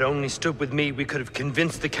Centauri had only stood with me, we could have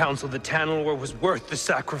convinced the Council that Tanalor was worth the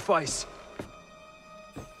sacrifice.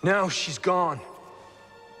 Now she's gone.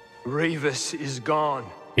 Ravis is gone.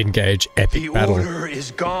 Engage epic battle. The Order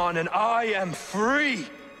is gone, and I am free!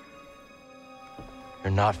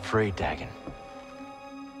 You're not free, Dagon.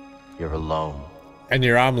 You're alone. And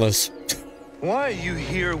you're armless. Why are you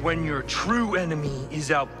here when your true enemy is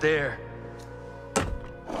out there?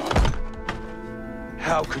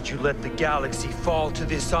 How could you let the galaxy fall to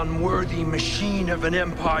this unworthy machine of an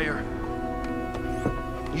empire?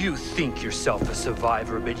 You think yourself a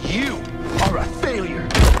survivor, but you are a failure!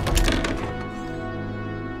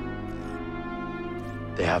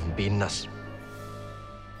 They haven't beaten us.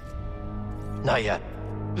 Not yet.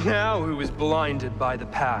 Now who is blinded by the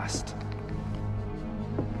past?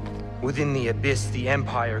 Within the abyss, the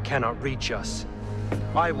Empire cannot reach us.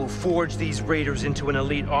 I will forge these raiders into an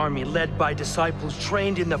elite army led by disciples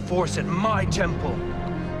trained in the Force at my temple.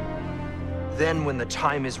 Then when the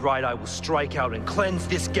time is right, I will strike out and cleanse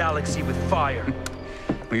this galaxy with fire.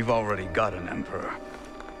 We've already got an Emperor.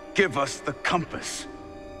 Give us the compass.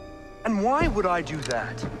 And why would I do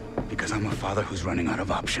that? Because I'm a father who's running out of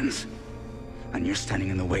options. And you're standing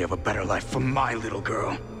in the way of a better life for my little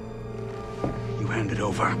girl. You hand it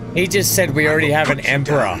over. He just said we already have an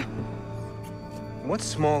Emperor. What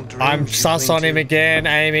small dreams I'm you sus cling on him to? again,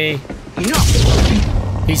 Amy.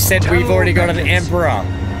 Enough! He said we've already got an Emperor.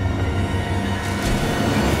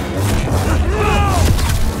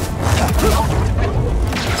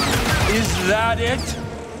 Is that it?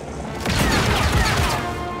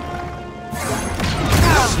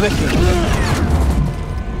 Slipping.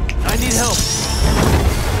 I need help.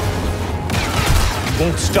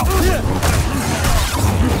 Won't stop.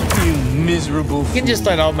 You miserable You can just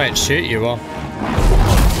let old mate shoot you, well.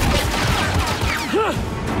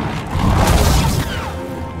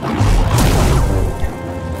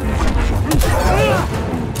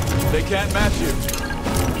 They can't match you.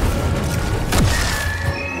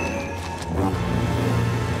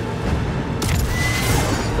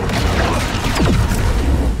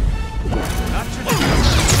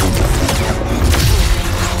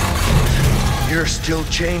 You're still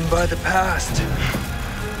chained by the past.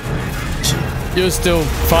 You're still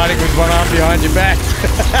fighting with one arm behind your back.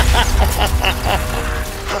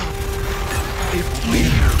 If we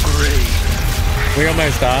agree. We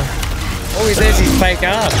almost are. Oh, there's his fake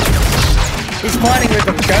arm. He's fighting with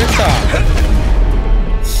a ghost arm.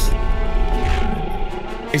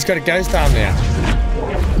 He's got a ghost arm now.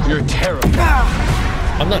 You're terrified.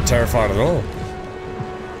 I'm not terrified at all.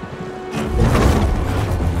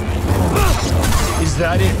 Is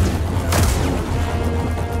that it?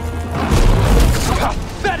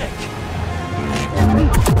 Pathetic!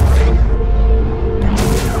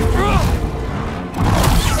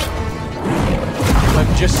 I'm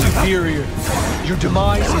just superior. Your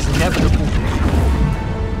demise is inevitable.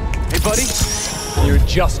 Hey, buddy, your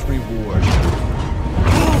just reward.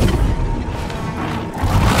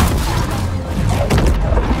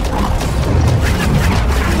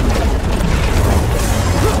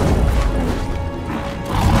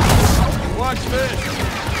 Watch this.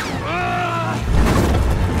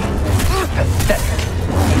 Pathetic.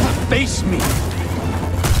 Face me.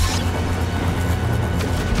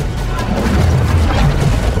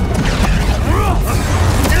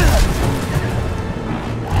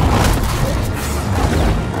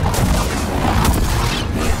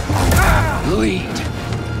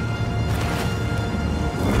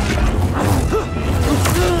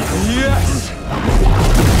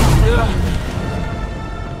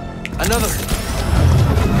 Another.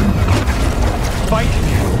 Fighting.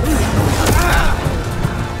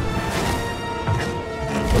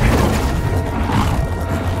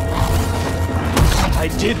 I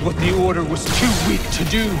did what the Order was too weak to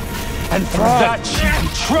do, and for that she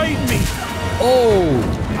betrayed me. Oh!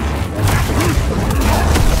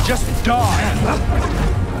 Just die.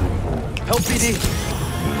 Help BD.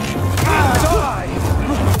 Die.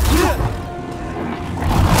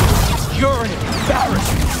 You're an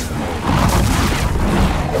embarrassment.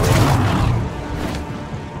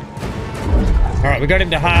 All right, we got him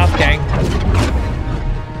to half, gang.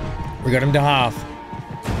 We got him to half.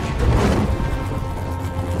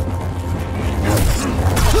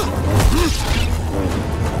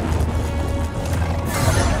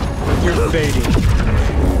 You're fading.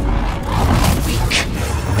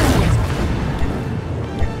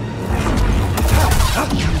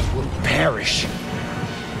 You will perish.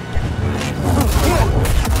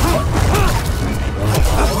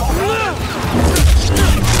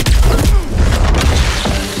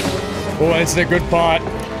 Oh, it's the good part.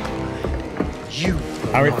 You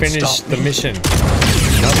How we finish the mission.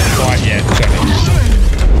 Not quite yet, Johnny.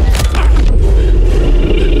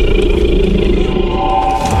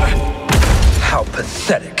 How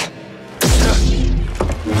pathetic.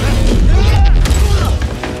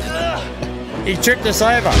 He tripped us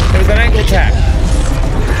over. It was an ankle tap.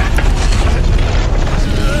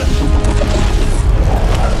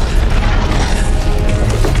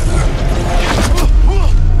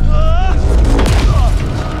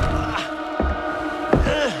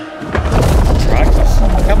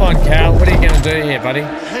 Come on, Cal. What are you going to do here, buddy?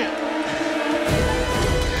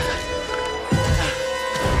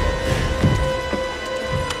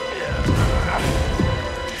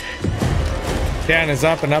 Down is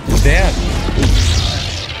up and up is down.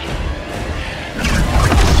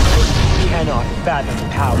 Cannot fathom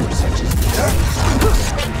power such as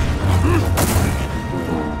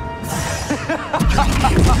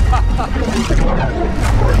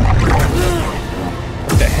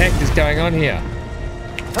What the heck is going on here?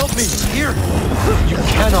 Help me here! You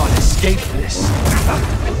cannot escape this.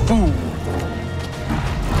 Fool!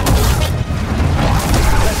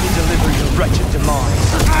 Let me deliver your wretched demise.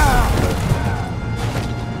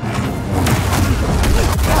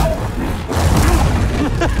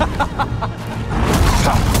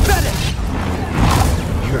 Pathetic!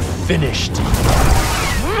 You're finished.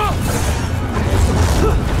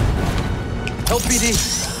 Help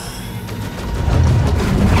BD.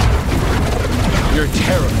 You're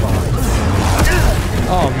terrified.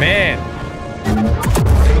 Oh, man.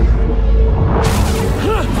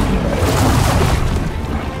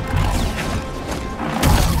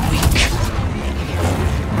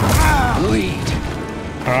 Bleed.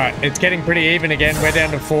 All right, it's getting pretty even again. We're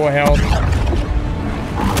down to 4 health.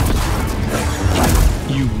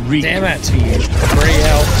 You reek. Damn it. 3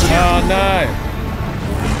 health. Oh,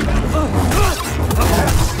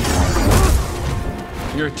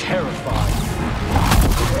 no. You're terrified.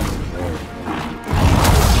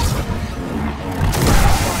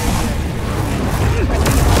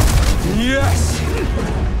 Yes!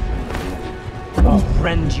 I'll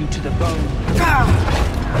rend you to the bone.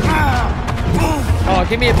 Oh,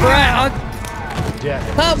 give me a break.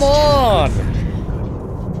 Death. Come on.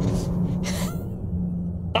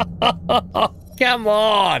 Come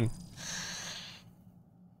on.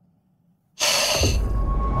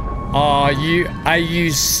 Are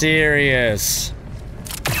you serious?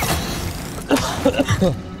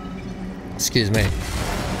 Excuse me.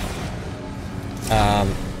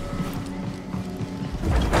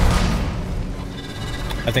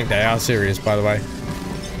 I think they are serious, by the way.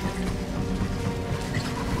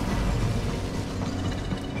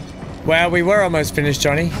 Well, we were almost finished,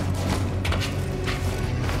 Johnny.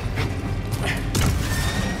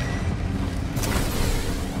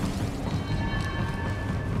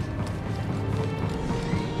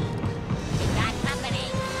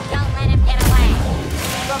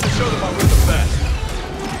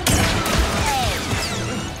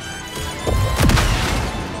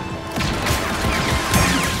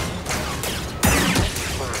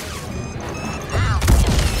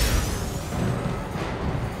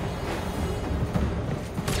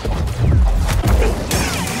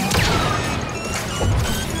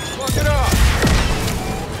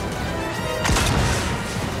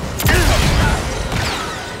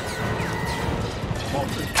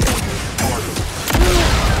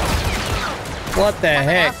 What the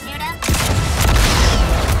heck?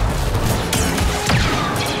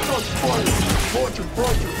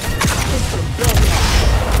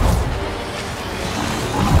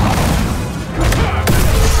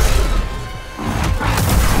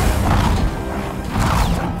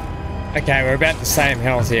 Okay, we're about the same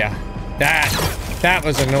health here. That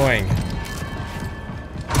was annoying.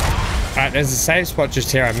 Alright, there's a safe spot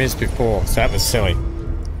just here I missed before, so that was silly.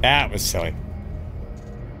 That was silly.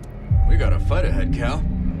 We got a fight ahead, Cal.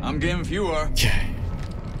 I'm game if you are. Okay.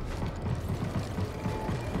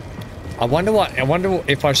 I wonder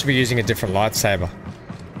if I should be using a different lightsaber.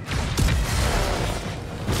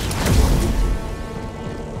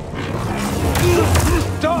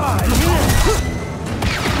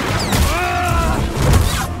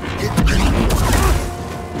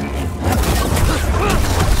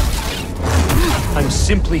 I'm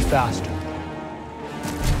simply faster.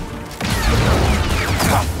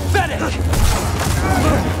 Pathetic!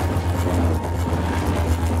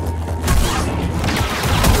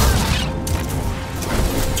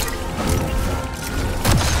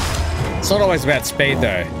 It's not always about speed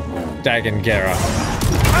though, Dagon Gera.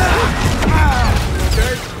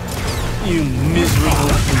 You miserable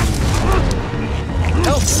fool.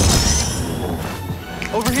 Help!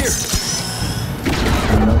 Over here.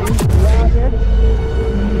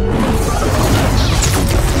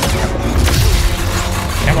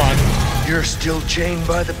 Come on. You're still chained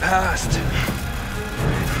by the past.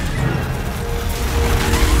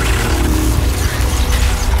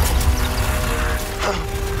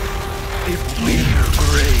 It will be your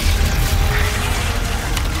grave.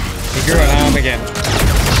 He grew an arm again.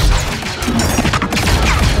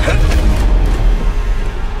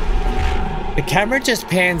 The camera just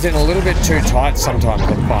pans in a little bit too tight sometimes,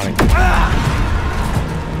 I'm finding.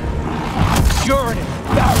 You're an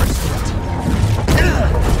embarrassment.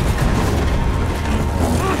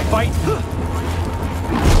 Fight.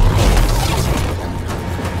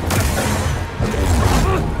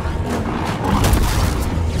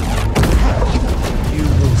 You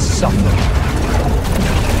will suffer.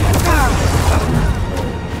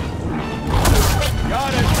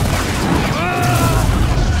 Got it.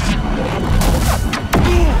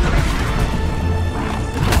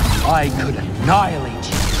 I could annihilate you in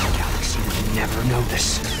the galaxy would never know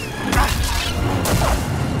this.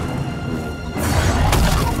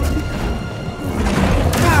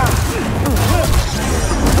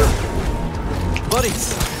 Buddies.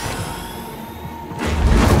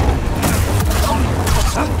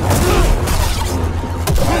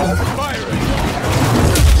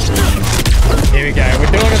 Here we go.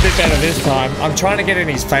 We're doing a bit better this time. I'm trying to get in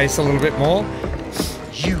his face a little bit more.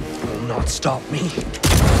 You will not stop me.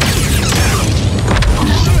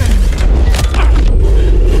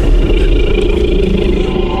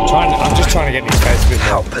 I'm just trying to get in his face a bit more.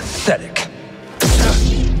 How pathetic.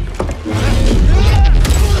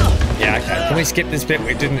 Yeah, okay. Can we skip this bit?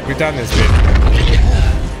 We've done this bit.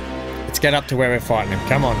 Let's get up to where we're fighting him.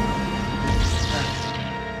 Come on.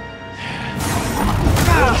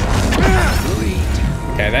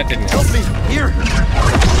 Okay, that didn't help. Help me here.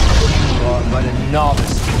 You are but a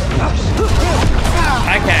novice.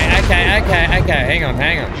 Okay. Hang on.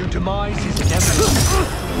 Your demise is inevitable.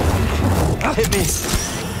 Hit me.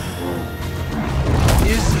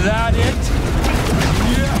 Is that it?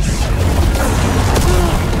 Yes.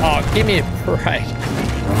 Oh, give me a break.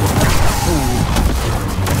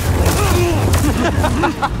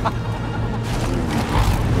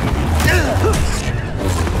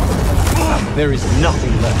 There is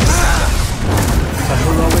nothing left. A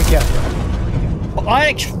heroic effort.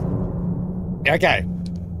 Okay.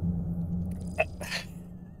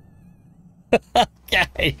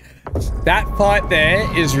 Okay. That fight there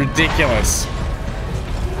is ridiculous.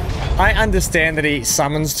 I understand that he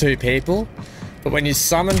summons two people, but when you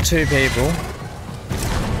summon two people...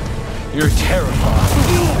 You're terrified.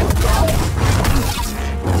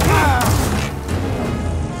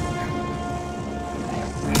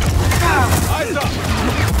 Eyes up!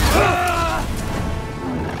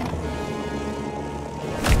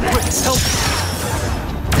 Quick, help!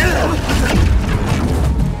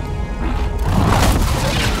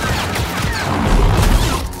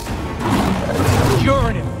 You're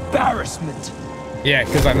an embarrassment. Yeah,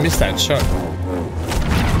 because I missed that shot.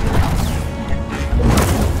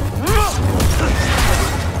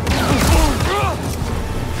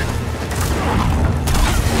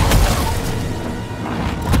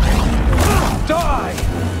 Die!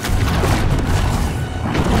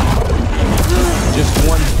 Just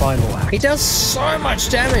one final act. He does so much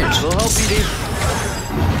damage. We'll help you, dude.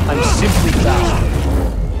 I'm simply faster.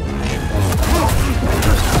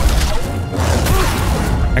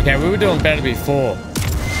 Okay, we were doing better before.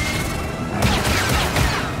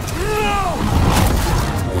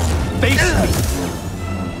 Face me.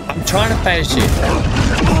 I'm trying to face you.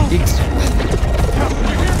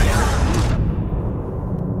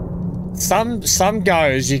 some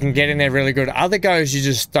goes you can get in there really good. Other goes you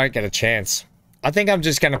just don't get a chance. I think I'm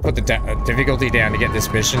just going to put the difficulty down to get this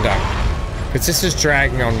mission done. Because this is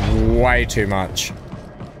dragging on way too much.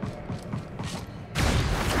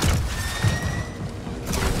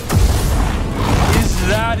 Is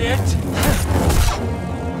that it?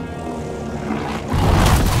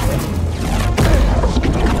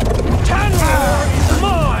 Tanner is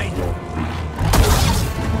mine!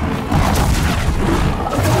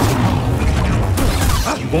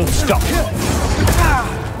 You won't stop.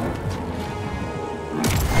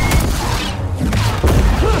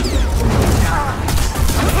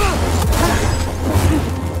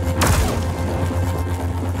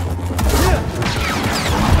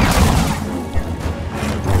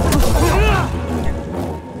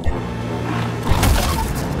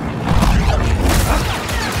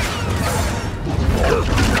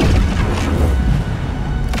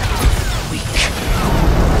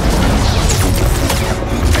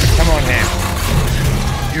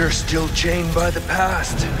 You're still chained by the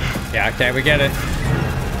past. Yeah, okay, we get it.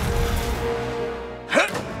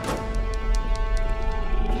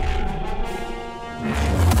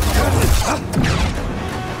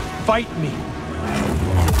 Fight me.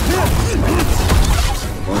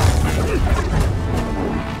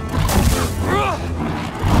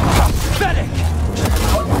 Pathetic.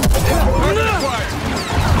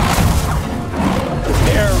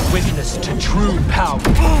 Bear witness to true power.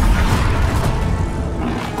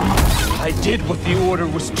 I did what the Order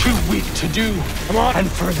was too weak to do. Come on. And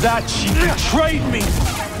for that, she betrayed me.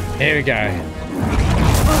 Here we go.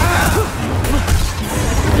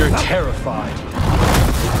 You're terrified.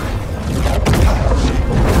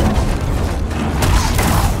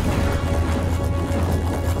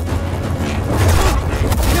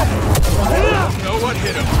 Know what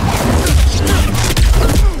hit him?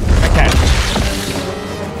 Okay.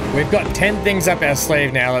 We've got 10 things up our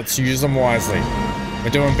sleeve now. Let's use them wisely. We're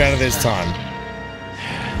doing better this time.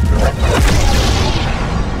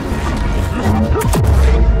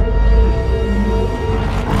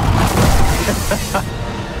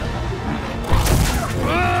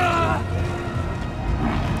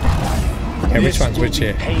 Okay, which one's which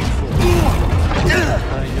here? Painful.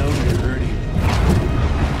 I know you're hurting.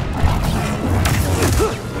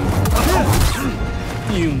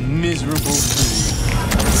 You miserable fool.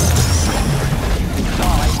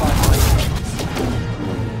 Die by my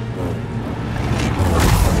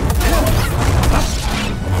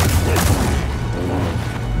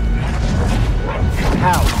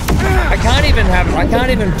How? I can't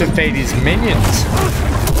even defeat his minions.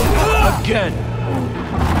 Again.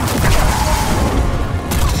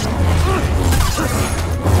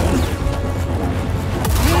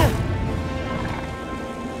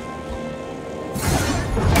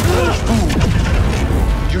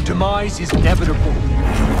 Your demise is inevitable.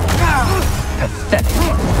 Pathetic.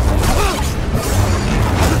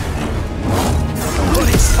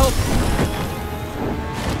 Please help.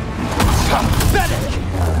 Pathetic.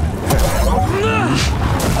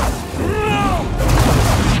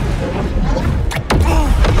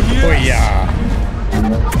 Oh yeah.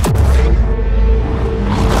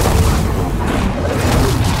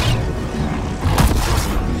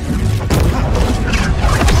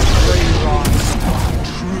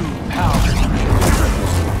 True power.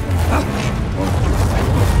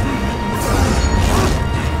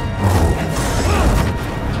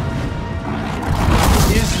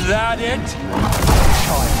 Is that it?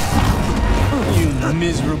 You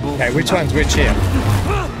miserable. Okay, which one's which here?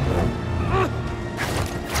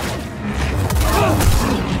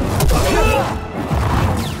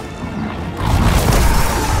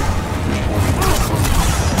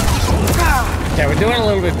 Okay, we're doing a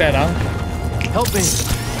little bit better. Help me.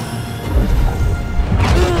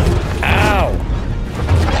 Ow!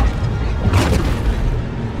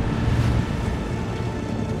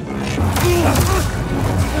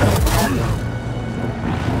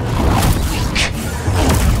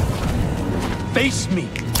 Face me.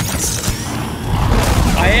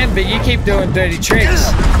 I am, but you keep doing dirty tricks.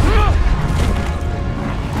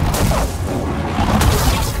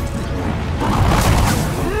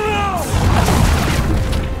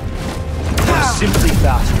 Simply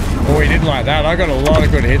that. Oh, he didn't like that. I got a lot of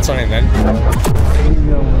good hits on him then. You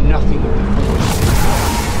know nothing of the Force.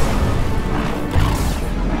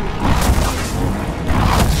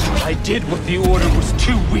 I did what the Order was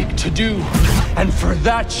too weak to do, and for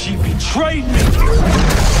that she betrayed me.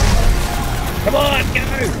 Come on, go!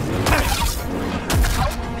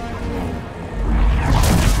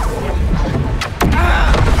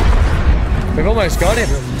 We've almost got him.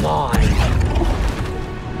 You're mine.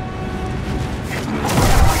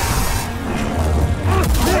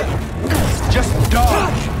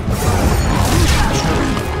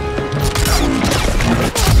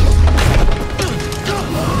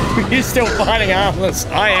 still fighting armless.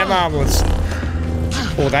 I am armless.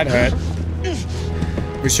 Oh, that hurt.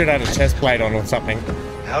 We should have had a chest plate on or something.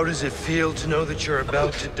 How does it feel to know that you're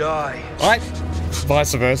about to die? What?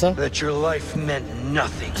 Vice versa? That your life meant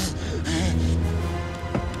nothing.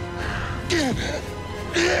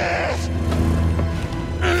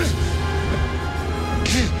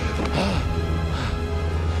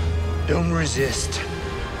 Don't resist.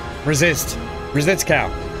 Resist. Resist, Cal.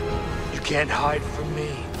 You can't hide from me.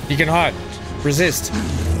 You can hide. Resist.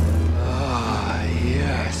 Ah,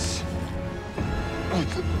 yes.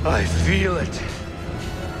 I feel it.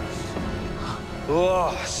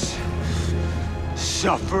 Loss.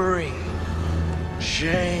 Suffering.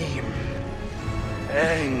 Shame.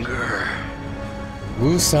 Anger.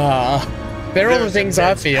 Woosah. They're all the things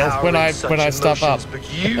I feel when I step up.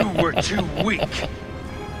 But you were too weak.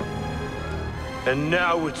 And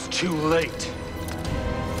now it's too late.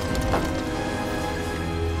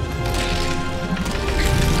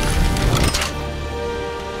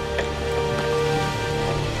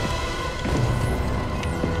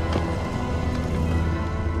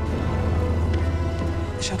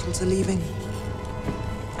 The shuttles are leaving.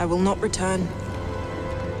 I will not return.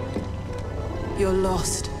 You're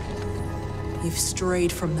lost. You've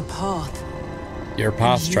strayed from the path. You're a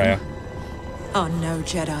path strayer. Are no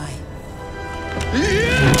Jedi.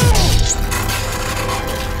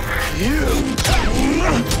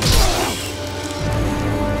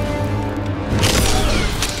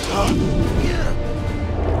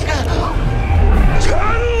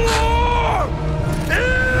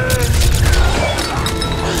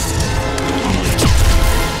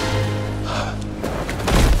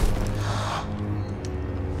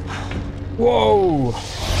 Whoa!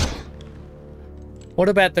 What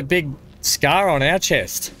about the big scar on our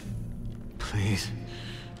chest? Please,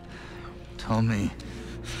 tell me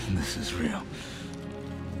this is real.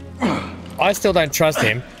 I still don't trust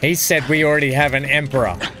him. He said we already have an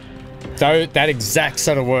emperor. So that exact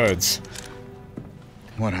set of words.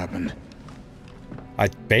 What happened? I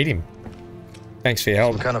beat him. Thanks for your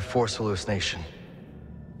help. Some kind of force hallucination.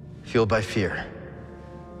 Fueled by fear.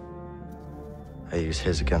 I use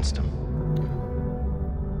his against him.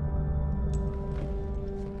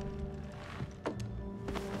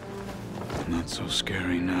 Not so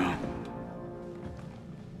scary now.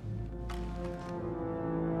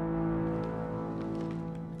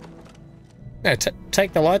 No,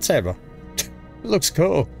 take the lightsaber. Looks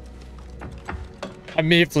cool. A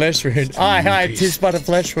mere flesh wound. Aye, tis but a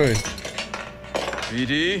flesh wound.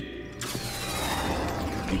 BD?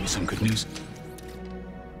 Give me some good news.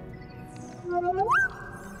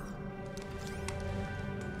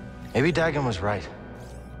 Maybe Dagon was right.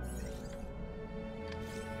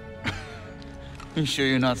 You sure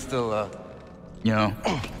you're not still, you know?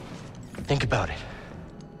 Think about it.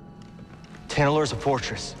 Tanalore's a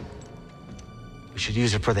fortress. We should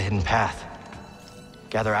use it for the hidden path.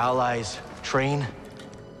 Gather allies, train.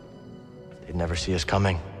 They'd never see us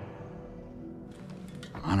coming.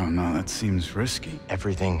 I don't know, that seems risky.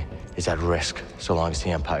 Everything is at risk so long as the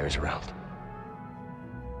Empire's around.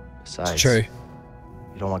 Besides, It's true.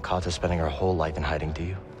 You don't want Kata spending her whole life in hiding, do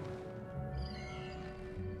you?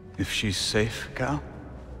 If she's safe, Cal?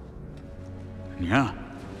 Yeah.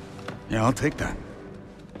 Yeah, I'll take that.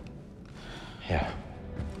 Yeah.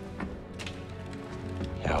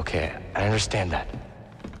 Yeah, okay, I understand that.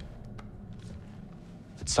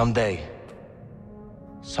 But someday,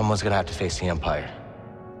 someone's gonna have to face the Empire.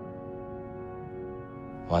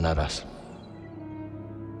 Why not us?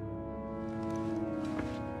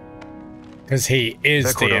 Because he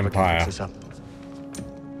is the Empire.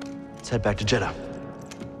 Let's head back to Jeddah.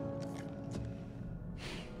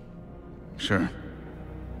 Sure.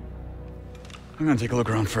 I'm gonna take a look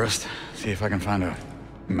around first, see if I can find a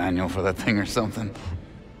manual for that thing or something.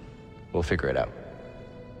 We'll figure it out.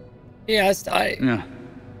 Yes, Yeah.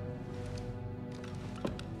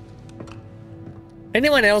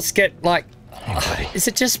 Anyone else get, like... is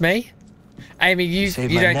it just me? Amy, you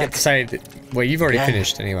don't get to say... Well, you've already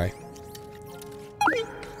finished anyway.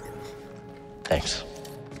 Thanks.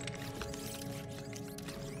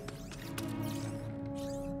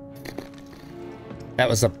 That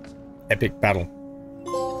was a epic battle.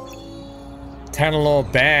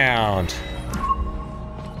 Tanalore bound.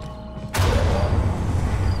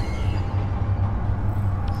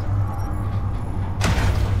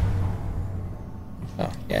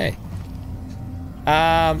 Oh, yay.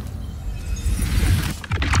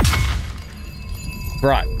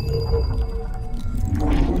 Right.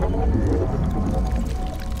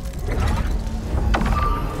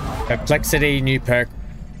 Perplexity, new perk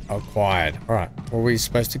acquired. Alright, were we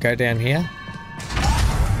supposed to go down here?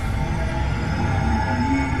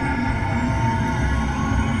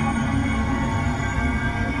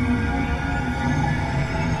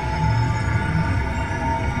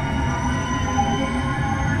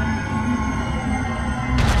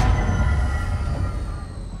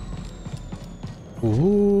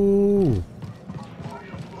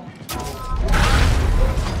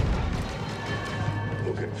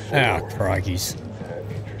 Oh, crikeys.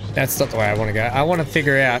 That's not the way I want to go. I want to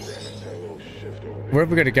figure out where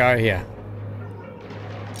have we got to go here.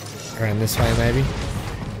 Around this way, maybe.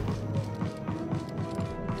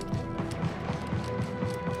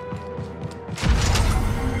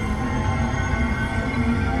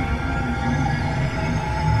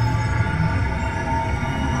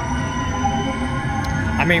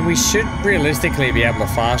 I mean, we should realistically be able to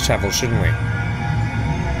fast travel, shouldn't we?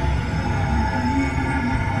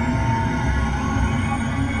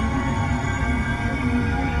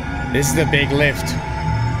 This is the big lift.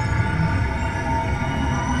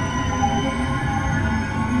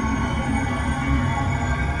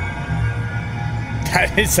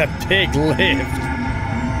 That is a big lift.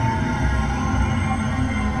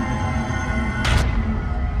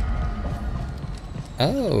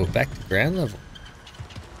 Oh, back to ground level.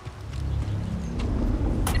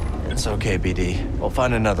 It's okay, BD. We'll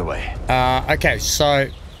find another way. Okay, so...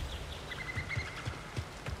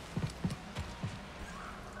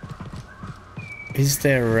 Is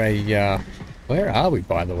there a, where are we,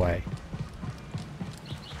 by the way?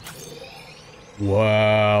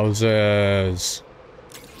 Wowzers.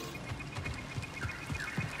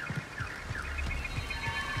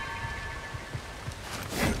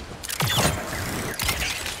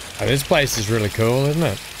 Oh, this place is really cool, isn't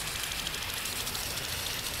it?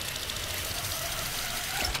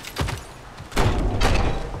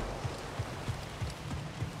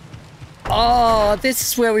 Oh, this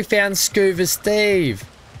is where we found Scuba Steve.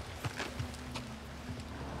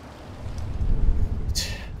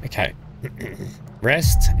 Okay.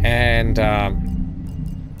 Rest and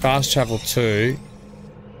fast travel 2.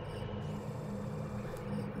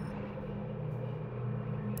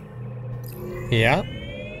 Yeah.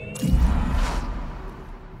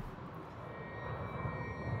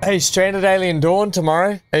 Hey, Stranded Alien Dawn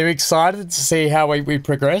tomorrow. Are you excited to see how we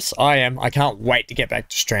progress? I am. I can't wait to get back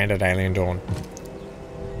to Stranded Alien Dawn.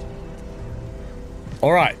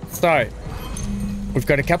 Alright, so we've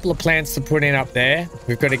got a couple of plants to put in up there.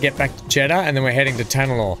 We've got to get back to Jeddah and then we're heading to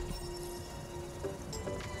Tanalorr.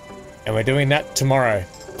 And we're doing that tomorrow.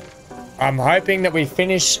 I'm hoping that we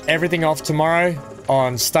finish everything off tomorrow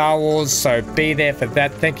on Star Wars, so be there for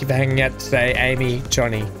that. Thank you for hanging out today, Amy,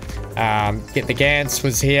 Johnny. Get the Gantz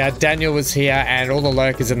was here, Daniel was here, and all the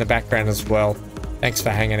lurkers in the background as well. Thanks for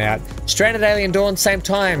hanging out. Stranded Alien Dawn, same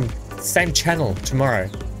time, same channel tomorrow.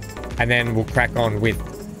 And then we'll crack on with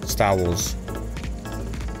Star Wars.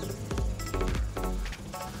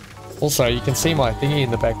 Also, you can see my thingy in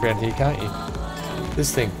the background here, can't you?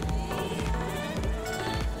 This thing.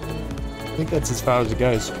 I think that's as far as it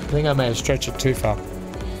goes. I think I may have stretched it too far.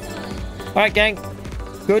 Alright, gang.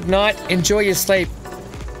 Good night. Enjoy your sleep.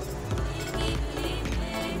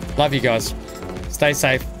 Love you guys. Stay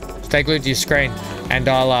safe. Stay glued to your screen. And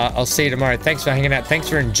I'll see you tomorrow. Thanks for hanging out. Thanks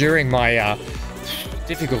for enduring my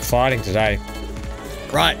difficult fighting today.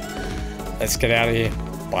 Right. Let's get out of here.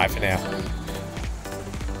 Bye for now.